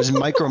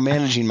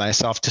micromanaging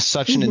myself to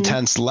such an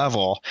intense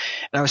level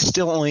and I was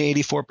still only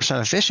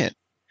 84% efficient.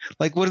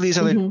 Like what are these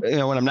other,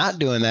 when I'm not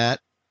doing that,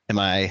 am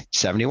I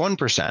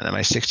 71%? Am I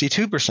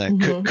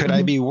 62%? Could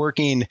I be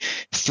working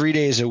 3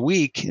 days a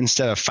week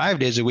instead of 5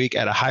 days a week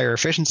at a higher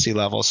efficiency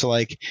level? So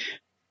like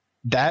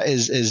that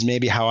is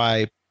maybe how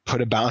I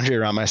put a boundary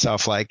around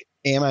myself. Like,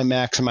 am I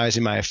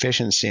maximizing my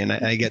efficiency? And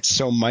I get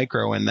so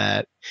micro in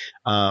that,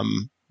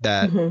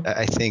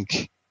 I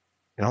think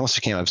it almost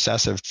became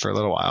obsessive for a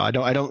little while.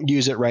 I don't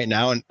use it right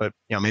now, but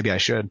maybe I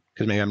should,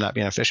 because maybe I'm not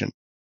being efficient.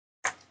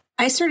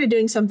 I started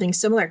doing something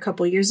similar a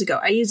couple of years ago.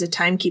 I use a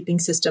timekeeping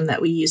system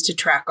that we use to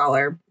track all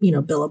our,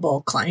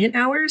 billable client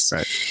hours.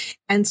 Right.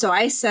 And so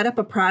I set up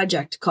a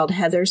project called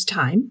Heather's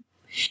Time.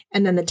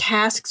 And then the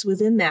tasks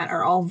within that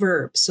are all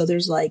verbs. So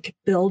there's like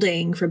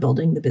building for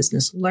building the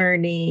business,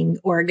 learning,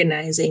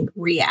 organizing,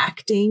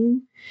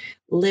 reacting,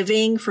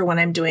 living for when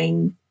I'm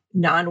doing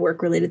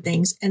non-work related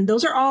things. And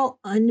those are all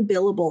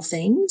unbillable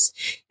things.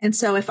 And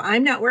so if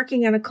I'm not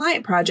working on a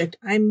client project,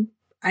 I'm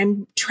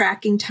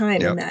tracking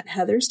time in that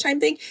Heather's Time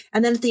thing.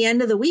 And then at the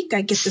end of the week,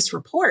 I get this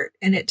report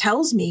and it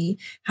tells me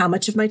how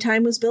much of my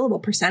time was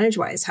billable percentage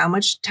wise, how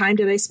much time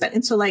did I spend?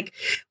 And so like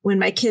when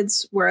my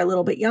kids were a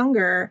little bit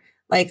younger,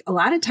 like a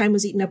lot of time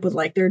was eaten up with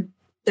like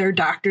their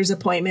doctor's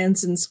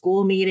appointments and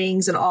school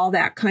meetings and all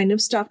that kind of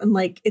stuff. And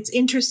like, it's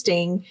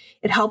interesting.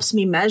 It helps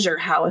me measure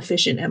how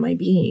efficient am I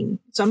being.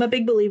 So I'm a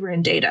big believer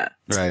in data.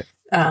 Right.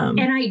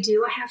 And I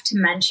do have to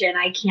mention,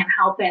 I can't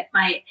help it,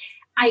 but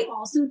I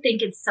also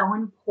think it's so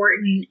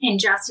important. And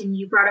Justin,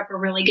 you brought up a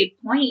really good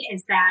point,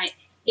 is that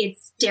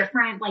it's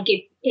different. Like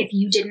if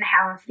you didn't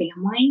have a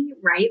family,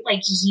 right?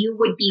 Like you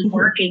would be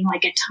working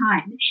like a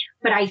ton.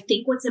 But I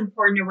think what's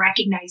important to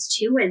recognize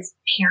too, as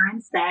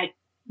parents that,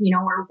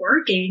 are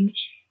working,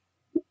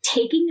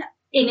 taking,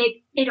 and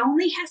it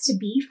only has to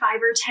be 5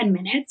 or 10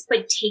 minutes,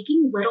 but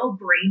taking little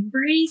brain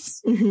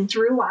breaks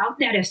throughout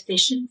that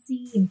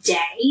efficiency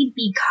day,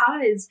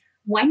 because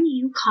when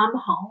you come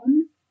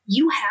home,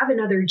 you have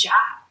another job.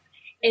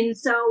 And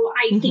so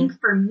I think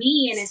for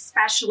me, and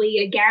especially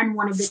again,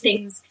 one of the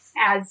things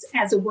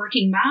as a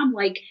working mom,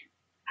 like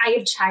I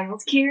have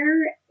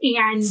childcare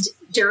and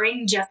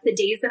during just the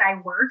days that I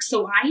work.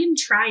 So I am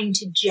trying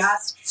to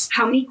just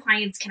how many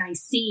clients can I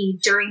see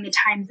during the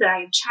times that I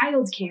have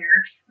childcare?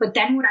 But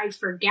then what I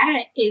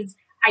forget is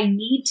I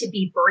need to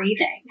be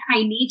breathing.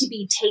 I need to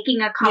be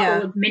taking a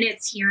couple of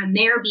minutes here and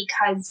there,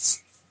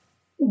 because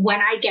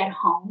when I get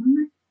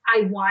home,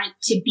 I want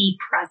to be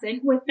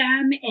present with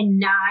them and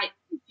not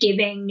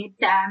giving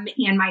them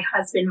and my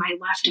husband my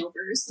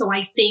leftovers. So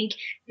I think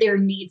there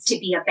needs to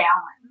be a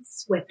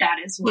balance with that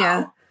as well.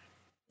 Yeah.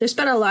 There's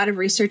been a lot of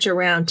research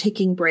around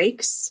taking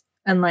breaks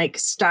and like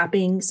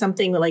stopping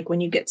something, like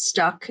when you get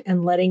stuck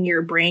and letting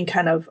your brain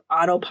kind of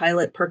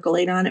autopilot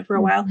percolate on it for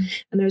a while.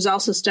 And there's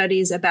also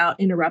studies about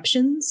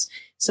interruptions.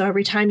 So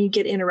every time you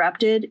get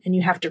interrupted and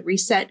you have to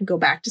reset and go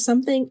back to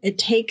something, it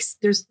takes,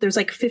 there's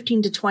like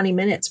 15 to 20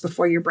 minutes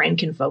before your brain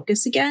can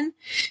focus again.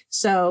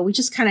 So we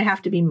just kind of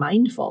have to be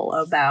mindful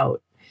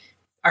about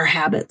our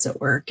habits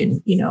at work.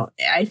 And,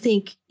 I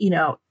think,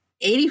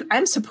 80,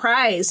 I'm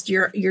surprised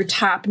your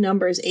top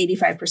number is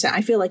 85%.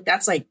 I feel like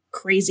that's like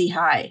crazy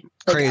high.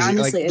 Like, crazy.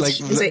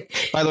 Honestly,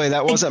 by the way,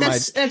 that wasn't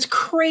that's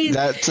crazy.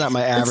 That's not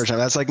my average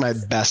number. That's like my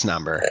best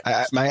number.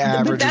 My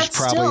average is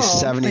probably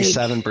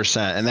 77%.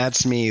 And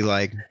that's me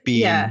like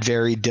being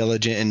very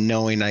diligent and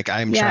knowing like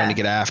I'm trying to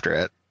get after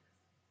it.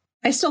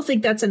 I still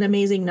think that's an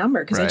amazing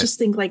number, because I just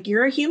think like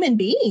you're a human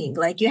being.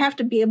 Like you have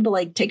to be able to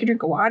like take a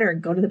drink of water and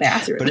go to the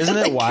bathroom. But isn't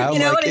it like, wild? You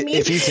know like, what I mean?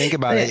 If you think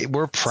about it,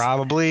 we're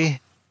probably,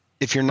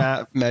 if you're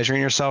not measuring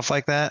yourself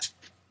like that,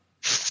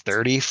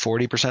 30,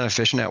 40%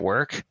 efficient at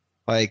work.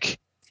 Like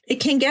it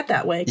can get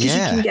that way, because you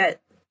can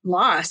get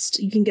lost.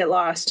 You can get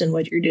lost in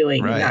what you're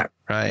doing and not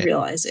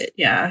realize it.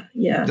 Yeah.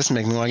 Yeah. This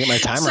makes me want to get my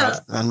timer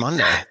on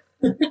Monday.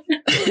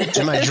 It's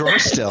in my drawer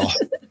still.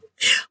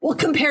 We'll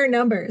compare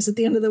numbers at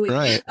the end of the week.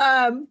 Right.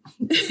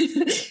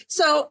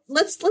 So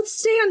let's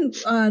stay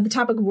on the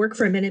topic of work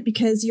for a minute,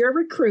 because you're a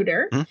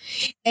recruiter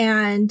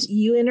and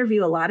you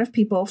interview a lot of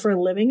people for a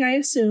living, I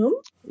assume.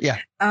 Yeah.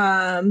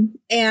 And,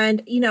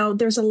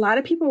 there's a lot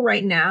of people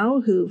right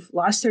now who've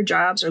lost their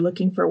jobs or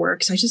looking for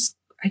work. So I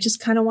just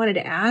kind of wanted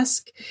to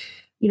ask,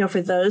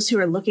 for those who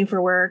are looking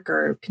for work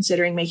or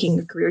considering making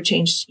a career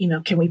change,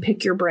 can we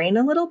pick your brain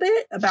a little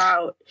bit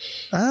about,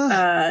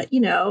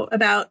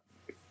 about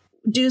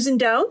do's and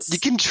don'ts? You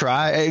can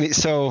try.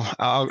 So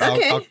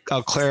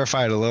I'll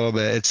clarify it a little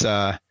bit. It's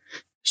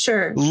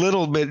sure a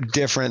little bit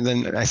different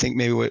than I think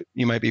maybe what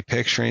you might be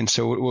picturing.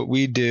 So what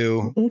we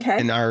do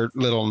in our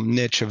little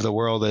niche of the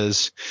world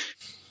is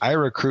I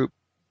recruit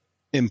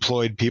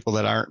employed people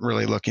that aren't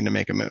really looking to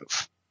make a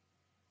move.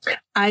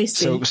 I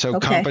see. So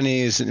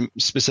companies,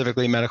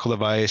 specifically medical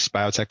device,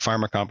 biotech,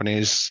 pharma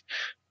companies,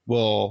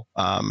 will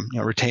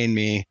retain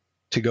me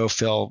to go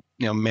fill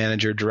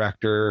manager,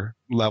 director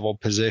level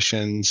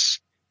positions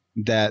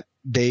that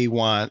they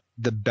want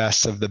the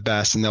best of the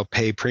best, and they'll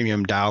pay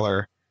premium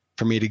dollar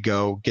for me to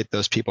go get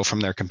those people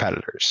from their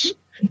competitors.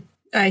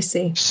 I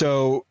see.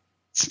 So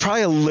it's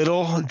probably a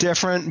little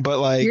different, but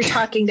like you're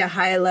talking to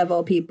high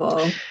level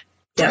people.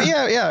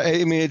 Yeah.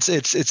 I mean,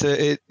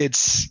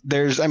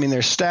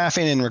 there's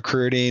staffing and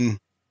recruiting,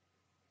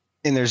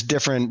 and there's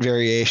different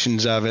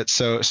variations of it.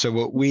 So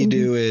what we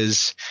do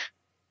is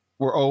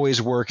we're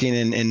always working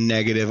in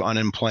negative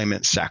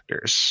unemployment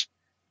sectors.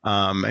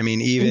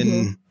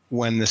 Even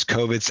when this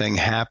COVID thing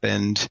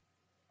happened,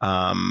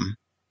 and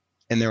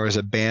there was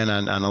a ban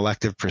on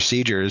elective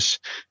procedures,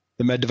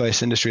 the med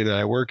device industry that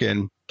I work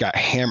in got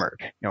hammered,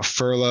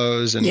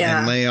 furloughs and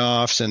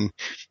layoffs and,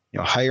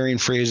 hiring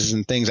freezes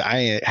and things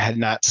I had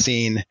not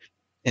seen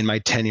in my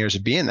 10 years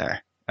of being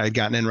there. I had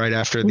gotten in right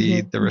after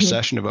the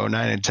recession of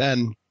 09 and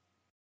 10.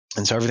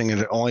 And so everything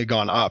had only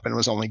gone up and it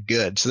was only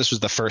good. So this was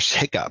the first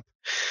hiccup.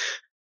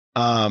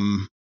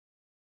 But,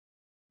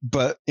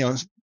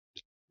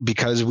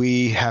 because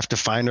we have to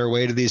find our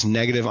way to these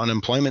negative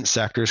unemployment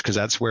sectors, because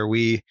that's where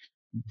we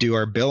do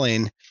our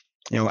billing,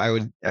 I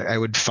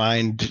would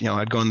find,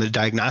 I'd go in the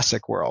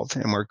diagnostic world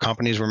and where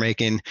companies were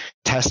making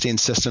testing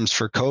systems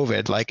for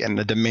COVID, and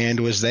the demand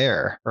was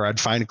there. Or I'd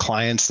find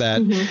clients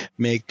that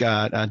make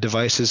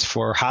devices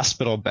for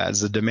hospital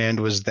beds. The demand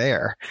was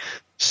there.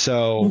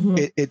 So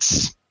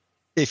it's,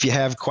 if you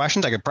have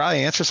questions, I could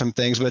probably answer some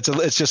things, but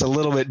it's just a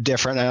little bit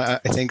different. I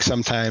think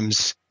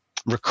sometimes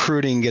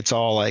recruiting gets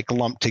all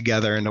lumped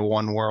together into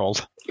one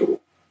world.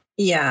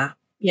 Yeah.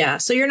 Yeah.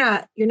 So you're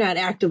not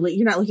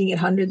looking at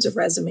hundreds of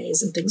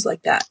resumes and things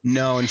like that.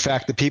 No, in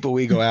fact, the people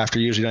we go after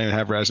usually don't even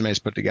have resumes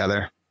put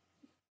together.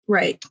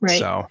 Right.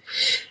 So a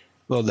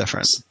little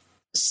different.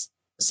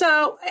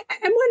 So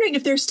I'm wondering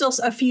if there's still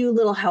a few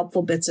little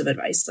helpful bits of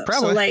advice though.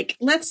 Probably. So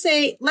let's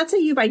say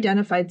you've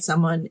identified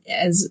someone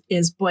as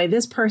boy,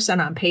 this person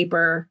on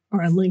paper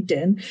or on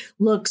LinkedIn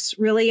looks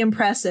really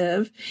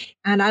impressive.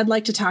 And I'd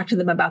like to talk to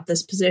them about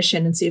this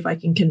position and see if I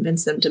can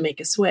convince them to make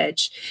a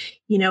switch.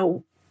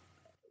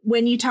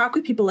 When you talk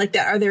with people like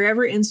that, are there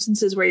ever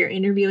instances where you're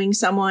interviewing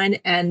someone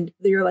and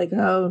you're like,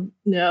 oh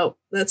no,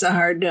 that's a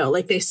hard no.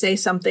 They say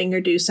something or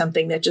do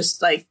something that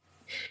just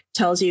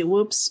tells you,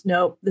 whoops,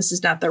 nope, this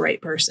is not the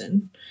right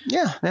person.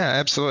 Yeah,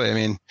 absolutely. I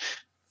mean,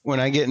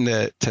 when I get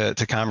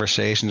into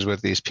conversations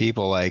with these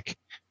people,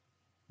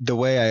 the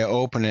way I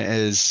open it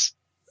is,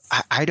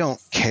 I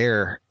don't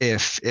care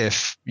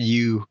if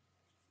you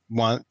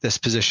want this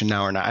position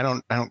now or not.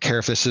 I don't care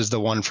if this is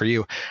the one for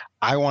you.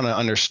 I want to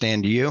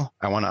understand you.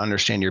 I want to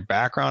understand your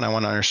background. I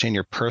want to understand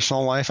your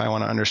personal life. I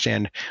want to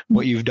understand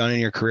what you've done in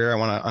your career. I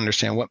want to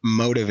understand what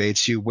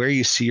motivates you, where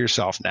you see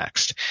yourself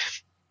next.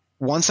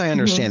 Once I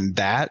understand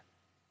that,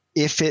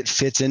 if it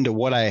fits into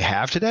what I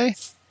have today,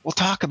 we'll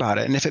talk about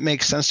it. And if it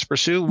makes sense to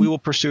pursue, we will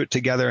pursue it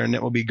together and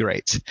it will be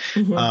great.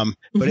 But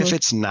if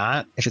it's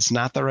not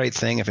the right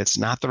thing, if it's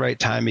not the right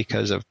time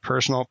because of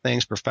personal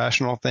things,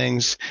 professional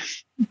things,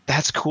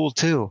 that's cool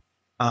too.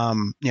 I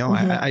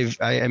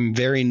am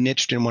very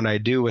niched in what I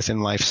do within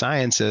life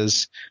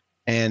sciences,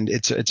 and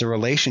it's a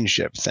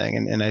relationship thing.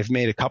 And I've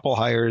made a couple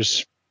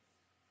hires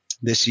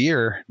this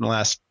year in the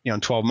last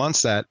 12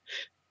 months that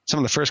some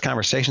of the first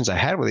conversations I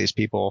had with these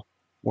people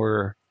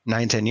were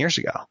 9-10 years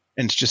ago.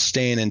 And it's just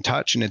staying in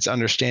touch, and it's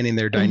understanding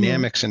their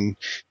dynamics and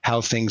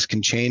how things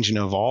can change and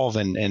evolve.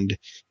 And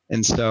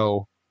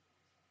so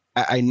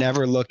I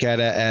never look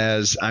at it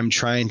as I'm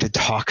trying to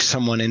talk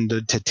someone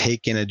into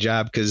taking a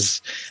job,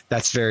 because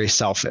that's very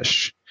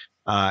selfish.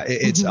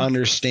 It's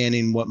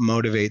understanding what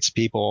motivates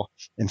people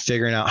and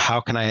figuring out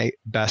how can I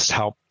best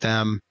help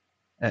them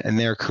in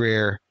their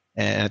career,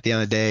 and at the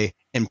end of the day,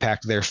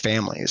 impact their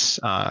families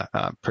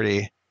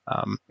pretty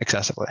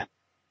excessively.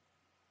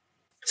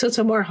 So it's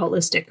a more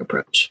holistic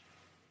approach.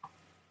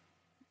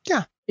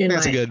 Yeah,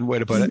 that's a good way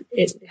to put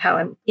it.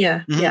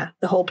 The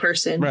whole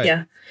person. Right.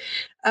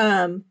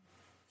 Yeah.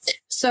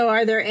 So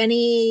are there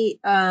any,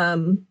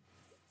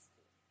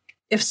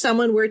 if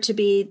someone were to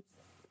be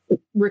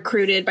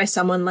recruited by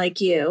someone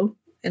like you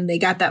and they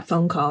got that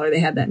phone call or they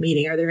had that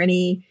meeting, are there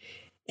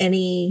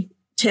any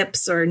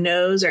tips or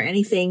no's or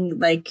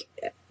anything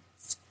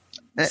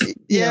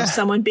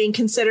someone being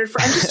considered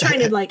for? I'm just trying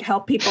to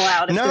help people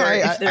out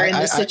if they're in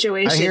this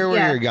situation. I hear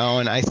where you're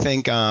going. I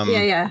think,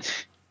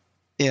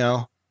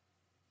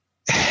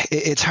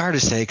 it's hard to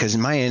say because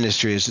my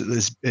industry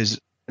is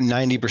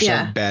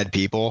 90% bad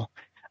people.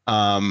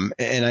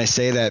 And I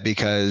say that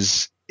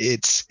because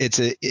it's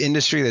an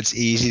industry that's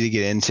easy to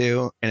get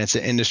into, and it's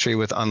an industry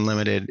with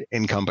unlimited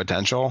income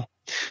potential.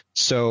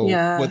 So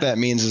what that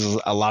means is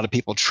a lot of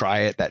people try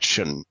it that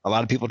shouldn't. A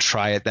lot of people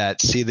try it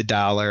that see the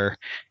dollar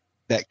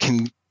that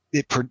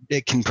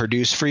it can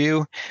produce for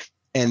you,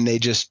 and they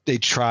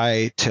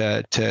try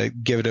to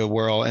give it a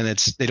whirl, and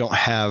they don't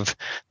have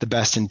the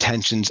best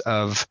intentions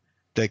of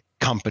the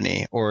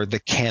company or the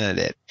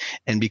candidate,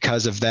 and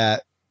because of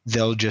that,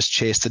 they'll just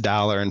chase the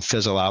dollar and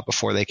fizzle out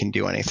before they can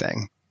do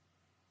anything.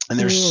 And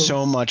there's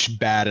so much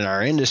bad in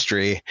our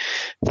industry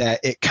that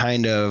it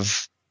kind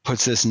of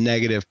puts this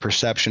negative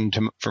perception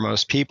for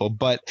most people.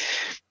 But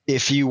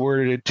if you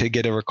were to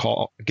get a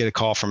call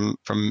from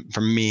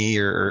me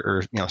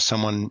or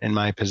someone in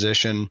my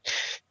position,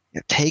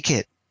 take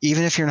it.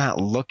 Even if you're not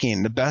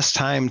looking, the best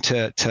time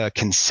to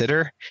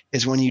consider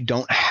is when you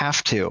don't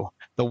have to.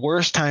 The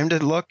worst time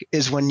to look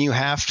is when you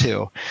have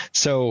to.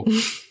 So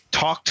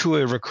talk to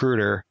a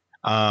recruiter,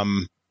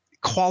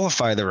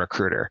 qualify the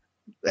recruiter,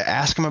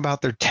 ask them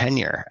about their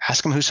tenure,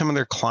 ask them who some of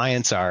their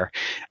clients are.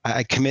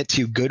 I commit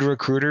to good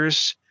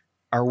recruiters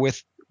are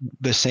with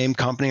the same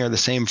company or the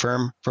same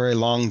firm for a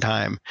long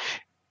time.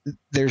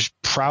 There's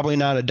probably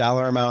not a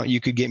dollar amount you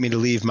could get me to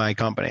leave my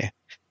company.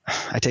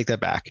 I take that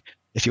back.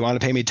 if you want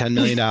to pay me $10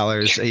 million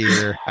a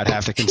year, I'd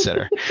have to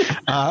consider.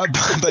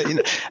 But you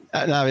know,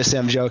 and obviously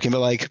I'm joking, but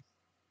like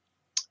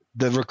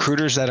the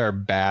recruiters that are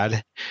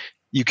bad,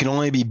 you can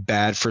only be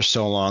bad for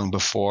so long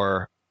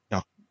before, you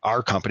know,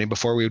 our company,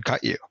 before we would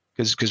cut you.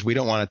 Because we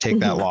don't want to take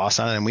that loss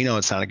on it, and we know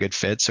it's not a good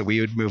fit. So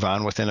we would move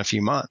on within a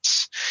few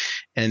months.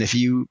 And if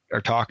you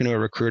are talking to a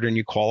recruiter and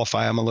you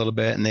qualify them a little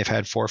bit and they've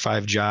had 4 or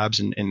 5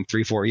 jobs in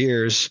 3-4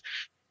 years,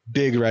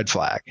 big red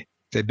flag.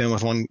 They've been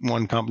with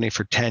one company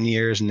for 10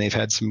 years and they've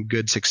had some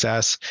good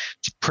success.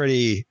 It's a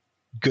pretty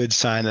good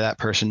sign that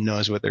person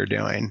knows what they're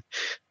doing.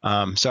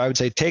 So I would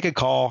say take a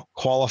call,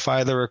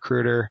 qualify the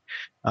recruiter,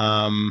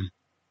 and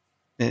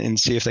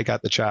see if they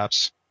got the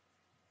chops.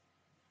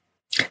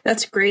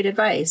 That's great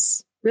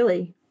advice.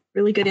 Really,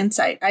 really good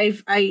insight.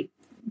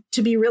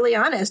 To be really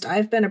honest,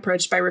 I've been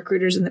approached by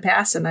recruiters in the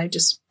past and I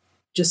just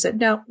said,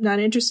 no, not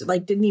interested.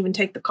 Like didn't even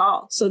take the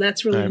call. So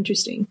that's really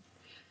interesting.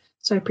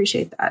 So I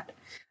appreciate that.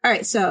 All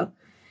right. So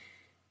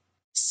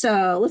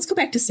let's go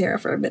back to Sarah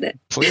for a minute.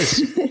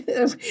 Please.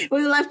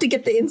 We'd love to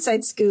get the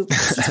inside scoop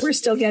since we're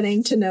still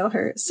getting to know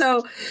her. So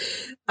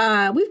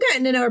we've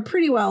gotten to know her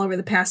pretty well over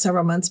the past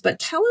several months, but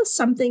tell us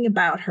something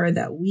about her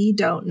that we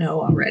don't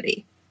know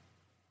already.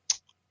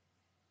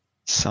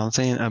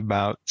 Something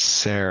about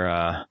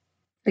Sarah.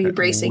 Are you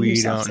bracing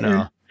yourself? We don't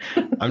know.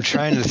 I'm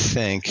trying to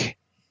think.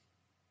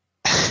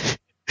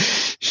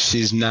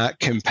 She's not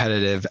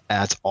competitive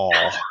at all.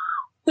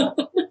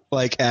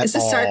 Like at all. Is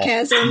this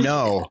sarcasm?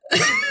 No.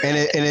 And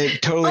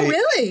it totally, oh,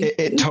 really?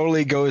 It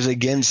totally goes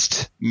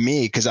against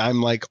me because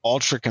I'm like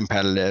ultra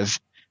competitive.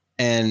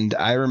 And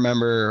I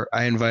remember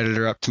I invited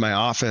her up to my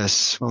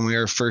office when we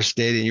were first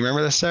dating. You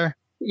remember this, Sarah?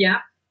 Yeah.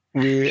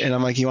 And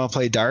I'm like, you want to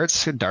play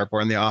darts?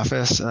 Dartboard in the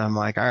office. And I'm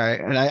like, all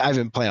right. And I've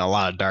been playing a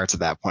lot of darts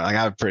at that point. Like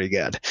I'm pretty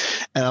good.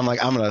 And I'm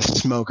like, I'm going to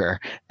smoke her.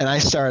 And I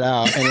start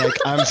out and like,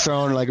 I'm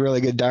throwing like really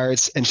good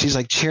darts and she's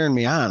like cheering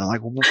me on. I'm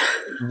like,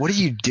 what are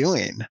you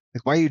doing?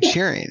 Like, why are you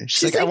cheering?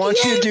 She's like, I want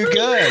you to do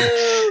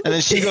good. And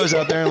then she goes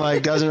out there and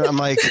like, doesn't, I'm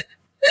like,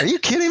 are you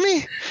kidding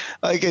me?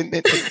 Like,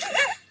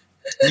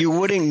 you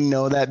wouldn't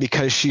know that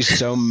because she's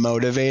so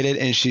motivated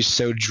and she's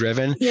so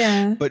driven.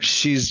 Yeah. But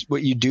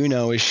what you do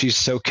know is she's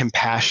so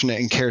compassionate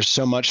and cares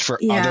so much for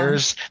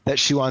others that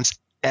she wants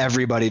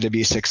everybody to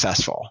be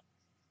successful.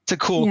 It's a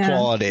cool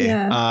quality.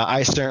 Yeah.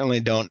 I certainly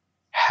don't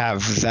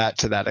have that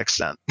to that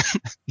extent.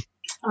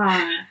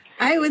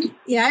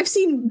 I've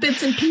seen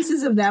bits and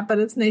pieces of that, but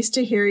it's nice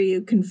to hear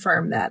you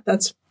confirm that.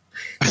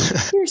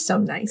 You're so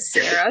nice,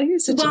 Sarah. You're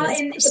such a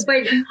nice person.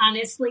 But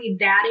honestly,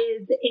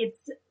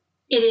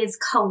 it is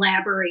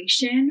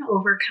collaboration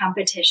over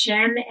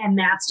competition. And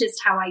that's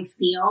just how I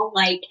feel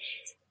like,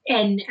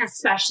 and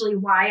especially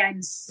why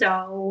I'm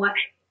so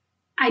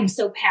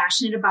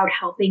passionate about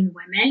helping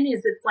women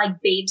is it's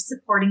like babes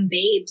supporting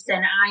babes.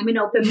 And I'm an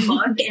open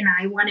book and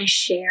I want to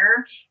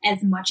share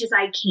as much as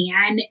I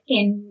can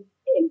in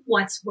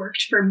what's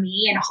worked for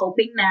me and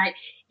hoping that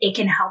it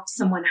can help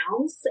someone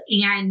else.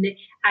 And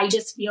I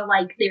just feel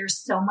like there's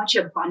so much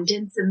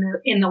abundance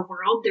in the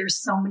world. There's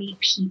so many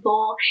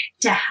people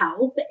to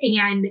help.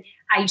 And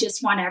I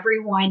just want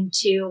everyone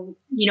to,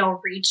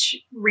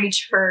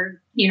 reach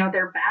for,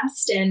 their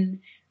best. And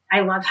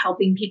I love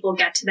helping people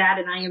get to that.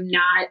 And I'm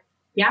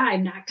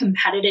not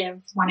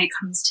competitive when it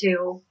comes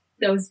to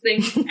those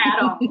things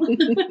at all.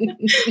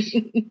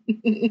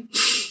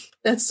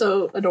 That's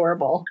so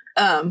adorable.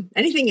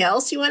 Anything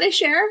else you want to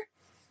share?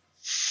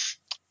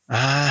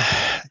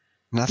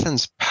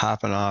 Nothing's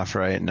popping off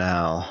right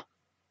now.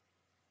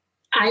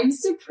 I'm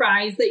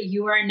surprised that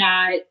you are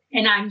not,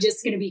 and I'm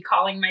just going to be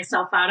calling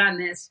myself out on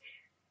this,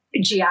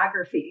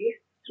 geography.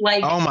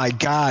 Like, oh my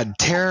God,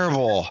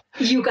 terrible.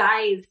 You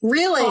guys.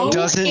 Really?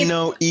 Doesn't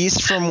know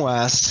east from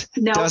west.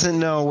 No. Doesn't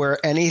know where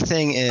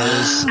anything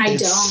is. I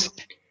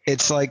don't.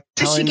 It's like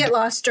does she get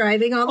lost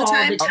driving all the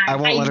time? I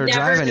won't let her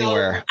drive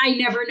anywhere. I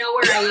never know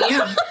where I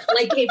am.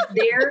 Like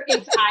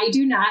if I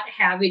do not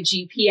have a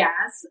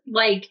GPS,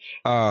 like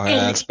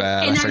that's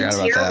bad. And I forgot I'm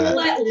about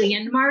terrible that. at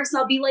landmarks.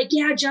 I'll be like,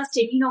 yeah,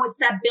 Justin, it's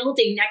that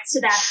building next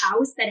to that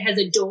house that has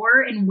a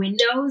door and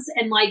windows,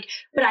 and like,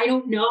 but I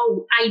don't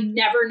know. I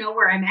never know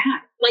where I'm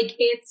at. Like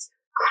it's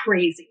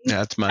crazy.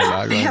 That's my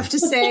mind. I have to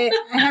say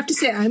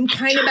I'm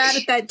kind of bad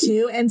at that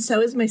too. And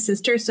so is my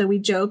sister. So we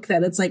joke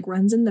that it's like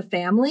runs in the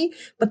family.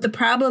 But the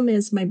problem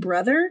is my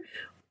brother,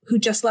 who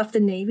just left the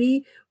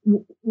Navy,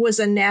 was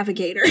a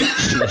navigator.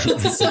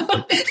 So,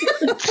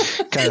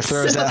 kind of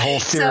throws that whole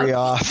theory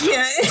off.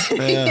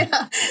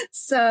 Yeah.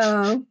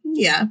 So,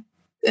 yeah.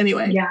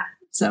 Anyway. Yeah.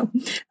 So,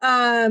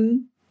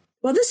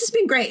 well, this has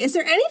been great. Is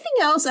there anything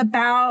else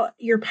about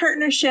your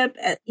partnership,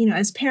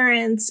 as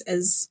parents,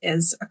 as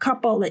a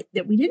couple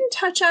that we didn't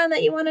touch on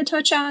that you want to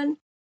touch on?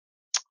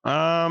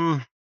 I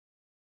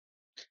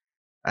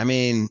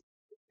mean,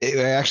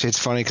 it's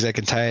funny because I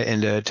can tie it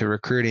into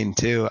recruiting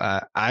too.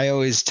 I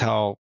always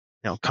tell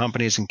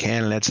companies and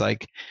candidates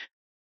like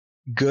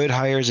good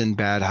hires and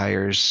bad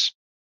hires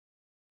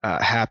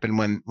happen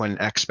when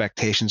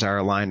expectations are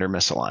aligned or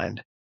misaligned.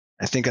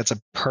 I think that's a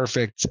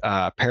perfect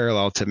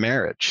parallel to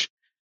marriage.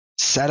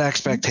 set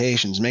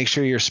expectations. Make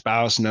sure your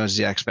spouse knows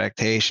the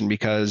expectation,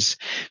 because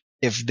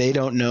if they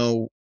don't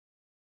know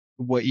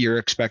what you're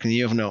expecting,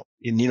 you don't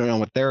know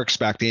what they're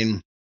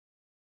expecting,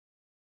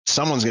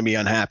 someone's going to be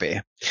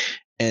unhappy.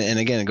 And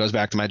again, it goes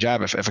back to my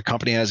job. If a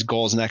company has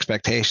goals and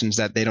expectations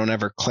that they don't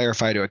ever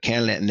clarify to a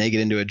candidate, and they get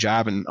into a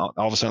job and all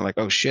of a sudden like,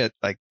 oh shit,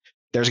 like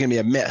there's going to be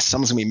a miss,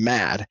 someone's going to be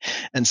mad.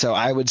 And so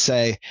I would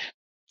say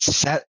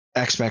set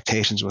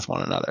expectations with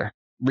one another,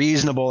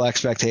 reasonable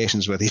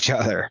expectations with each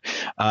other,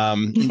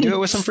 and do it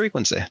with some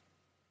frequency.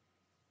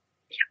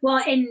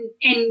 Well,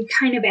 and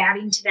kind of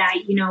adding to that,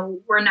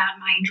 we're not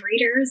mind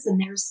readers, and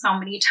there's so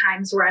many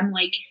times where I'm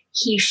like,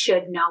 he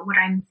should know what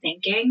I'm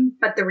thinking,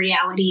 but the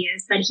reality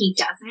is that he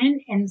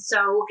doesn't. And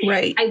so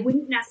right. I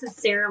wouldn't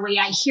necessarily,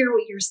 I hear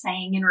what you're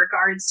saying in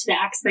regards to the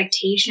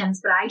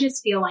expectations, but I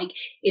just feel like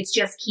it's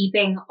just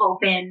keeping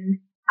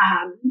open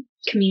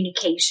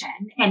communication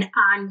and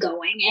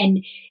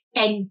ongoing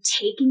and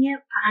taking it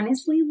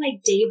honestly,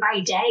 like day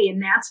by day.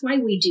 And that's why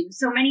we do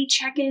so many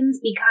check-ins,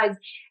 because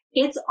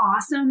it's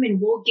awesome.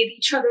 And we'll give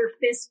each other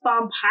fist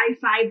bump, high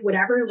five,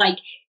 whatever. Like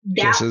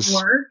that Kisses.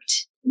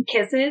 worked.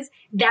 Kisses.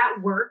 That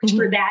worked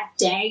for that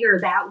day or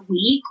that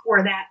week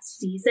or that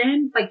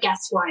season. But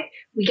guess what?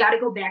 We got to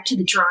go back to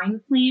the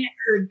drawing plan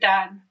or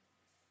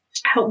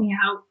help me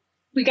out.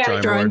 We got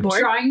a drawing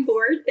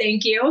board.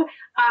 Thank you.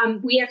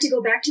 We have to go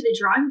back to the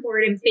drawing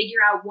board and figure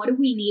out what do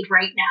we need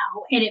right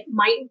now. And it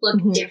might look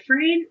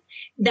different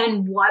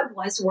than what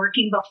was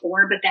working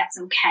before, but that's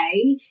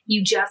okay.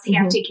 You just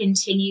have to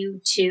continue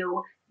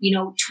to,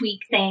 tweak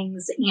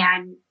things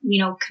and,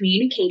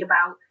 communicate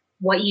about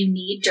what you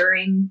need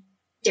during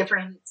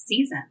different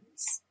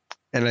seasons.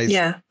 And I was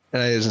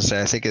going to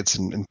say, I think it's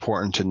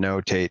important to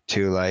notate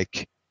too,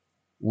 like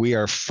we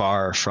are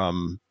far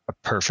from a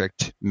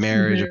perfect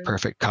marriage, a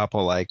perfect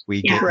couple. Like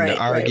we get into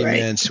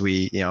arguments,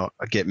 we,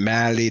 get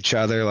mad at each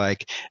other.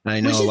 Like, and I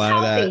know a lot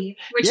of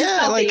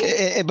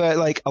that. But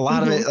like a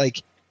lot of it,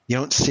 like you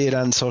don't see it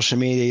on social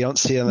media. You don't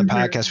see it on the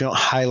podcast. We don't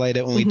highlight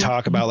it when we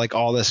talk about like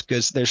all this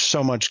good. There's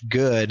so much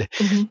good,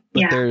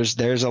 but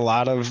there's a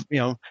lot of,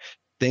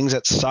 things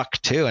that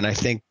suck too. And I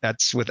think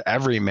that's with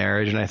every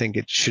marriage. And I think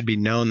it should be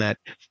known that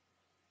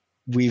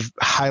we've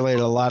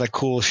highlighted a lot of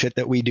cool shit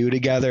that we do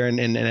together.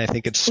 And I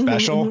think it's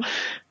special,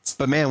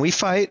 but man, we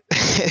fight.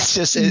 It's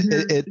just, it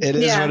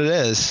is what it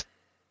is.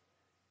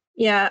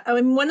 Yeah. I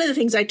mean, one of the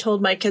things I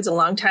told my kids a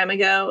long time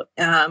ago,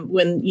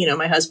 when,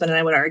 my husband and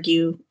I would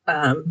argue,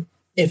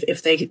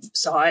 if they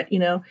saw it,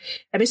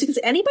 I basically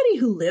said, anybody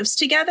who lives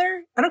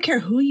together, I don't care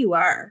who you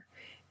are,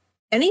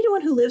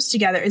 anyone who lives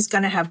together is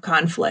going to have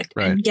conflict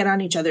and get on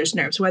each other's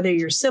nerves, whether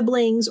you're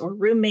siblings or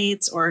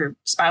roommates or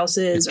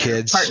spouses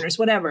or partners,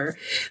 whatever.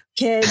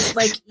 Kids,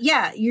 like,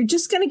 you're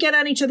just going to get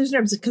on each other's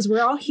nerves because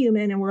we're all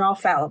human and we're all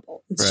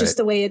fallible. It's just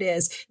the way it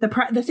is.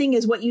 The thing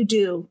is what you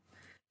do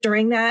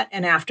during that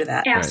and after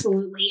that.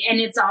 Absolutely. And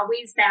it's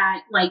always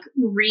that like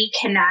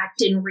reconnect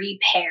and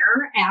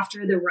repair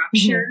after the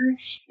rupture.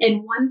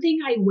 And one thing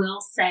I will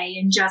say,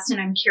 and Justin,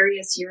 I'm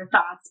curious your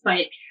thoughts,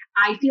 but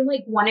I feel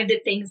like one of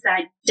the things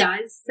that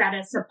does set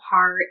us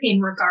apart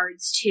in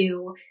regards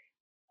to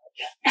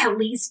at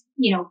least,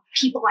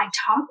 people I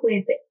talk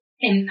with,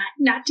 and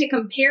not to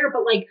compare,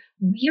 but like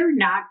we are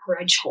not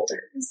grudge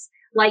holders.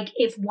 Like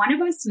if one of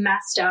us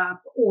messed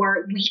up,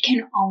 or we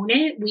can own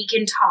it, we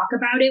can talk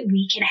about it,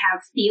 we can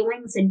have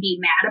feelings and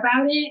be mad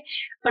about it.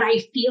 But I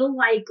feel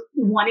like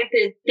one of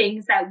the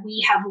things that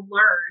we have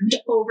learned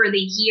over the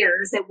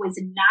years, it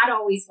was not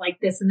always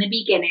like this in the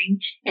beginning.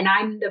 And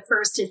I'm the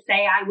first to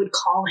say I would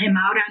call him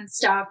out on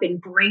stuff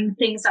and bring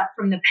things up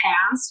from the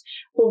past.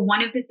 But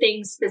one of the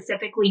things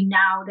specifically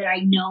now that I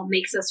know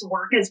makes us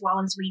work as well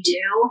as we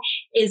do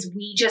is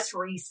we just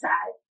reset.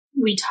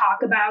 We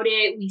talk about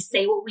it. We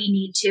say what we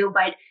need to,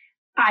 but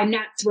I'm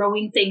not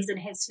throwing things in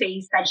his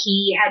face that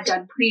he had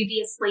done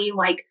previously.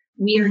 Like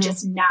we are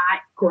just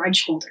not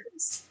grudge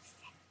holders.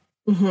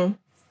 And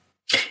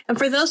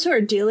for those who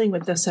are dealing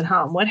with this at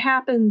home, what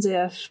happens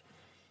if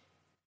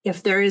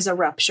there is a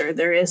rupture,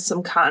 there is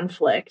some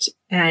conflict,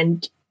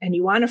 and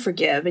you want to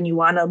forgive and you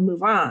want to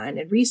move on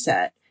and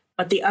reset,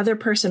 but the other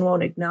person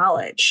won't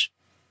acknowledge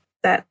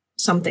that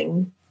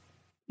something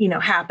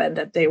happened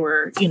that they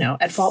were,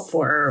 at fault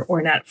for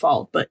or not at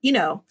fault, but,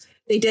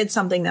 they did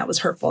something that was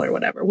hurtful or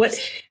whatever.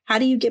 How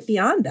do you get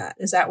beyond that?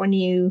 Is that when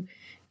you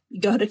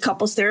go to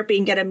couples therapy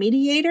and get a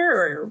mediator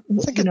or,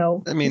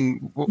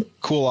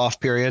 cool off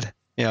period,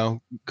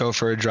 go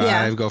for a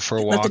drive, go for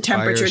a walk, let the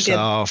temperature by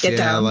yourself. Get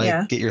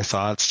down, get your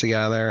thoughts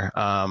together.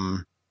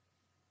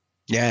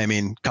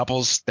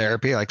 Couples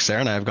therapy, like Sarah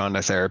and I have gone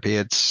to therapy.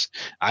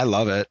 I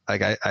love it.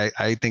 Like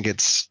I think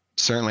it's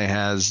certainly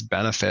has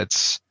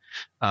benefits.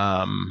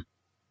 And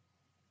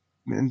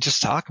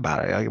just talk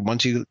about it. Like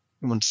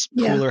once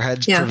cooler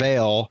heads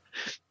prevail,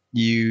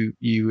 you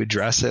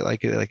address it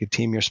like a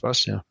team you're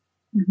supposed to.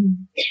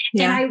 And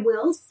I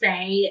will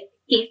say,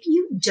 if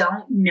you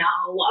don't know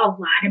a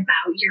lot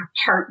about your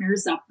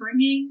partner's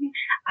upbringing,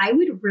 I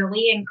would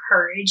really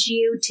encourage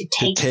you to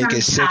take a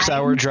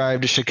 6-hour drive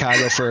to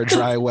Chicago for a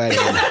dry wedding.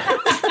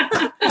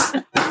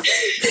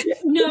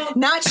 No.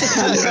 Not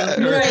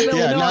Chicago. Right.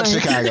 Yeah, not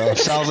Chicago.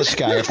 South of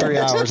Chicago, 3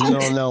 hours in the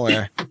middle of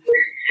nowhere.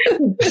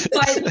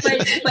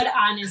 But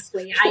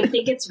honestly, I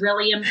think it's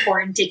really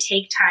important to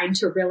take time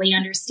to really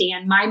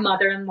understand. My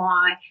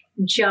mother-in-law,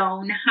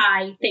 Joan,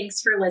 hi,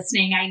 thanks for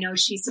listening. I know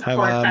she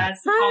supports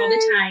us all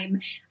the time.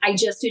 I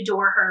just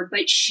adore her,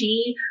 but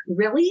she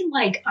really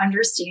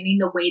understanding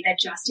the way that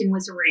Justin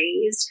was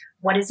raised,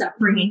 what his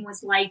upbringing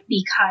was like,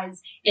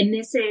 because, and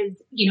this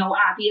is,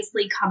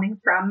 obviously coming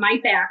from my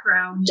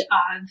background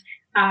of,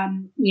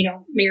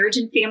 marriage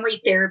and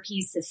family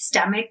therapy,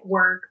 systemic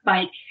work,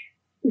 but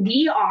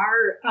we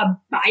are a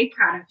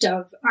byproduct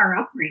of our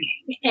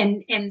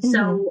upbringing. And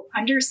so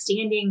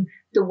understanding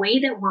the way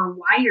that we're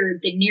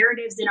wired, the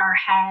narratives in our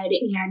head,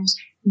 and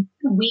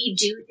we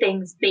do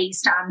things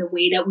based on the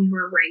way that we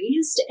were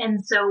raised. And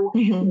so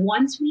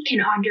once we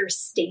can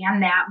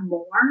understand that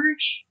more,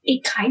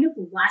 it kind of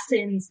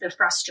lessens the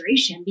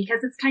frustration,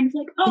 because it's kind of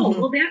like,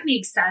 well, that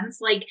makes sense.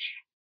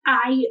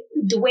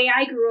 The way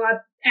I grew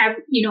up,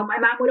 my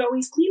mom would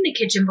always clean the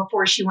kitchen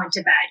before she went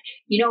to bed.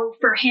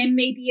 For him,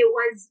 maybe it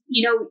was,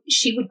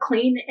 she would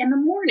clean in the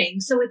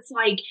morning. So it's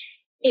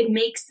it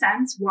makes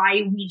sense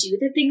why we do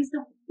the things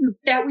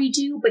that we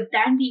do, but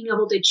then being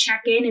able to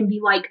check in and be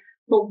like,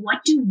 but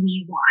what do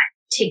we want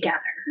together?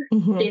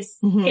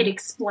 It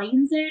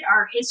explains it.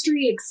 Our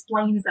history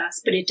explains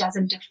us, but it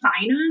doesn't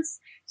define us.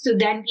 So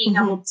then being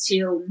able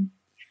to,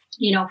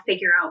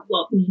 figure out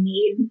what we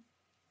need,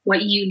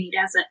 what you need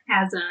as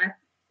a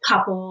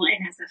couple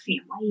and as a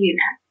family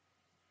unit.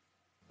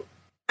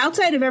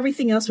 Outside of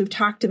everything else we've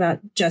talked about,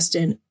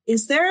 Justin,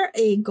 is there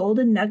a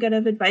golden nugget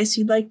of advice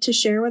you'd like to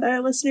share with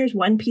our listeners?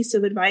 One piece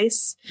of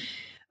advice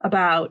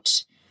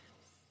about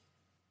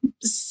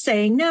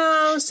saying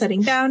no,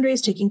 setting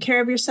boundaries, taking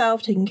care of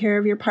yourself, taking care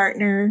of your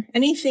partner,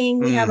 anything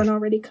we haven't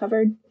already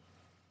covered?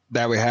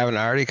 That we haven't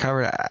already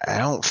covered? I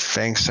don't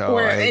think so.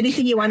 Or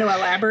anything you want to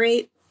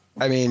elaborate?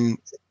 I mean,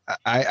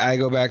 I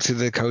go back to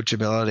the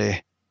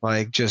coachability,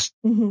 just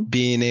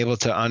being able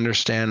to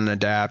understand and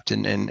adapt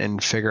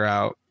and figure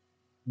out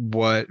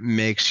what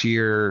makes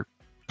your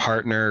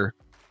partner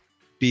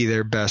be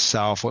their best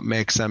self, what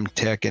makes them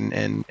tick,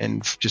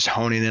 and just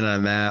honing in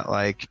on that.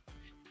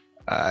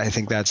 I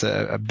think that's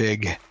a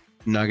big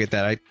nugget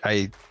that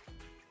I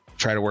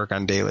try to work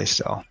on daily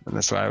still. And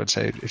that's what I would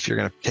say. If you're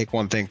going to take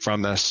one thing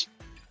from this,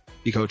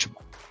 be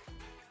coachable.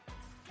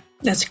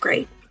 That's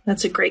great.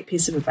 That's a great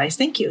piece of advice.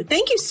 Thank you.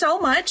 Thank you so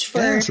much for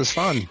this was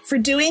fun. For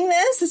doing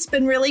this. It's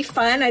been really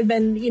fun. I've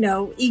been,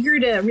 eager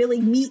to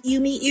really meet you.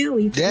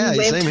 We've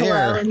waved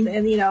hello and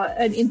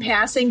in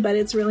passing, but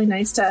it's really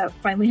nice to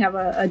finally have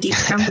a deep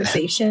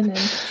conversation.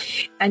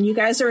 And you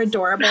guys are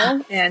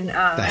adorable. And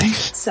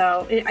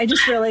so I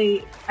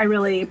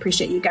really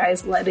appreciate you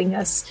guys letting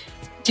us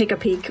take a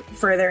peek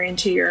further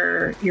into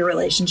your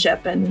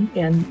relationship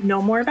and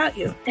know more about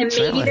you. And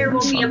maybe there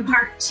will be a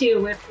part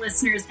 2 if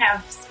listeners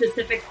have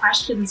specific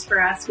questions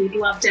for us. We'd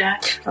love to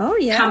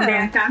come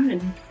back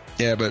on.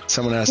 Yeah, but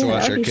someone has to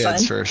watch our kids fun.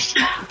 First.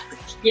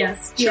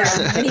 Yes.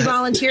 Yeah. Any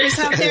volunteers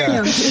out there?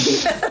 No.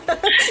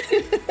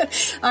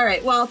 All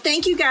right. Well,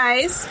 thank you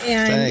guys.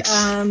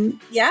 And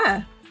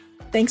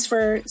thanks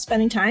for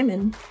spending time.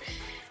 And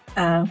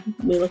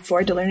we look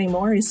forward to learning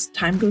more as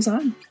time goes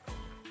on.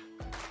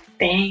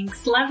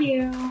 Thanks. Love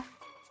you.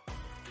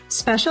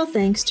 Special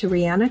thanks to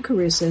Rihanna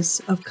Carusis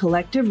of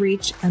Collective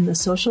Reach and the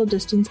Social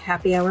Distance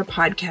Happy Hour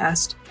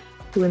podcast,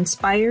 who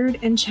inspired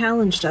and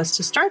challenged us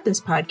to start this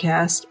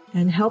podcast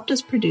and helped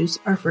us produce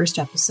our first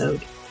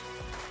episode.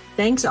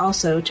 Thanks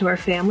also to our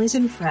families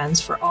and friends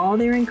for all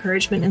their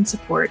encouragement and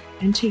support,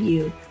 and to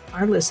you,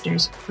 our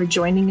listeners, for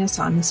joining us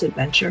on this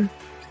adventure.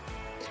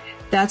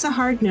 That's a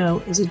Hard No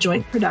is a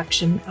joint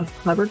production of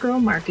Clever Girl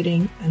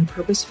Marketing and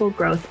Purposeful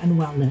Growth and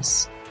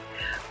Wellness.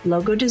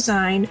 Logo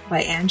design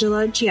by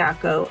Angela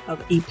Giacco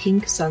of A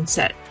Pink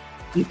Sunset.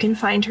 You can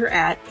find her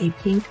at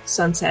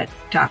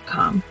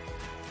apinksunset.com.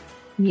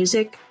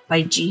 Music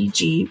by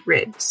G.G.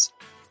 Riggs.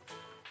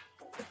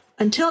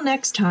 Until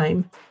next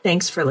time,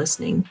 thanks for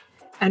listening.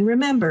 And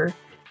remember,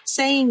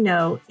 saying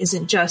no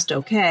isn't just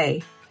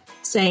okay.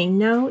 Saying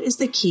no is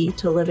the key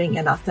to living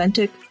an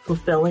authentic,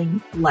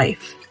 fulfilling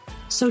life.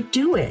 So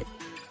do it.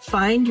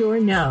 Find your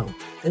no,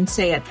 and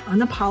say it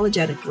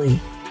unapologetically.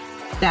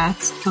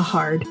 That's a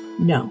hard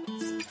no.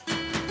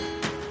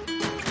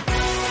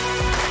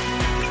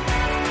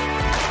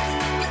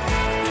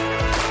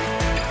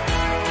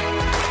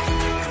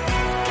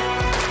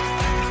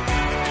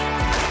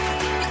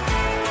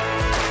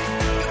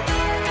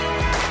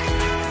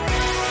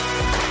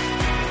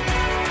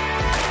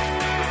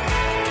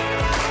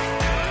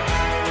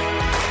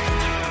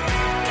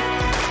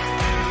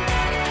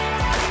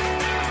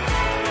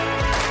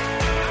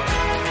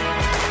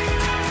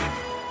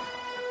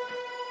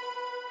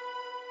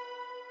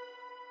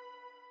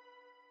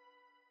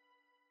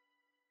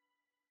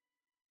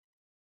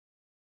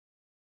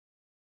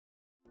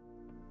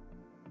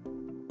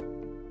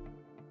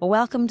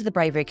 Welcome to the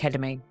Bravery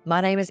Academy.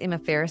 My name is Emma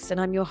Ferris and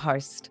I'm your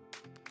host.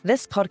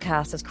 This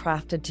podcast is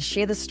crafted to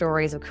share the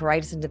stories of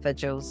courageous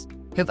individuals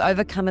who've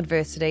overcome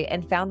adversity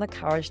and found the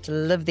courage to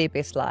live their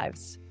best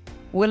lives.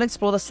 We'll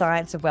explore the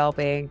science of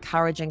well-being,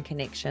 courage and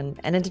connection,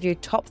 and interview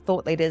top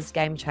thought leaders,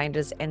 game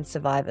changers, and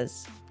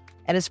survivors.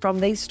 And it's from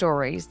these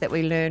stories that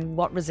we learn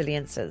what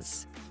resilience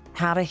is,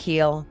 how to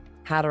heal,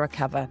 how to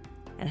recover,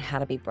 and how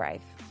to be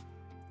brave.